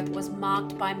Freebirth was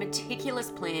marked by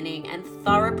meticulous planning and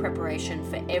thorough preparation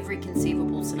for every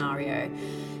conceivable scenario.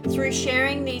 Through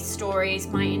sharing these stories,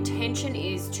 my intention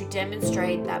is to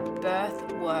demonstrate that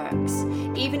birth works.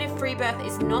 Even if Freebirth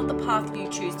is not the path you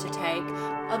choose to take,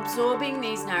 absorbing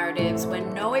these narratives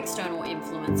when no external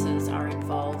influences are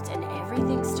involved and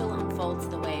everything still unfolds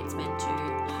the way it's meant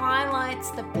to,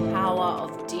 highlights the power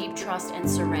of deep trust and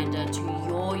surrender to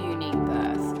your unique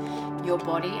birth. Your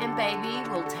body and baby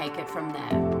will take it from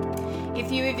there.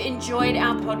 If you have enjoyed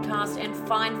our podcast and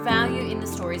find value in the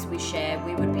stories we share,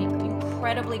 we would be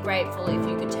incredibly grateful if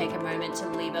you could take a moment to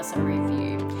leave us a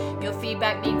review. Your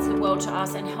feedback means the world to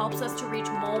us and helps us to reach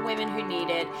more women who need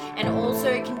it, and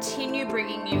also continue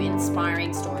bringing you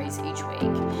inspiring stories each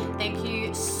week. Thank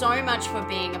you so much for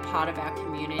being a part of our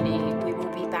community. We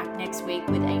will be back next week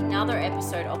with another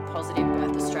episode of Positive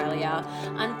Birth Australia.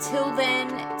 Until then,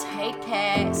 take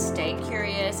care, stay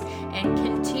curious, and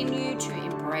continue to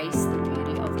embrace the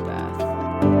beauty of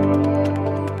birth.